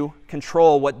to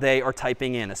control what they are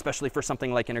typing in, especially for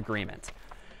something like an agreement.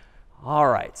 All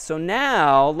right, so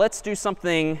now let's do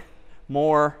something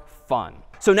more fun.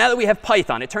 So now that we have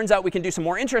Python, it turns out we can do some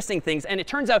more interesting things. And it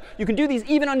turns out you can do these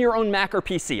even on your own Mac or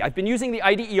PC. I've been using the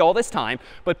IDE all this time.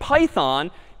 But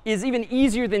Python is even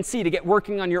easier than C to get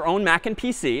working on your own Mac and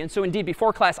PC. And so indeed,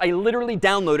 before class, I literally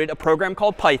downloaded a program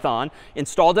called Python,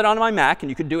 installed it on my Mac, and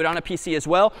you can do it on a PC as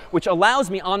well, which allows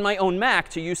me on my own Mac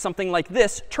to use something like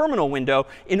this terminal window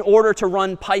in order to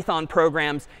run Python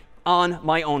programs on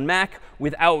my own Mac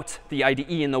without the IDE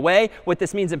in the way. What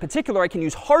this means in particular, I can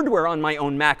use hardware on my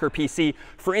own Mac or PC,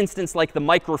 for instance, like the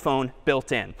microphone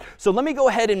built in. So let me go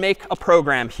ahead and make a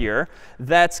program here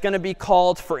that's going to be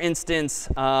called, for instance,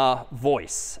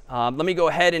 voice. Let me go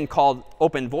ahead and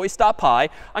open voice.py. I'm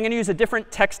going to use a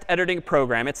different text editing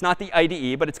program. It's not the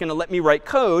IDE, but it's going to let me write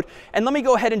code. And let me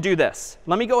go ahead and do this.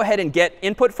 Let me go ahead and get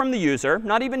input from the user,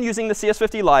 not even using the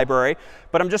CS50 library,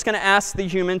 but I'm just going to ask the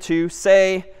human to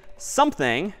say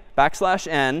something,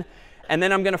 \n, and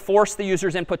then I'm going to force the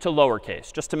user's input to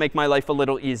lowercase, just to make my life a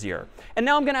little easier. And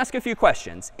now I'm going to ask a few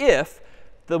questions. If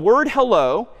the word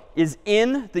hello is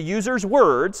in the user's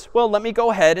words, well, let me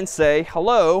go ahead and say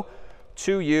hello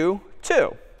to you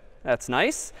too. That's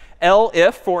nice.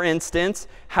 If, for instance,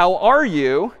 how are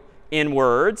you in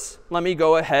words, let me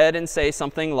go ahead and say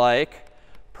something like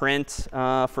print,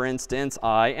 for instance,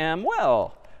 I am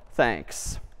well,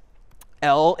 thanks.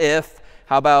 If,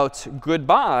 how about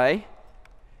goodbye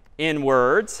in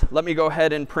words, let me go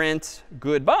ahead and print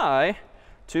goodbye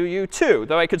to you too.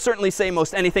 Though I could certainly say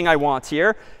most anything I want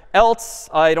here. Else,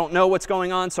 I don't know what's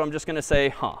going on, so I'm just going to say,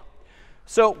 huh.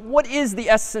 So what is the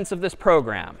essence of this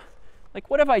program? Like,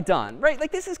 what have I done? Right?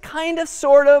 Like, this is kind of,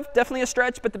 sort of, definitely a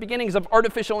stretch, but the beginnings of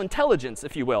artificial intelligence,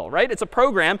 if you will. Right? It's a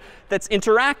program that's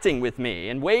interacting with me.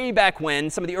 And way back when,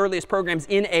 some of the earliest programs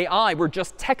in AI were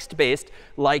just text-based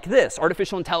like this.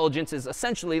 Artificial intelligence is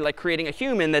essentially like creating a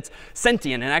human that's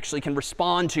sentient and actually can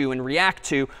respond to and react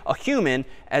to a human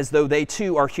as though they,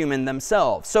 too, are human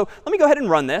themselves. So let me go ahead and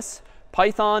run this.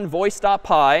 Python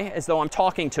voice.py, as though I'm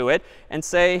talking to it, and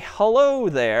say, hello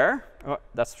there. Oh,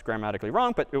 that's grammatically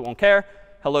wrong, but it won't care.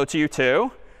 Hello to you too.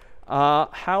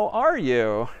 How are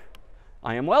you?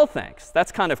 I am well, thanks.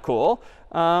 That's kind of cool.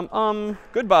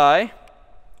 Goodbye.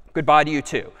 Goodbye to you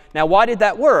too. Now, why did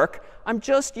that work? I'm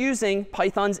just using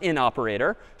Python's in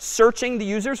operator, searching the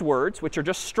user's words, which are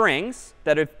just strings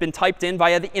that have been typed in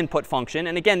via the input function.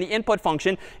 And again, the input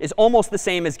function is almost the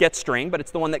same as getString, but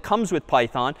it's the one that comes with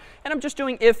Python. And I'm just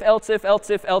doing if, else, if, else,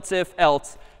 if, else, if,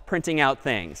 else, printing out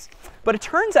things. But it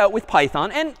turns out with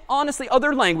Python, and honestly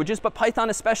other languages, but Python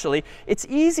especially, it's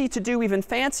easy to do even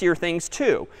fancier things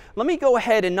too. Let me go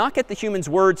ahead and not get the human's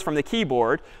words from the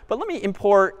keyboard, but let me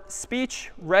import speech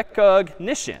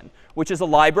recognition, which is a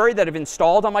library that I've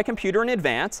installed on my computer in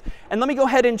advance. And let me go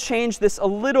ahead and change this a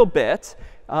little bit.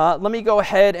 Let me go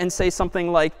ahead and say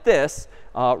something like this.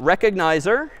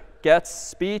 Recognizer gets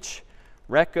speech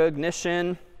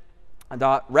recognition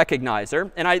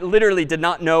recognizer. And I literally did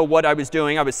not know what I was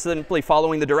doing. I was simply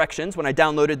following the directions when I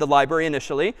downloaded the library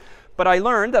initially. But I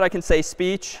learned that I can say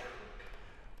speech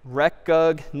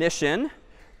recognition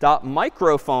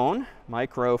microphone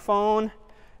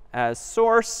as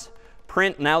source.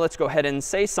 Print. Now let's go ahead and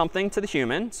say something to the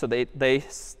human. So they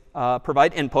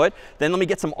provide input. Then let me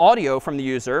get some audio from the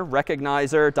user.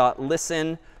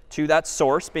 Recognizer.listen to that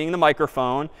source, being the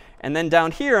microphone. And then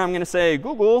down here, I'm going to say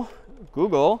Google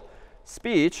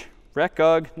speech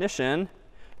recognition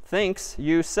thinks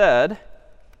you said.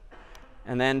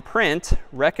 And then print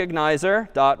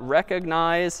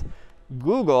recognizer.recognize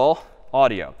Google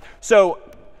audio. So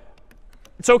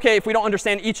it's OK if we don't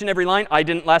understand each and every line. I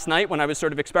didn't last night when I was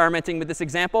sort of experimenting with this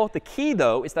example. The key,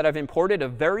 though, is that I've imported a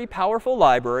very powerful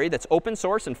library that's open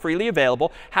source and freely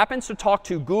available, happens to talk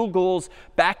to Google's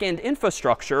backend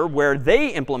infrastructure, where they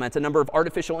implement a number of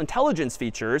artificial intelligence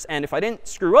features. And if I didn't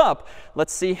screw up,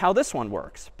 let's see how this one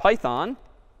works. Python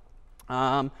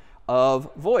of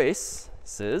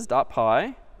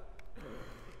voices.py.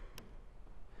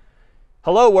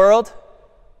 Hello, world.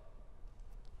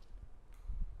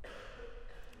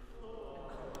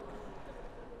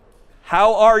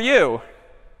 How are you?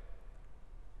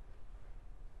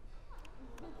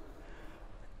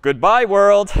 Goodbye,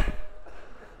 world.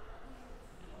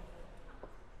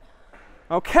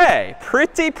 OK,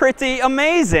 pretty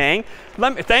amazing.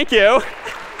 Thank you.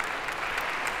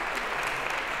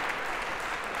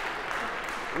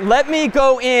 Let me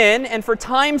go in, and for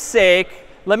time's sake,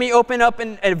 let me open up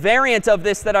a variant of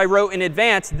this that I wrote in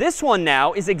advance. This one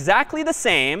now is exactly the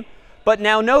same. But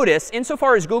now notice,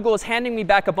 insofar as Google is handing me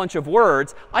back a bunch of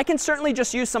words, I can certainly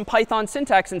just use some Python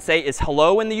syntax and say, is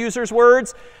hello in the user's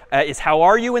words? Is how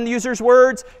are you in the user's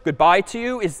words? Goodbye to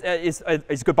you is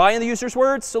goodbye in the user's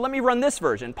words? So let me run this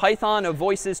version, Python of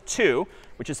voices 2,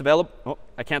 which is available. Oh,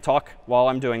 I can't talk while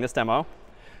I'm doing this demo.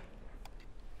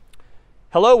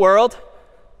 Hello, world.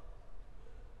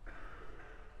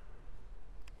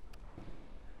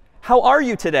 How are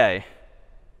you today?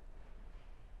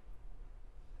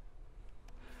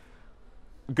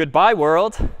 Goodbye,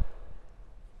 world.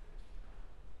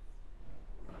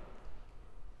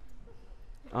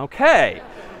 OK.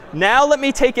 Now let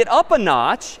me take it up a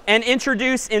notch and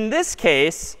introduce, in this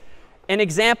case, an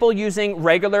example using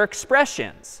regular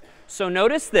expressions. So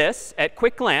notice this, at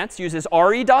quick glance, uses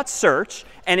re.search.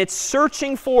 And it's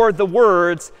searching for the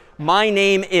words my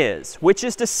name is, which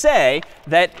is to say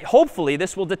that hopefully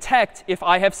this will detect if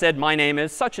I have said my name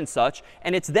is such and such.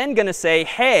 And it's then going to say,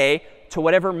 hey, to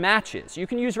whatever matches. You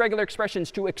can use regular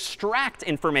expressions to extract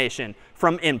information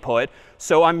from input.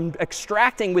 So I'm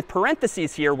extracting with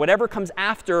parentheses here whatever comes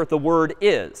after the word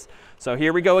is. So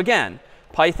here we go again.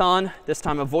 Python, this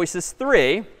time of voices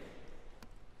 3.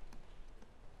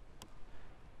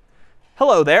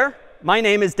 Hello there. My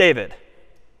name is David.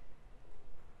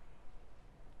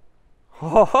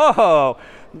 Ho, ho, ho.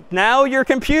 Now your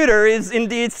computer is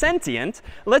indeed sentient.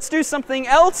 Let's do something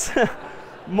else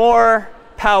more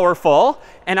powerful.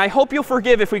 And I hope you'll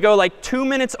forgive if we go like 2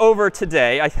 minutes over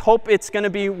today. I hope it's going to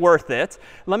be worth it.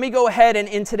 Let me go ahead and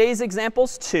in today's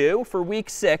examples 2 for week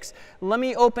 6, let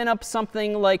me open up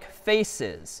something like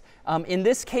faces. In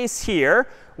this case here,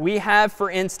 we have, for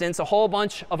instance, a whole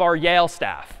bunch of our Yale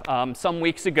staff some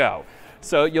weeks ago.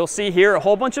 So you'll see here a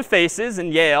whole bunch of faces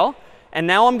in Yale. And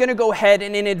now I'm going to go ahead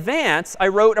and in advance, I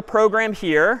wrote a program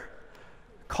here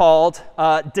called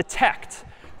detect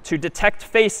to detect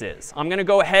faces. I'm going to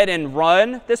go ahead and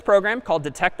run this program called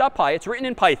detect.py. It's written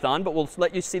in Python, but we'll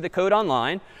let you see the code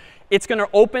online. It's going to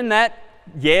open that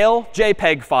Yale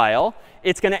JPEG file.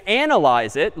 It's going to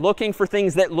analyze it, looking for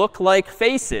things that look like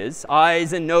faces,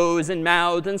 eyes and nose and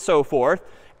mouth and so forth.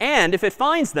 And if it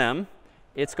finds them,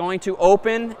 it's going to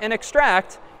open and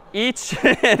extract each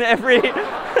and every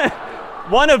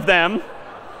one of them,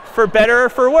 for better or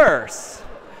for worse.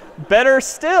 Better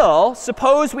still,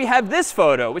 suppose we have this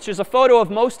photo, which is a photo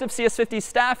of most of CS50's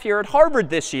staff here at Harvard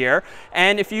this year.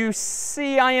 And if you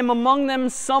see, I am among them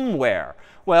somewhere.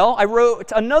 Well, I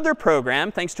wrote another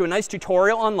program, thanks to a nice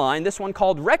tutorial online, this one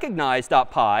called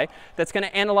recognize.py, that's going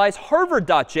to analyze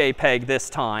harvard.jpg this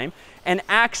time and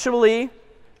actually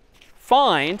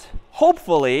find,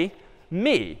 hopefully,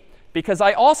 me. Because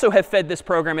I also have fed this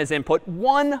program as input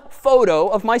one photo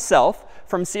of myself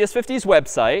from CS50's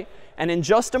website. And in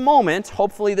just a moment,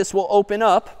 hopefully this will open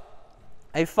up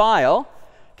a file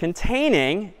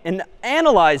containing an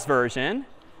analyzed version.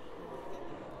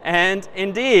 And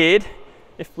indeed,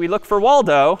 if we look for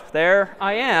Waldo, there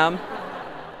I am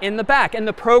in the back. And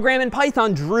the program in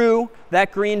Python drew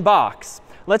that green box.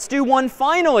 Let's do one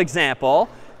final example.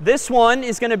 This one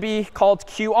is going to be called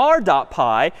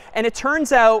qr.py. And it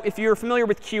turns out, if you're familiar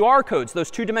with QR codes, those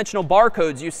two-dimensional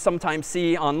barcodes you sometimes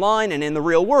see online and in the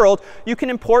real world, you can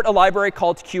import a library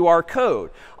called QR code.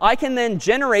 I can then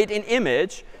generate an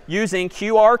image using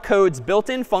QR code's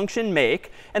built-in function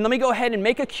make. And let me go ahead and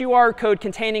make a QR code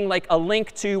containing like a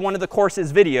link to one of the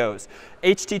course's videos.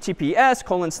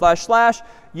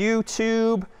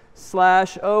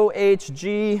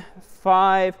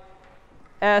 https://youtube/ohg5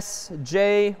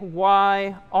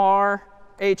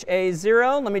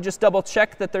 SJYRHA0. Let me just double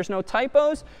check that there's no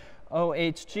typos.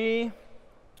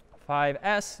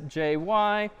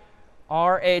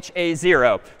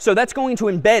 OHG5SJYRHA0. So that's going to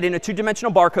embed in a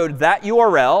two-dimensional barcode that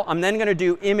URL. I'm then going to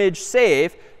do image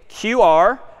save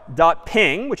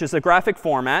qr.ping, which is a graphic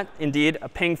format, indeed a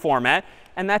ping format.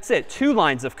 And that's it, 2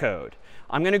 lines of code.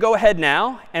 I'm going to go ahead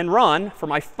now and run, for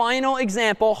my final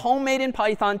example, homemade in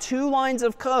Python, 2 lines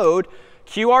of code,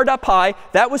 qr.py.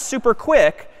 That was super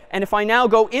quick. And if I now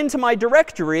go into my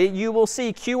directory, you will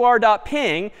see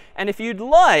qr.ping. And if you'd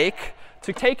like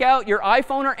to take out your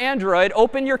iPhone or Android,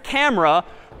 open your camera,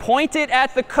 point it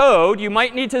at the code. You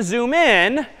might need to zoom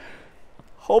in.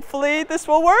 Hopefully this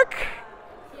will work.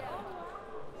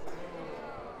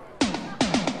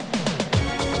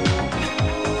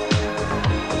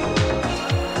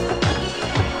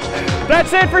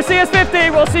 That's it for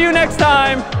CS50. We'll see you next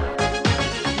time.